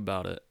you think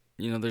about it.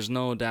 You know, there's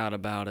no doubt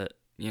about it.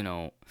 You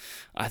know,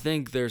 I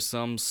think there's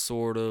some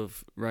sort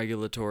of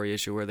regulatory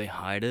issue where they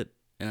hide it,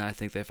 and I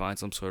think they find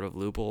some sort of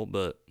loophole,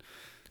 but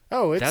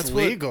it's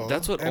legal.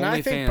 That's what and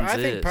OnlyFans is. I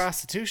think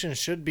prostitution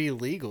should be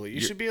legal.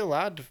 You should be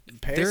allowed to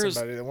pay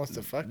somebody that wants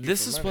to fuck you.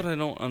 This is what I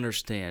don't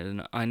understand.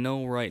 And I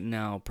know right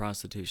now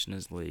prostitution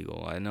is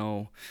legal. I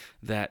know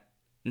that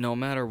no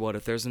matter what,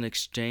 if there's an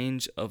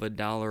exchange of a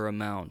dollar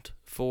amount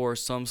for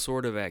some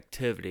sort of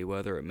activity,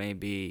 whether it may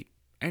be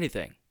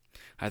anything,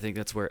 I think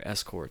that's where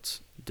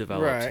escorts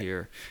developed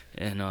here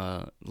in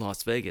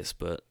Las Vegas.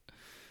 But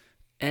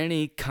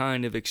any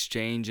kind of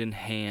exchange in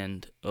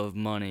hand of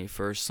money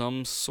for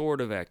some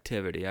sort of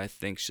activity, I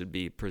think, should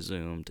be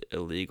presumed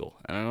illegal.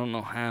 And I don't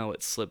know how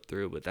it slipped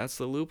through, but that's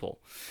the loophole.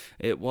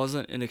 It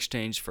wasn't an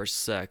exchange for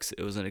sex.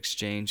 It was an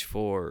exchange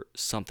for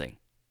something.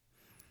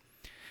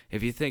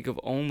 If you think of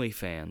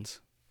OnlyFans,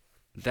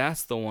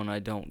 that's the one I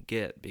don't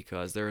get,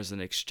 because there is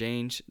an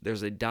exchange,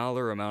 there's a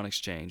dollar amount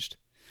exchanged,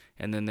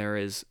 and then there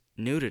is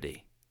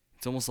nudity.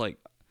 It's almost like,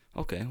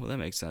 okay, well, that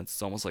makes sense.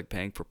 It's almost like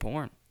paying for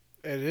porn.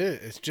 It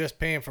is. It's just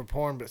paying for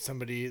porn, but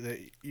somebody that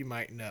you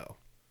might know.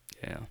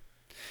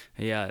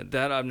 Yeah,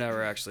 that I've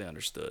never actually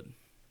understood.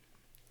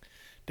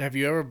 Have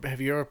you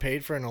ever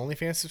paid for an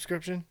OnlyFans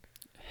subscription?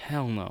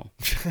 Hell no.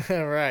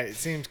 Right. It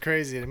seems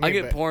crazy to me. I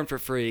get porn for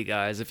free,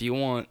 guys. If you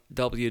want,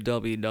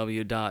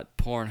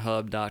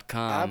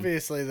 www.pornhub.com.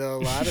 Obviously, though,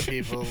 a lot of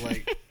people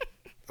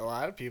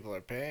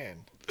are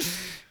paying.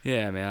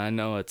 Yeah, man. I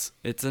know it's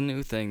a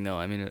new thing, though.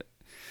 I mean,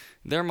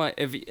 there might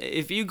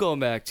if you go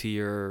back to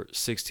your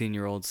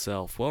 16-year-old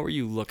self, what were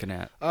you looking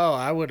at? Oh,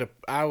 I would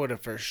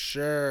have for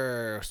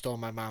sure stole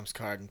my mom's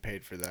card and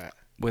paid for that.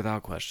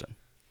 Without question.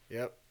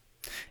 Yep.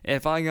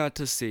 If I got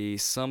to see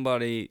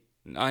somebody,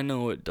 I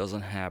know it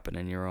doesn't happen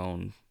in your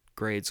own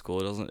grade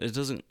school. It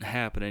doesn't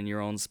happen in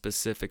your own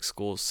specific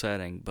school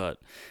setting,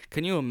 but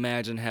can you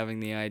imagine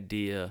having the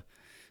idea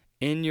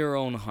in your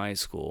own high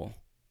school,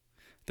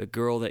 the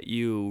girl that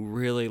you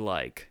really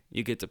like,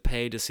 you get to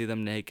pay to see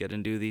them naked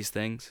and do these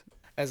things?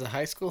 As a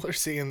high schooler,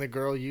 seeing the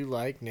girl you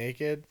like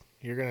naked,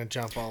 you're going to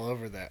jump all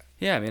over that.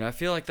 Yeah, I mean, I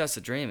feel like that's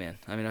a dream, man.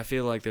 I mean, I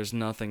feel like there's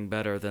nothing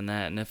better than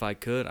that, and if I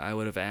could, I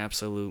would have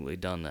absolutely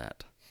done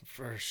that.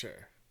 For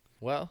sure.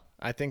 Well,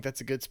 I think that's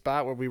a good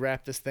spot where we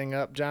wrap this thing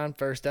up, John.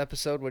 First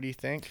episode, what do you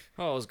think?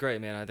 Oh, it was great,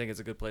 man. I think it's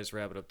a good place to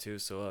wrap it up, too.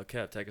 So,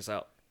 Kev, take us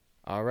out.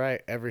 All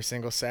right. Every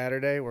single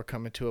Saturday, we're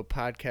coming to a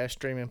podcast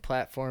streaming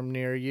platform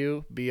near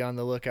you. Be on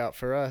the lookout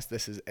for us.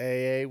 This is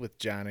AA with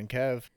John and Kev.